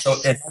 Yeah. Yes. So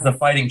it has a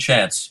fighting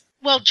chance.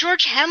 Well,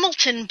 George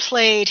Hamilton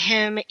played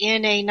him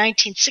in a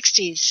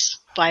 1960s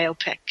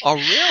biopic. Oh,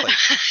 really?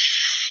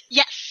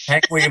 Yes.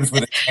 Hank Williams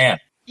with a can.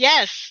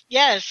 Yes,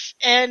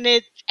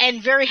 and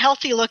very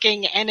healthy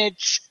looking, and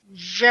it's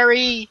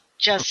very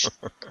just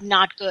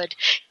not good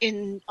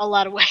in a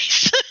lot of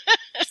ways.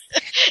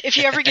 If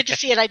you ever get to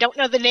see it, I don't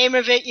know the name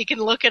of it. You can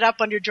look it up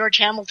under George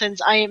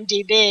Hamilton's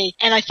IMDb,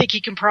 and I think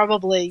you can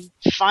probably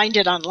find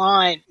it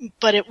online,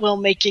 but it will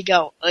make you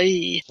go,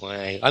 "Ay."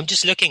 I'm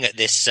just looking at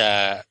this.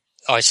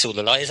 I Saw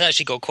the Light. It's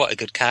actually got quite a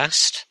good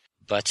cast,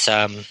 but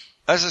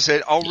as I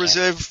said, I'll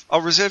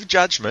reserve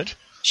judgment.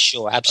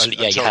 Sure,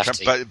 absolutely. You have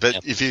to. But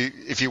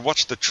if you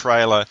watch the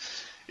trailer,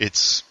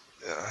 it's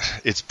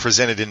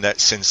presented in that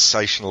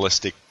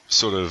sensationalistic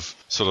sort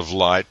of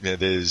light.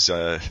 There's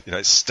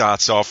it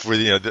starts off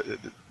with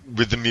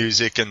with the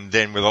music, and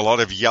then with a lot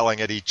of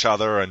yelling at each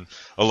other and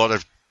a lot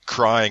of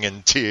crying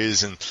and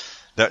tears and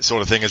that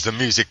sort of thing as the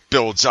music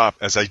builds up,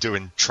 as they do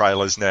in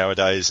trailers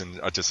nowadays. And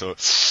I just thought,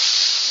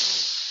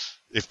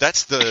 if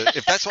that's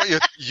what you're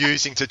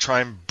using to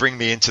try and bring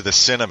me into the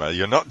cinema,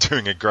 you're not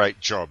doing a great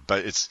job.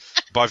 But it's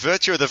by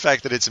virtue of the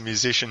fact that it's a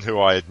musician who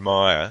I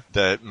admire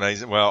that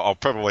means, well, I'll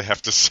probably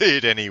have to see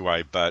it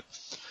anyway. But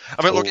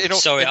I mean, look.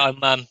 Sorry,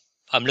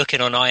 I'm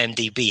looking on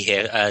IMDb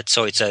here.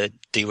 Sorry to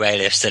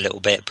derail us a little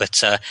bit,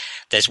 but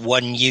there's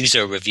one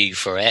user review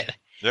for it,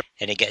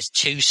 and it gets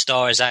 2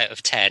 stars out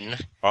of 10.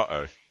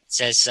 Uh-oh. It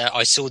says,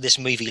 I saw this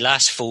movie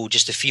last fall,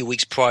 just a few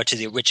weeks prior to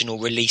the original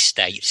release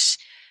dates.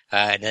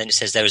 And then it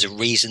says there was a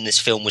reason this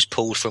film was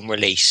pulled from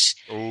release.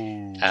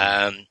 Ooh.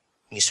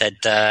 He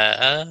said,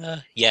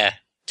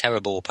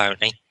 terrible,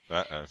 apparently.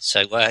 Uh-oh.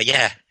 So,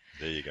 There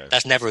you go.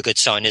 That's never a good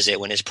sign, is it,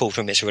 when it's pulled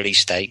from its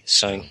release date?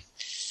 So,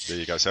 There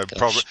you go. So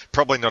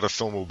probably not a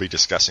film we'll be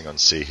discussing on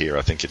See Here,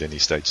 I think, at any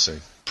stage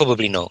soon.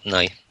 Probably not,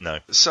 no. No.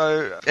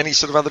 So, any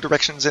sort of other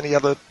directions, any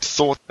other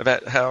thought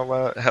about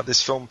how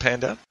this film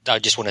panned out? I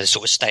just want to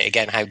sort of state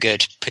again how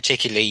good,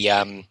 particularly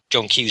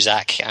John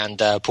Cusack and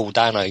Paul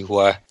Dano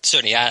were.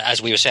 Certainly,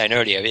 as we were saying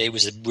earlier, it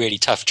was a really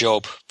tough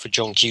job for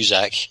John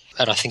Cusack,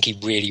 and I think he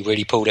really,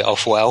 really pulled it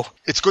off well.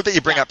 It's good that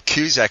you bring up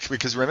Cusack,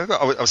 because remember,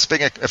 I was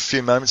speaking a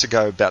few moments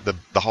ago about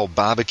the whole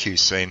barbecue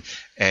scene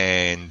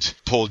and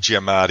Paul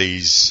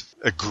Giamatti's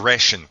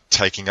aggression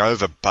taking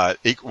over, but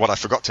what I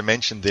forgot to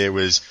mention there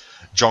was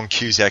John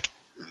Cusack.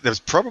 There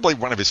was probably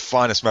one of his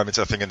finest moments,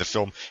 I think, in the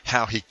film,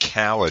 how he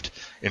cowered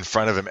in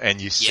front of him,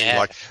 and you see,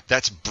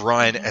 that's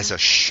Brian as a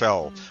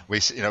shell.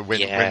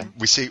 When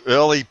we see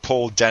early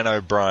Paul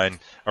Dano Brian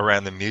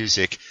around the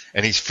music,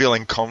 and he's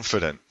feeling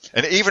confident,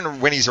 and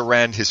even when he's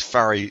around his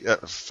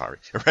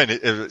around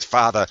his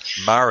father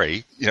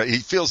Murray, he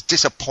feels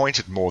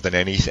disappointed more than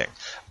anything.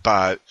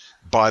 But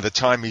by the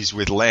time he's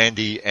with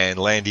Landy, and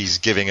Landy's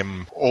giving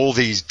him all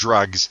these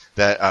drugs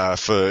that are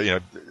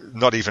for,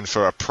 not even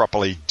for a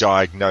properly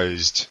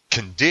diagnosed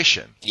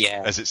condition,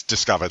 as it's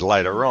discovered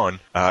later on,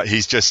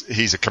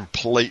 he's a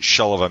complete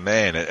shell of a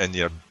man,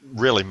 and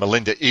really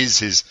Melinda is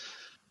his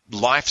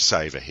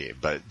lifesaver here.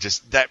 But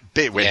just that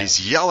bit where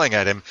he's yelling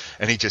at him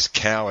and he just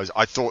cowers,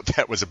 I thought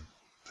that was an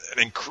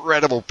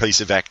incredible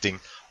piece of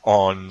acting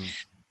on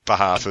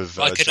behalf of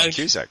John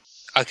Cusack.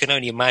 I can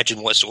only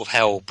imagine what sort of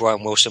hell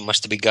Brian Wilson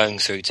must have been going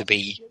through to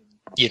be,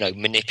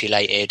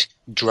 manipulated,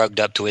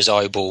 drugged up to his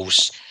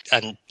eyeballs.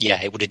 And,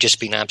 it would have just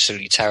been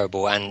absolutely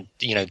terrible. And,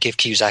 give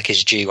Cusack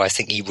his due. I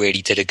think he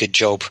really did a good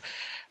job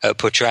at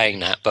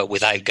portraying that, but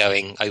without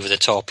going over the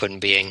top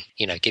and being,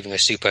 giving a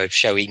super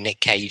showy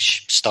Nick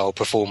Cage-style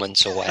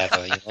performance or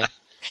whatever,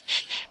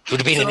 It would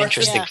have been an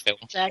interesting film.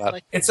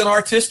 Exactly. It's an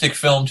artistic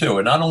film, too.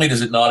 And not only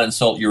does it not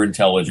insult your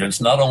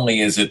intelligence, not only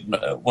is it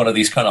one of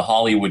these kind of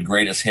Hollywood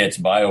greatest hits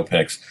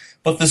biopics,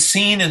 but the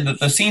scenes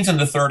in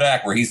the third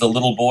act where he's the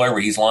little boy,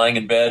 where he's lying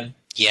in bed.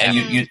 Yeah.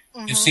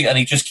 And you see, and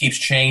he just keeps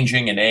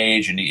changing in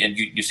age, and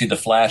you see the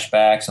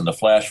flashbacks and the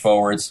flash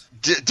forwards.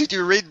 Did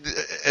you read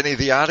any of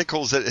the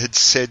articles that had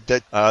said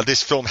that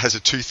this film has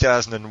a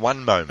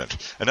 2001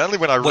 moment? And only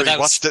when I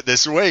rewatched it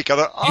this week, I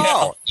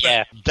thought,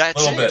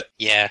 that's a little bit.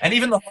 Yeah. And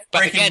even the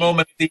heartbreaking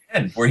moment at the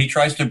end, where he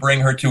tries to bring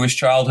her to his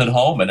childhood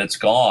home, and it's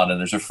gone, and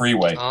there's a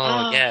freeway.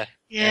 Oh, yeah.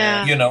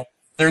 Yeah.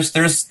 There's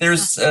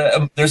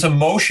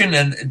emotion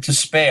and to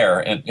spare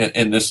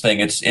in this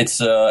thing.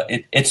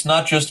 It's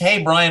not just,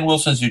 hey, Brian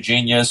Wilson's a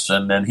genius,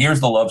 and then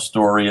here's the love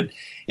story.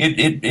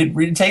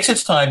 It takes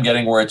its time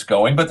getting where it's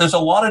going, but there's a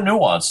lot of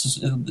nuance.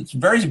 It's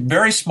very,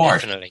 very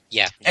smart. Definitely,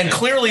 yeah. And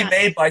clearly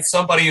made by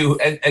somebody who,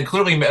 and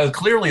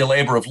clearly a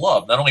labor of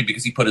love, not only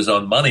because he put his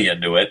own money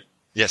into it.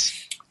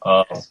 Yes.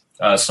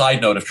 Side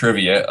note of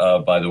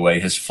trivia, by the way,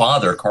 his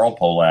father, Carl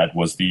Pohlad,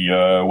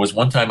 was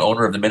one-time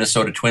owner of the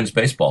Minnesota Twins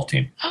baseball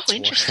team. Oh,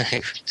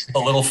 interesting. A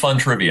little fun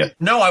trivia.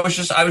 No, I was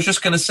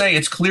just going to say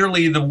it's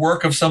clearly the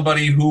work of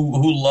somebody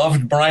who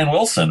loved Brian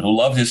Wilson, who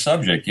loved his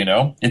subject.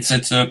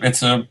 It's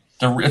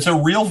a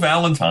real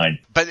Valentine.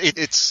 But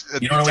it's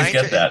you don't always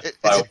get that.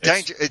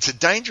 It's a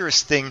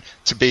dangerous thing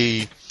to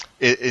be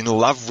in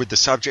love with the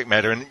subject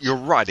matter, and you're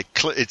right.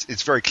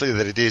 It's very clear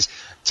that it is.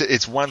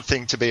 It's one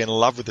thing to be in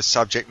love with the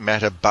subject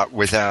matter, but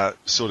without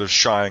sort of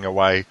shying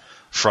away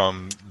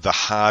from the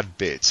hard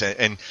bits.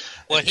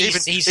 Well,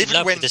 he's in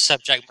love with the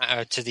subject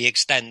matter to the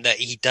extent that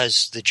he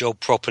does the job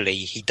properly.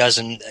 He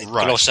doesn't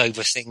gloss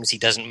over things. He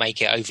doesn't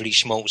make it overly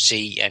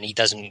schmaltzy, and he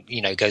doesn't,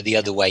 go the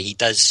other way. He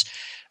does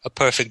a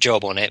perfect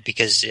job on it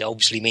because it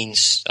obviously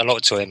means a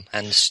lot to him.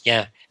 And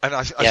And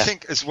I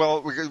think as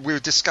well, we were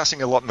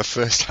discussing a lot in the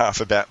first half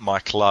about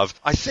Mike Love.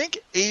 I think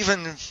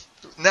even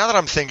now that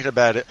I'm thinking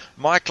about it,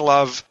 Mike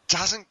Love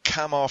doesn't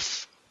come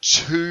off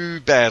too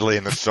badly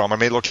in the film. I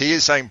mean, look, he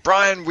is saying,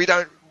 Brian,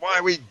 why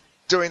are we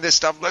doing this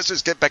stuff? Let's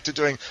just get back to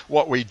doing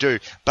what we do.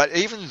 But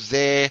even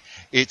there,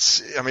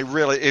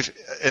 really,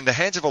 if in the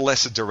hands of a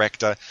lesser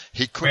director,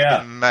 he could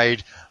have been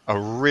made a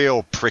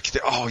real prick.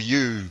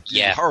 You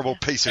horrible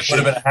piece of shit.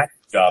 Would have been a hack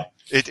job.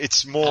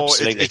 It's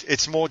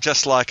more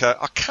just like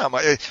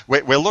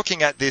we're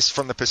looking at this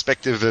from the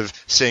perspective of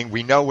seeing,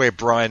 we know where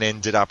Brian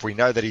ended up. We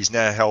know that he's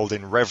now held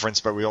in reverence,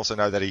 but we also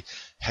know that he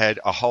had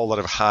a whole lot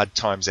of hard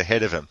times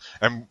ahead of him.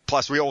 And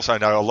plus we also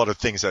know a lot of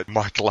things that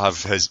Mike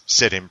Love has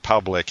said in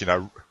public,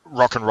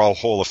 Rock and Roll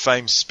Hall of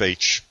Fame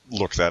speech.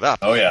 Look that up.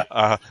 Oh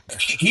yeah.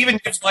 He even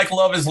gives Mike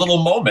Love his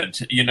little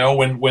moment,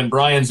 when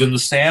Brian's in the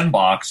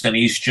sandbox and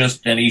he's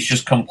just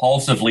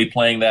compulsively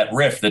playing that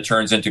riff that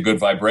turns into Good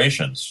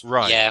Vibrations.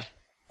 Right. Yeah.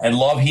 And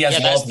Love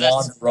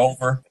wander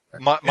over.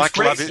 Mike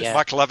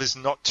Love is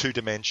not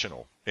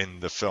two-dimensional in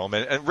the film,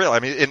 and really, I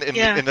mean, in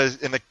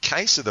the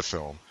case of the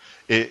film,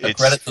 it's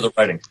credit to the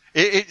writing.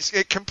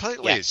 It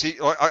completely is.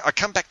 I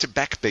come back to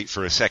Backbeat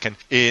for a second,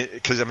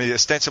 because, I mean,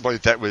 ostensibly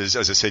that was,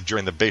 as I said,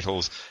 during the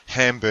Beatles'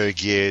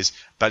 Hamburg years,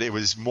 but it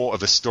was more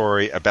of a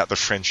story about the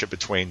friendship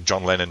between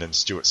John Lennon and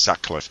Stuart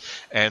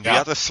Sutcliffe. And the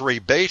other three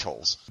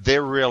Beatles,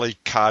 they're really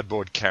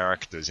cardboard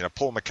characters. You know,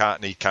 Paul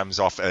McCartney comes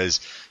off as,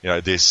 you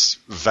know, this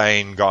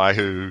vain guy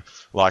who,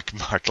 like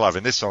Mike Love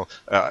in this song,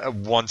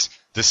 wants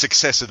the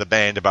success of the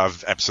band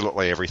above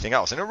absolutely everything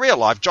else. And in real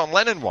life, John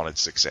Lennon wanted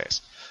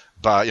success.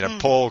 But, you know,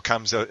 Paul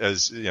comes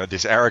as, you know,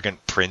 this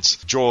arrogant prince.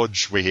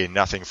 George, we hear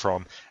nothing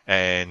from.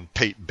 And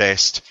Pete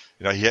Best,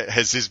 you know, he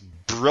has this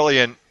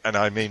brilliant, and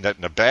I mean that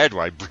in a bad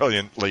way,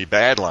 brilliantly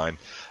bad line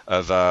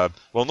of,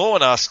 well, no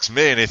one asks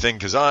me anything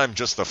because I'm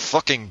just the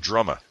fucking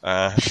drummer.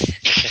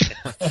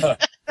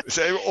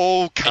 So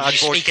all cardboard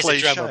cliches. You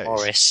speak as a drummer,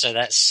 Morris, so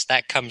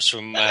that comes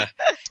from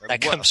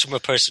comes from a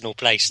personal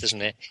place,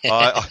 doesn't it?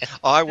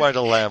 I won't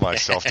allow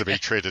myself to be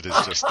treated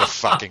as just the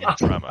fucking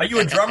drummer. Are you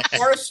a drummer,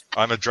 Morris?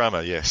 I'm a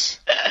drummer,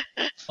 yes.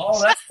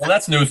 Oh,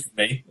 that's news for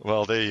me.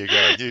 Well, there you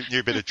go.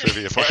 New bit of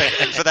trivia for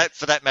and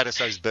for that matter,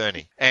 so's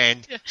Bernie.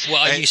 And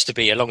I used to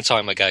be a long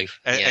time ago.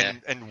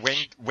 And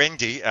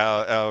Wendy,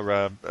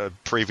 our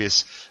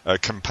previous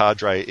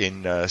compadre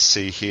in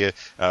C here,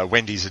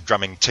 Wendy's a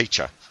drumming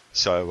teacher.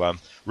 So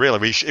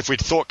really, if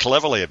we'd thought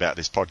cleverly about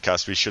this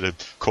podcast, we should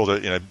have called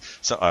it, you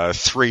know,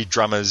 three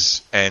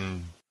drummers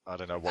and I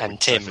don't know what.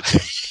 And Tim.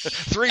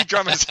 Three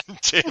drummers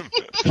and Tim.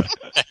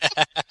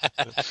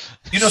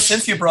 You know,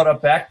 since you brought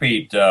up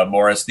Backbeat,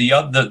 Morris, the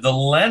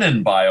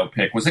Lennon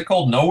biopic, was it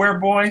called Nowhere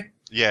Boy?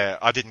 Yeah,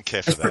 I didn't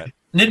care for that.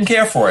 Didn't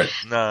care for it.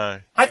 No.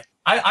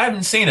 I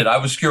haven't seen it. I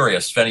was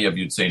curious if any of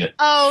you'd seen it.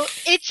 Oh,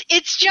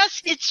 it's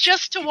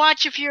just to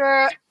watch if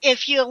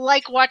you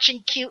like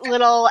watching cute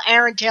little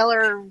Aaron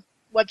Taylor,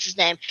 what's his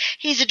name?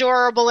 He's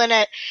adorable in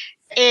it.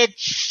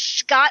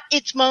 It's got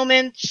its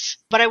moments,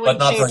 but I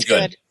wouldn't say it's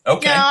good.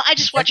 Okay. No, I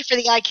just watch it for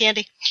the eye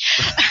candy.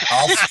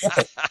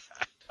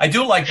 I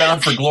do like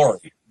Bound for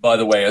Glory, by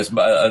the way, as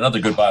another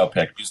good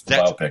biopic,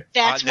 biopic.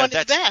 That's one of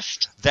the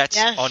best. That's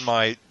on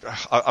my.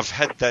 I've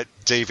had that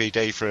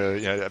DVD for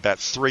about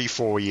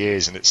 3-4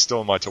 years, and it's still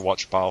on my to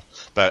watch pile.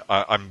 But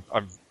I'm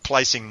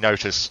placing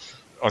notice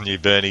on you,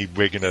 Bernie.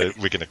 We're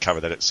gonna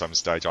cover that at some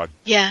stage.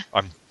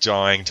 I'm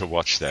dying to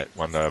watch that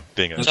one.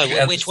 Being a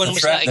so which one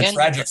was that again? The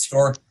Tragic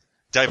Story.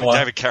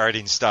 David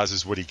Carradine stars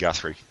as Woody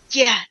Guthrie.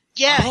 Yeah.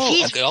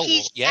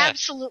 He's yeah.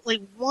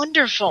 absolutely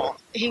wonderful.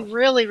 He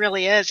really,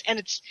 really is, and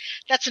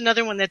that's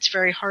another one that's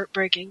very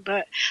heartbreaking.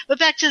 But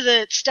back to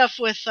the stuff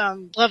with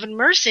Love and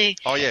Mercy.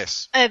 Oh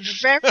yes, a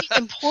very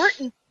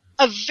important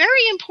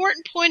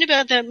point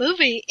about that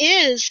movie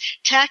is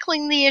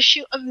tackling the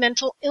issue of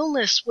mental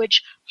illness,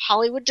 which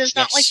Hollywood does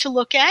not like to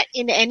look at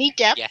in any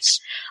depth.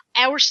 Yes.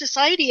 Our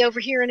society over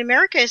here in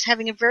America is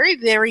having a very,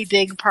 very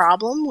big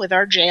problem with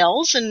our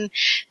jails, and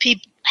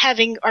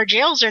our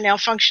jails are now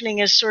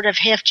functioning as sort of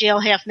half jail,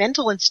 half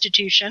mental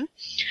institution.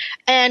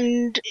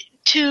 And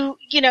you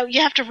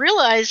have to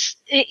realize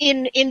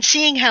in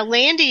seeing how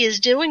Landy is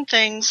doing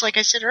things, like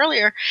I said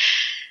earlier,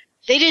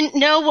 they didn't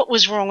know what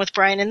was wrong with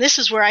Brian, and this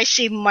is where I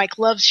see Mike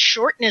Love's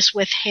shortness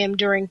with him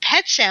during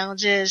Pet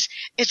Sounds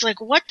it's like,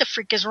 what the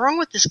freak is wrong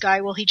with this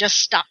guy? Well, he just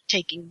stopped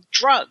taking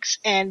drugs,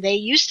 and they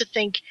used to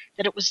think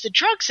that it was the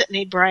drugs that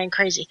made Brian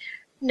crazy.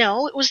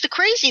 No, it was the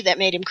crazy that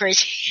made him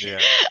crazy. Yeah.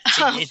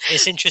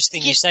 It's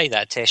interesting you say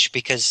that, Tish,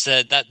 because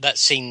that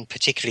scene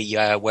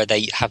particularly where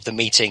they have the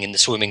meeting in the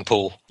swimming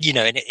pool,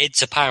 and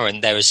it's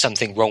apparent there is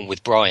something wrong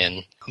with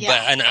Brian.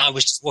 Yeah. And I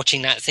was just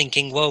watching that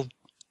thinking, well,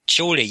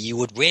 surely you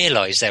would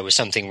realize there was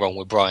something wrong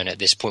with Brian at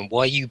this point.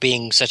 Why are you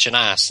being such an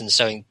ass and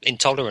so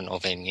intolerant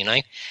of him,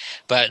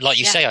 But like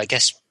you say, I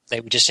guess they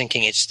were just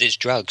thinking it's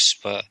drugs,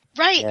 but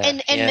right.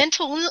 And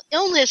mental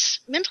illness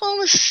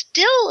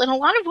still in a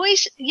lot of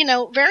ways,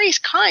 various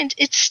kinds,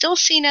 it's still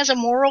seen as a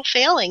moral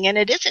failing, and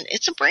it isn't.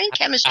 It's a brain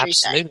chemistry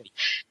thing.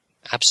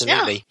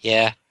 Absolutely.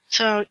 Yeah.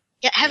 So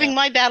having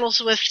my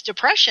battles with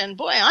depression,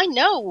 boy, I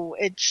know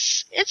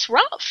it's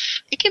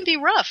rough. It can be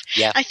rough.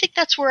 Yeah. I think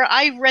that's where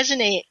I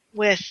resonate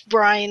with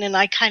Brian, and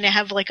I kind of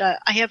have I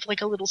have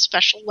a little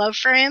special love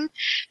for him,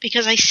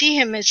 because I see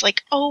him as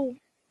like, oh,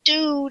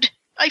 dude,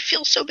 I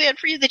feel so bad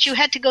for you that you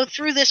had to go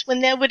through this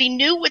when nobody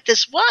knew what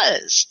this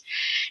was,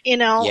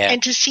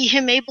 and to see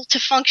him able to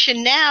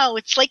function now,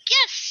 it's like,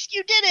 yes,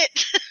 you did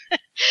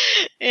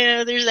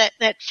it. There's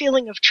that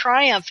feeling of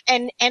triumph,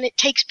 and it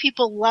takes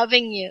people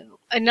loving you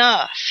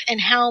enough, and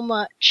how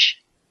much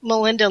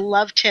Melinda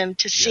loved him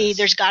to see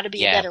there's got to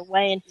be a better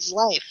way in his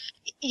life,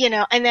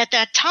 and at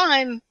that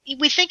time,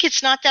 we think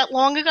it's not that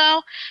long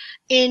ago,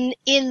 in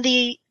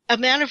the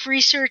amount of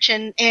research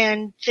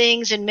and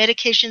things and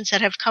medications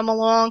that have come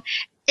along,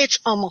 it's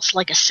almost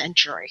like a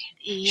century.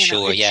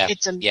 Sure,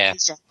 it's amazing. Yeah,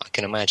 I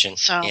can imagine.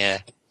 So,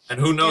 and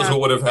who knows what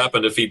would have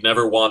happened if he'd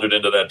never wandered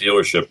into that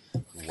dealership?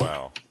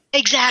 Wow.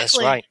 Exactly. That's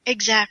right.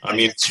 Exactly. I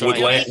mean,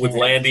 would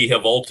Landy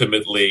have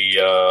ultimately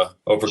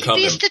overcome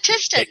He'd be a him?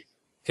 statistic.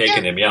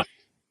 Taken him, yeah.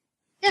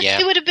 Yeah,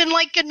 he would have been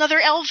like another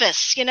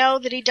Elvis,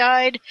 that he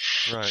died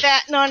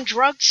fat and on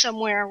drugs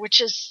somewhere,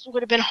 which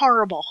would have been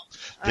horrible.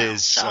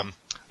 There's,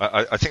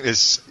 I think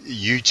there's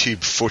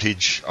YouTube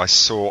footage I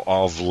saw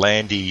of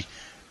Landy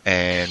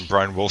and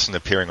Brian Wilson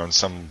appearing on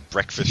some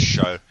breakfast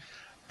show,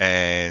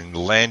 and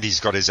Landy's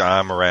got his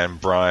arm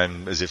around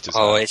Brian as if to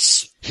say,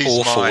 it's he's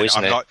awful, mine.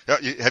 isn't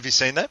it? Have you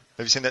seen that?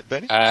 Have you seen that,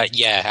 Bernie?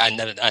 Yeah,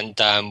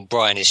 and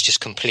Brian is just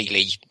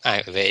completely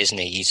out of it, isn't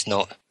he? He's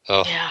not.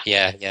 Oh,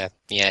 yeah.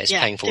 It's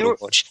painful to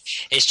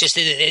watch. It's just,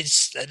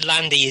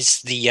 Landy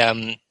is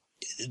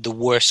the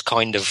worst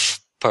kind of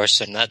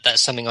person.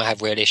 That's something I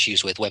have real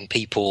issues with, when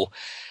people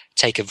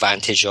take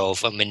advantage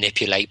of and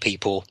manipulate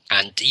people.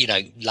 And,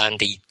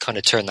 Landy kind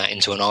of turned that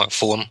into an art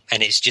form,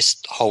 and it's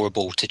just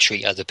horrible to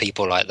treat other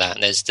people like that.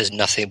 And there's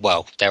nothing,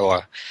 well, there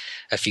are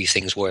a few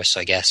things worse,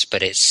 I guess,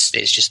 but it's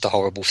just a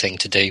horrible thing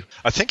to do.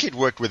 I think he'd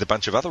worked with a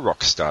bunch of other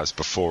rock stars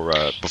before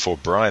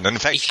Brian. And in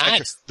fact, he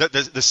had.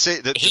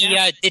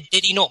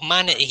 Did he not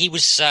manage? He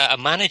was a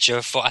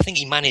manager for, I think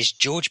he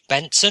managed George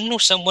Benson or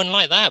someone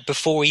like that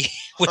before he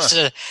was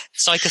a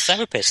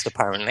psychotherapist,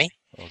 apparently.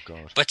 Oh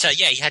God! But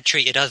he had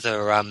treated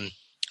other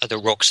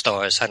rock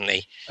stars, hadn't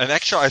he? And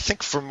actually, I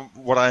think from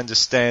what I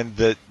understand,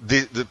 that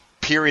the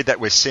period that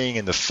we're seeing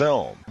in the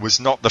film was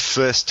not the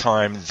first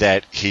time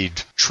that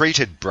he'd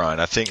treated Brian.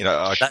 I think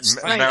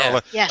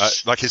Marilyn,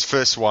 like his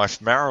first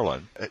wife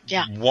Marilyn,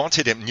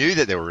 wanted him, knew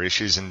that there were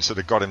issues, and sort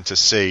of got him to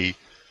see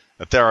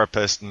a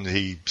therapist, and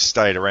he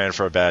stayed around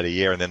for about a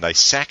year, and then they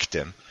sacked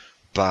him.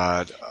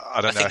 But I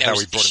don't know how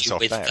he brought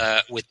himself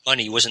back. With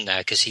money, wasn't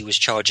there? Because he was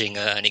charging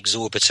an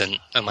exorbitant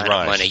amount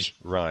of money.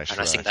 Right. And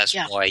I think that's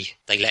why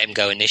they let him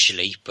go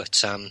initially. But,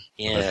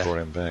 they brought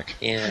him back.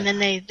 Yeah. And then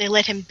they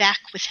let him back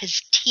with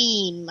his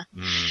team.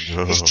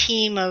 His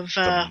team of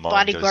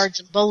bodyguards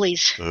and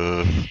bullies.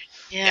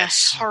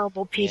 Yes,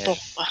 horrible people.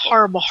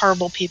 Horrible,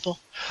 horrible people.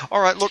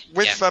 All right, look,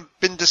 we've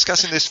been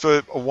discussing this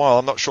for a while.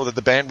 I'm not sure that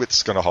the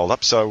bandwidth's going to hold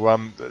up. So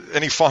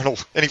any final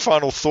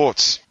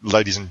thoughts,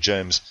 ladies and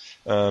germs?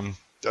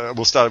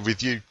 We'll start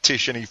with you,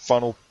 Tish. Any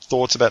final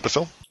thoughts about the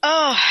film?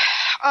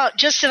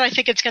 Just that I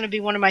think it's going to be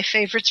one of my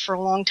favorites for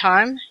a long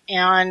time,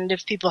 and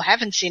if people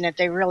haven't seen it,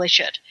 they really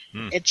should.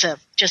 It's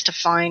just a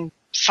fine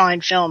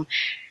film.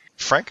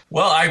 Frank?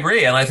 Well, I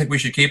agree, and I think we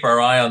should keep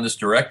our eye on this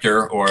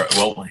director,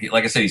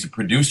 like I said, he's a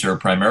producer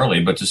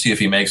primarily, but to see if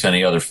he makes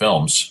any other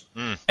films.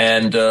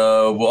 And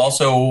we'll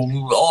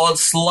also,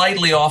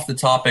 slightly off the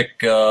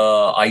topic,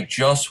 I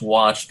just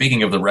watched,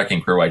 speaking of The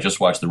Wrecking Crew, I just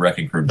watched The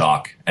Wrecking Crew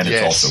doc, and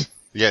it's also...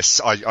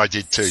 Yes, I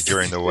did too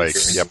during the week.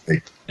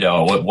 Yep. Yeah,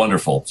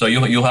 wonderful. So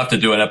you'll have to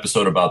do an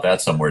episode about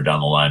that somewhere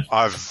down the line.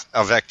 I've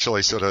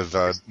actually sort of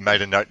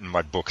made a note in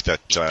my book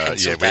that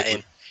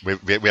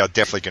we are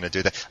definitely going to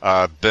do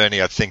that.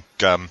 Bernie, I think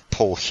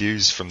Paul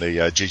Hughes from the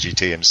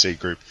GGTMC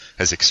group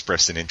has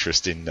expressed an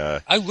interest in.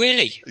 Oh,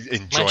 really?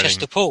 In joining.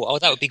 Manchester Paul. Oh,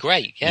 that would be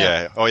great. Yeah.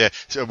 Yeah. Oh, yeah.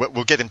 So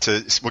we'll get him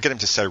to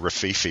say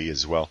Rafifi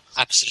as well.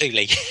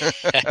 Absolutely.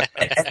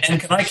 And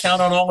can I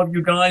count on all of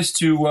you guys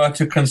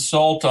to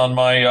consult on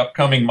my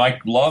upcoming Mike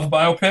Love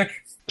biopic?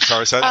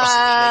 Sorry,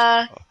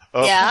 yeah.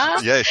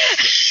 Yeah.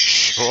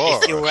 Sure.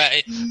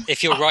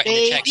 If you're writing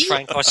the checks,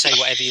 Frank, I'll say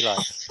whatever you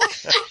like.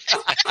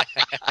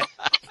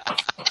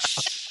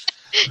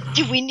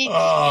 Do we need?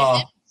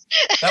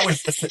 That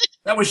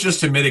was just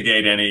to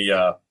mitigate any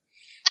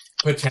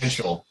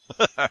potential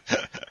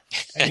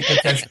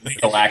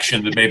legal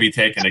action that may be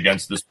taken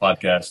against this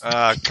podcast.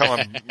 Come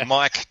on,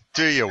 Mike,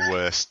 do your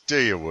worst. Do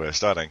your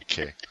worst. I don't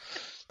care.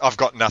 I've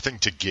got nothing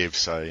to give,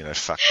 so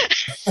fuck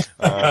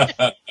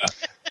it.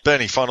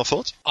 Bernie, final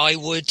thoughts? I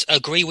would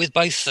agree with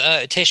both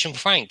Tish and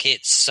Frank.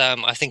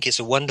 I think it's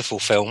a wonderful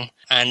film,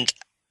 and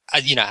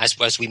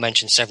as we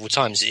mentioned several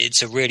times,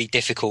 it's a really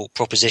difficult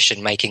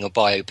proposition making a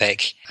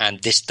biopic,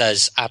 and this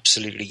does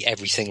absolutely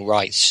everything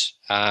right.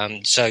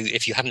 So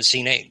if you haven't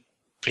seen it,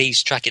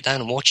 please track it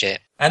down and watch it.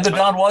 And the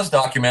Don Was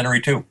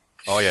documentary too.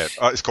 Oh yeah,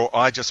 it's called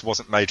 "I Just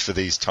Wasn't Made for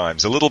These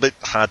Times." A little bit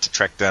hard to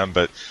track down,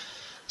 but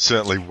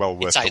certainly well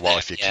worth the while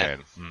if you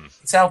can.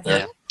 It's out there.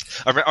 Yeah.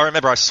 I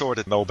remember I saw it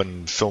at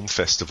Melbourne Film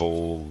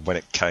Festival when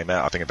it came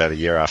out. I think about a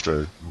year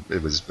after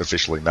it was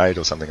officially made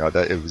or something like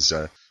that. It was,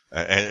 and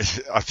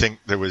I think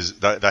they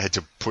had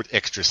to put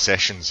extra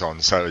sessions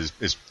on, so it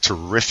was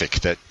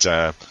terrific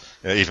that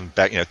even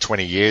back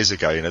 20 years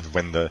ago,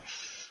 when the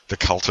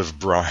cult of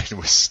Brian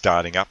was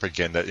starting up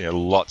again, that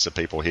lots of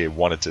people here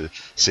wanted to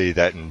see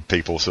that, and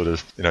people sort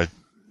of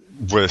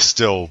were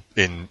still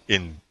in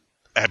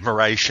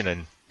admiration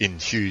and in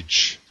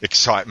huge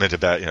excitement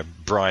about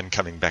Brian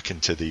coming back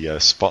into the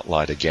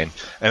spotlight again.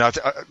 And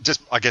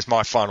I guess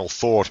my final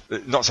thought,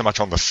 not so much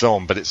on the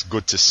film, but it's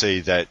good to see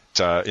that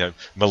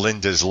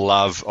Melinda's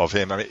love of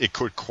him. I mean, it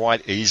could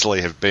quite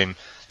easily have been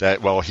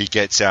that, well, he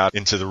gets out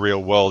into the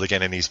real world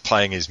again and he's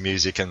playing his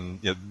music, and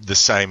the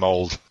same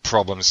old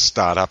problems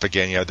start up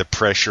again. The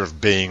pressure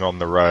of being on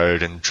the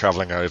road and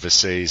traveling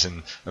overseas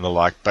and the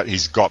like. But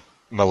he's got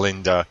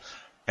Melinda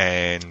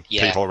and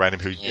people around him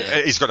who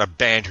he's got a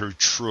band who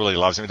truly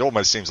loves him. It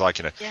almost seems like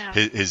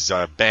his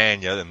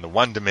band and the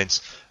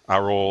Wondermints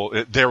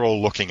they're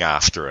all looking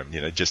after him.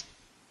 Just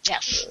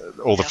yes,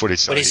 all the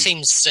footage. But it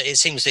seems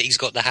that he's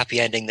got the happy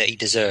ending that he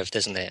deserved,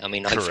 doesn't it? I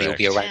mean, hopefully he'll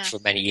be around for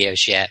many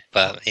years yet.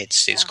 But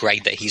it's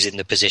great that he's in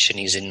the position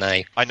he's in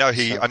now. I know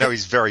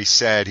he's very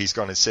sad. He's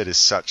gone and said as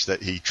such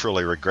that he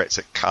truly regrets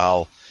that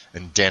Carl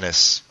and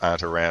Dennis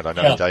aren't around. I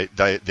know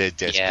their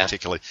deaths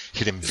particularly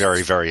hit him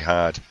very, very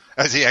hard.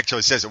 As he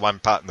actually says at one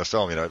part in the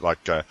film,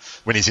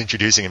 when he's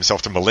introducing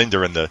himself to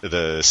Melinda in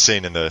the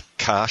scene in the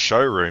car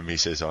showroom, he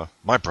says, "Oh,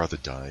 my brother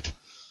died."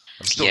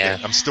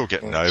 I'm still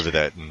getting over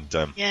that, and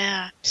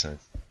So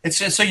it's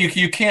just, so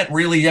you can't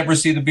really ever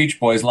see the Beach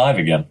Boys live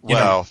again.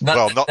 Not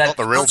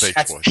the real Beach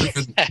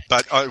Boys.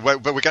 But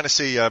we're going to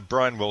see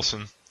Brian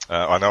Wilson.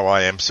 I know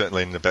I am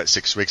certainly in about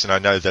 6 weeks, and I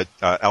know that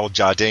Al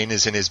Jardine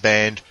is in his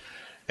band,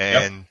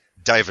 and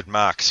David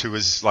Marks, who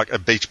was like a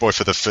Beach Boy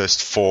for the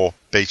first 4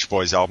 Beach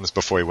Boys albums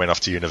before he went off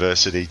to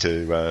university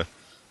to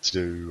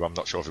do, I'm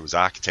not sure if it was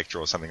architecture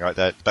or something like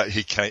that, but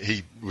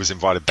he was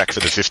invited back for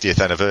the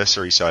 50th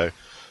anniversary. So,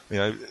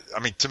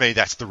 to me,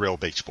 that's the real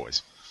Beach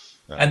Boys.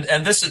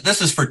 And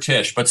this is for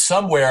Tish, but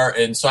somewhere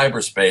in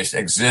cyberspace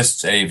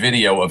exists a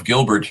video of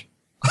Gilbert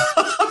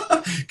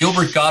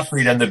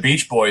Gottfried and the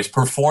Beach Boys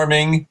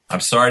performing, I'm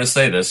sorry to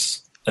say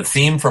this, a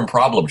theme from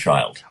Problem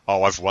Child.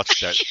 Oh, I've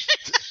watched that.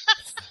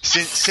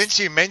 Since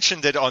you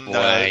mentioned it on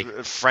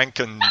Frank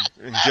and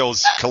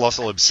Gil's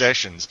Colossal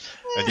Obsessions,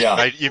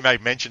 and you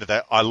made mention of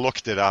that, I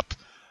looked it up,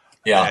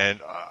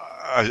 and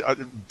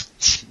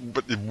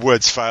but the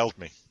words failed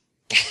me.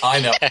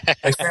 I know.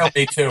 They failed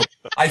me too.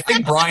 I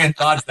think Brian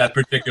dodged that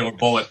particular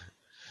bullet.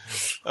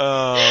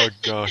 Oh,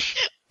 gosh.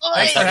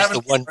 That was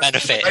the one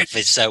benefit of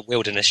his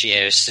wilderness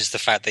years, is the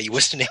fact that he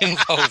wasn't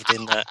involved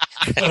in that.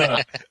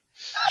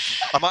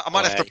 I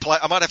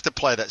might have to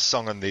play that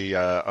song on the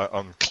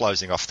on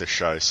closing off the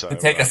show. So to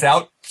take us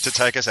out.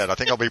 I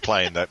think I'll be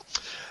playing that.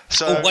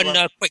 So one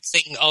quick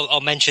thing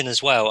I'll mention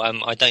as well.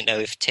 I don't know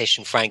if Tish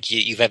and Frank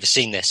you've ever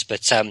seen this,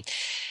 but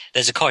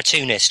there's a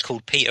cartoonist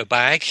called Peter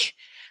Bagg.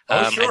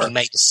 And he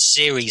made a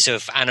series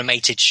of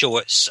animated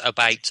shorts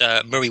about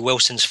Murray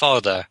Wilson's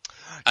father.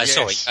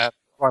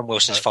 Brian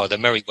Wilson's father,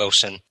 Murray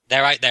Wilson.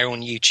 They're out there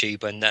on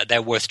YouTube, and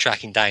they're worth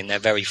tracking down. They're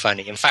very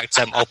funny. In fact,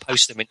 I'll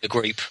post them in the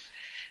group,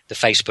 the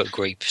Facebook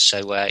group, so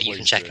you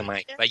can check them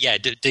out. But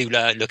do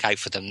look out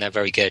for them. They're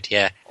very good.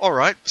 Yeah. All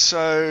right.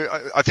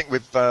 So I think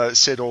we've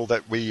said all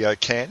that we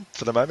can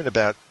for the moment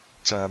about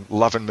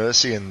Love and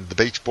Mercy and the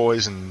Beach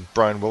Boys and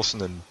Brian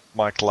Wilson and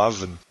Mike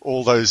Love and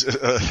all those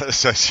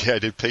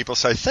associated people.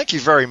 So thank you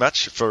very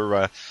much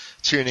for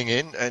tuning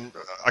in. And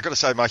I got to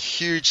say my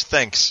huge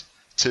thanks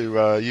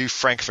to you,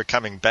 Frank, for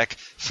coming back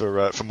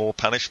for more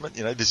punishment.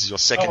 This is your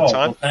second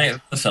time.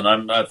 Well,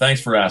 listen, thanks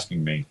for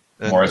asking me,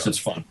 Morris. It's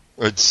fun.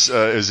 It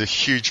was a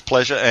huge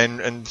pleasure,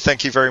 and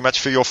thank you very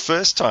much for your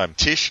first time,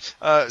 Tish.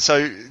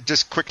 So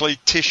just quickly,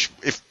 Tish,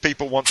 if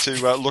people want to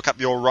look up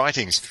your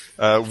writings,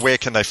 where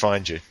can they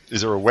find you?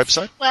 Is there a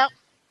website? Well,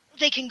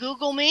 they can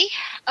Google me,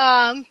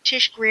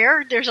 Tish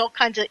Greer. There's all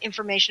kinds of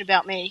information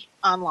about me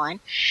online.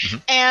 Mm-hmm.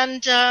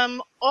 And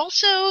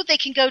also they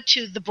can go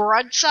to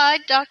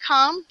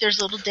thebroadside.com.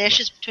 There's little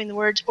dashes between the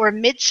words, or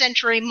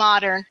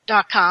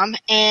midcenturymodern.com,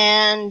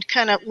 and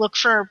kind of look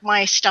for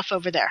my stuff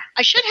over there.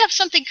 I should have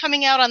something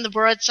coming out on the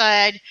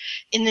Broadside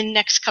in the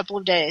next couple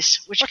of days,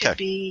 which could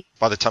be...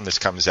 By the time this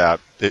comes out,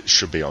 it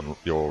should be on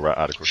your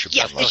article. Should be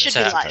online. It should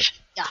be live.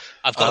 Yeah.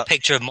 I've got a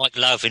picture of Mike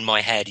Love in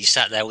my head. He's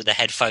sat there with the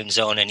headphones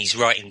on and he's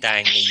writing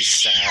down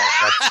these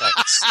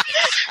websites.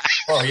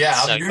 Oh, yeah.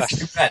 So, you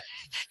bet.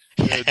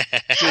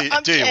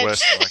 Do your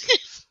worst, Mike.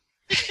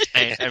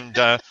 And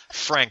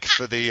Frank,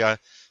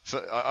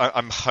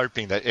 I'm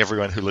hoping that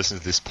everyone who listens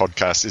to this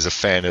podcast is a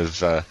fan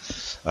of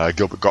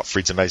Gilbert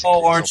Gottfried's amazing podcast.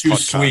 Oh, aren't you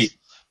sweet?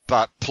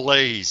 But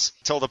please,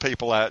 tell the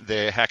people out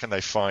there, how can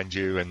they find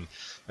you, and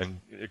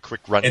a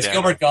quick rundown. It's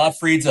Gilbert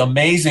Gottfried's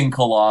amazing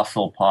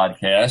Colossal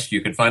podcast.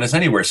 You can find us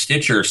anywhere: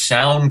 Stitcher,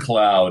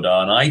 SoundCloud,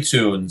 on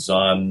iTunes,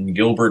 on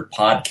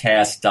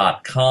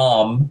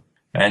gilbertpodcast.com.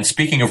 And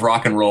speaking of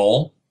rock and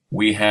roll,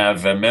 we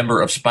have a member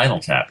of Spinal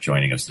Tap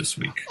joining us this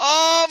week.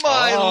 Oh,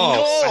 my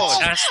Lord!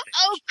 Fantastic.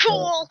 Oh,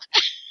 cool!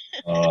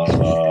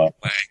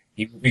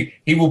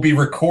 He will be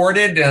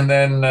recorded and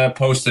then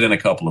posted in a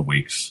couple of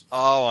weeks.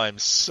 Oh, I'm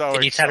so excited.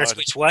 Can you tell us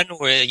which one,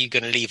 or are you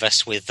going to leave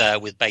us with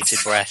bated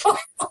breath?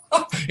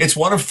 It's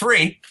one of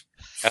 3.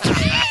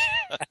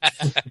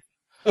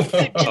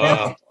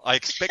 I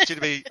expect you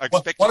to be...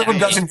 One of them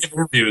doesn't give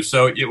interviews,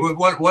 so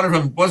one of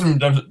them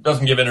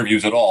doesn't give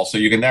interviews at all, so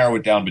you can narrow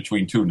it down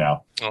between 2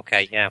 now.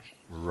 Okay, yeah.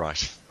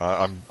 Right.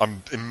 I'm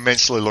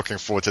immensely looking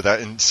forward to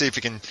that, and see if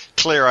we can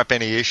clear up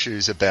any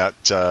issues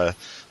about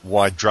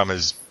why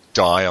drummers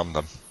die on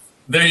them.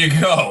 There you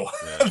go.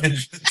 Yeah.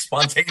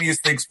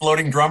 Spontaneously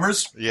exploding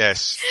drummers?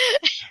 Yes.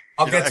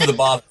 I'll get to the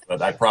bottom of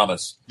it, I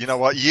promise. You know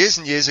what? Years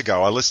and years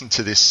ago, I listened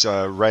to this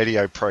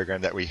radio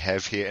program that we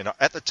have here, and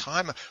at the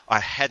time, I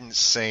hadn't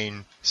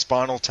seen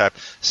Spinal Tap,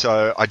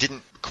 so I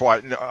didn't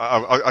quite.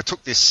 I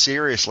took this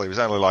seriously. It was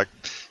only like,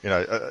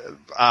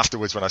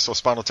 afterwards when I saw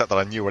Spinal Tap that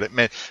I knew what it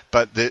meant.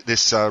 But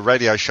this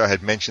radio show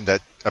had mentioned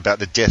that about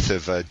the death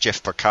of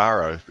Jeff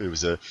Porcaro, who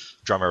was a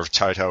drummer of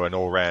Toto and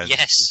all-round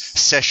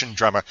session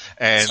drummer.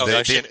 And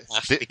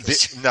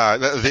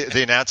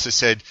the announcer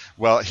said,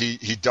 well,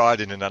 he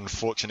died in an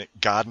unfortunate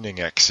gardening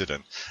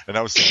accident. And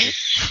I was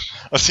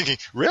thinking,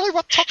 really?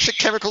 What toxic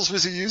chemicals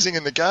was he using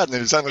in the garden? It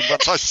was only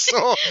once I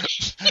saw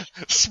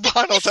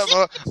Spinal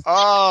Tap.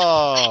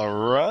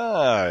 Oh,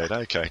 right.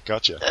 Okay,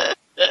 gotcha.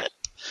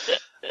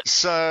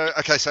 So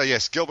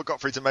yes, Gilbert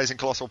Gottfried's Amazing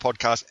Colossal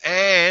Podcast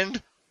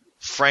and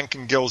Frank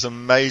and Gil's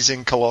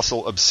Amazing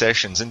Colossal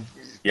Obsessions. And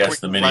yes,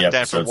 the mini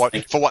episodes.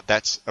 For what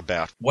that's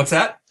about. What's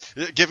that?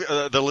 Give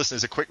the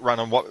listeners a quick run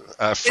on what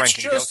Frank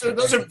and Gil.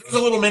 Those are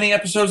little mini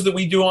episodes that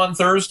we do on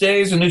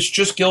Thursdays, and it's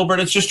just Gilbert.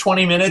 It's just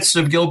 20 minutes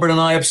of Gilbert and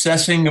I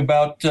obsessing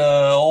about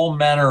all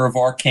manner of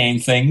arcane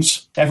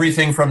things.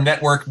 Everything from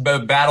Network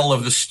Battle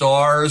of the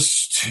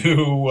Stars to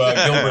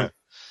Gilbert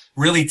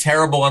really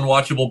terrible,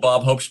 unwatchable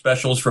Bob Hope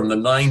specials from the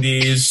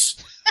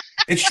 90s.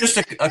 It's just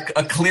a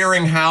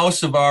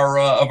clearinghouse of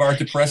our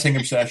depressing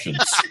obsessions.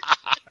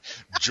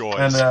 Joy.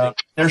 And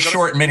they're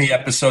short mini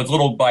episodes,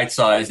 little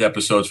bite-sized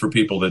episodes for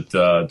people that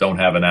don't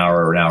have an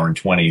hour or an hour and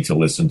 20 to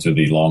listen to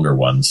the longer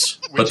ones.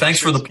 But thanks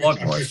for the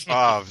plug, Morris.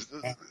 Our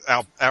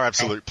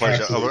absolute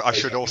pleasure. I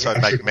should also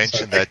make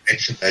mention that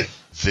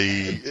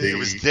it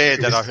was there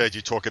that I heard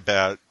you talk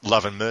about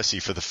Love and Mercy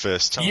for the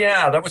first time.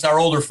 Yeah, that was our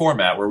older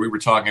format where we were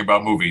talking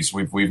about movies.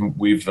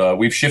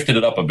 We've shifted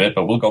it up a bit,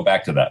 but we'll go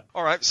back to that.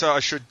 All right, so I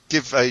should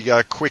give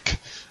a quick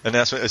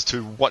announcement as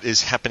to what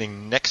is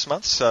happening next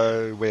month.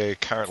 So we're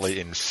currently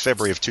in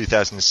February of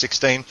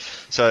 2016.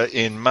 So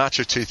in March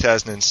of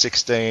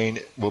 2016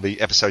 will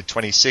be episode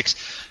 26.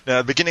 Now,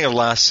 at the beginning of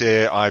last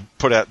year, I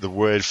put out the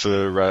word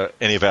for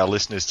any of our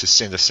listeners to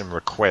send us some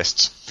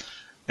requests.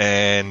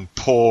 And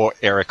poor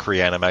Eric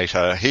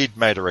Reanimator, he'd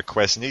made a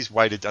request and he's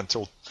waited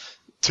until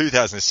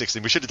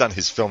 2016. We should have done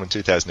his film in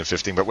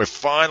 2015, but we're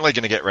finally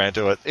going to get around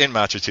to it in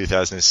March of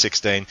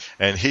 2016.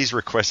 And he's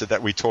requested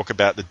that we talk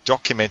about the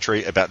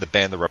documentary about the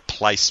band The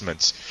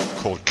Replacements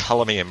called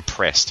Colour Me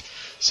Impressed.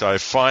 So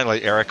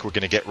finally, Eric, we're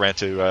going to get around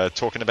to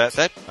talking about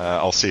that.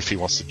 I'll see if he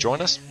wants to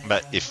join us.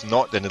 But if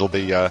not, then it'll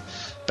be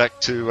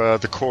back to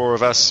the core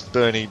of us,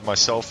 Bernie,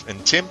 myself,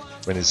 and Tim,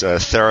 when his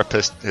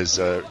therapist has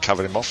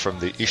covered him off from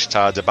the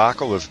Ishtar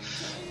debacle of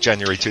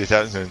January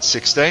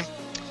 2016.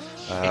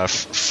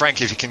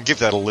 Frank, if you can give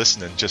that a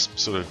listen and just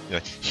sort of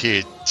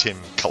hear Tim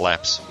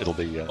collapse, it'll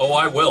be...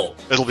 I will.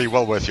 It'll be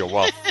well worth your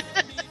while.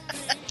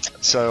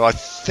 So I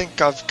think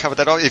I've covered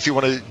that. If you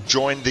want to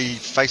join the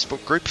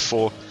Facebook group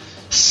for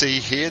See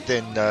Here,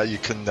 then you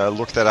can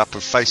look that up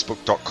at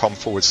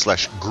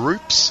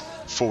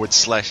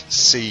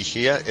facebook.com/groups/See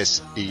Here,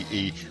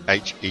 SEEHEAR.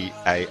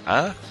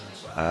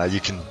 You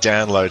can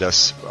download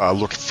us,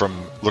 look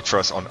for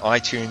us on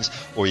iTunes,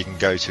 or you can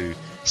go to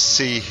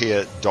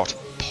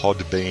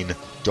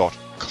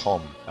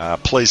seehere.podbean.com.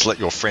 Please let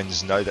your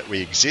friends know that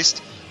we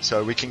exist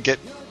so we can get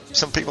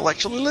some people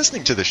actually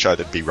listening to the show.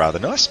 That'd be rather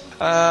nice.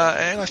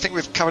 And I think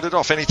we've covered it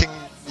off. Anything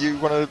you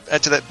want to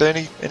add to that,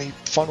 Bernie? Any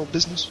final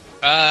business?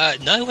 No,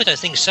 I don't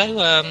think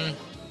so.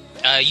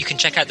 You can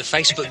check out the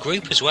Facebook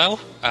group as well.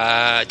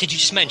 Did you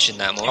just mention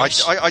that,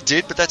 Morris? I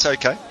did, but that's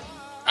okay.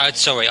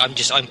 Sorry, I'm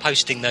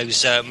posting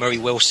those Murray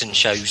Wilson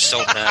shows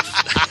on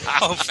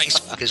on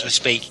Facebook as we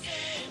speak.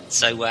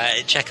 So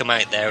check them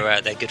out.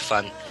 They're good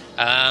fun.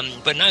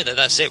 But no,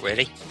 that's it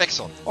really.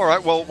 Excellent. All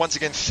right. Well, once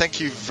again, thank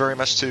you very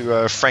much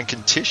to Frank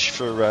and Tish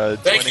for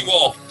joining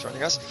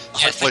us.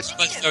 Yeah, thanks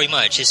both very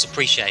much. It's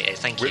appreciated.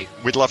 Thank you.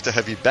 We'd love to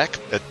have you back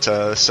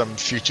at some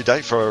future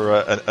date for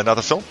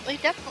another film.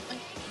 Definitely.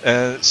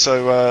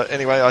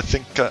 Anyway, I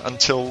think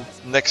until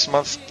next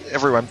month,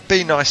 everyone,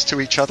 be nice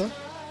to each other.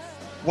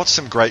 Watch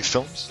some great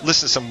films.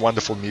 Listen to some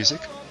wonderful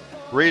music.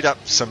 Read up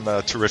some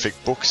terrific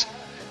books.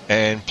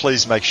 And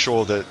please make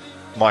sure that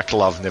Mike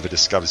Love never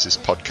discovers this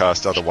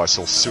podcast, otherwise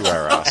he'll sue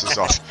our asses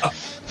off.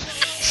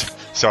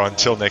 So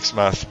until next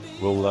month,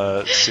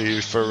 we'll see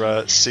you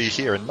for See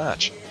Here in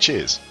March.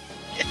 Cheers.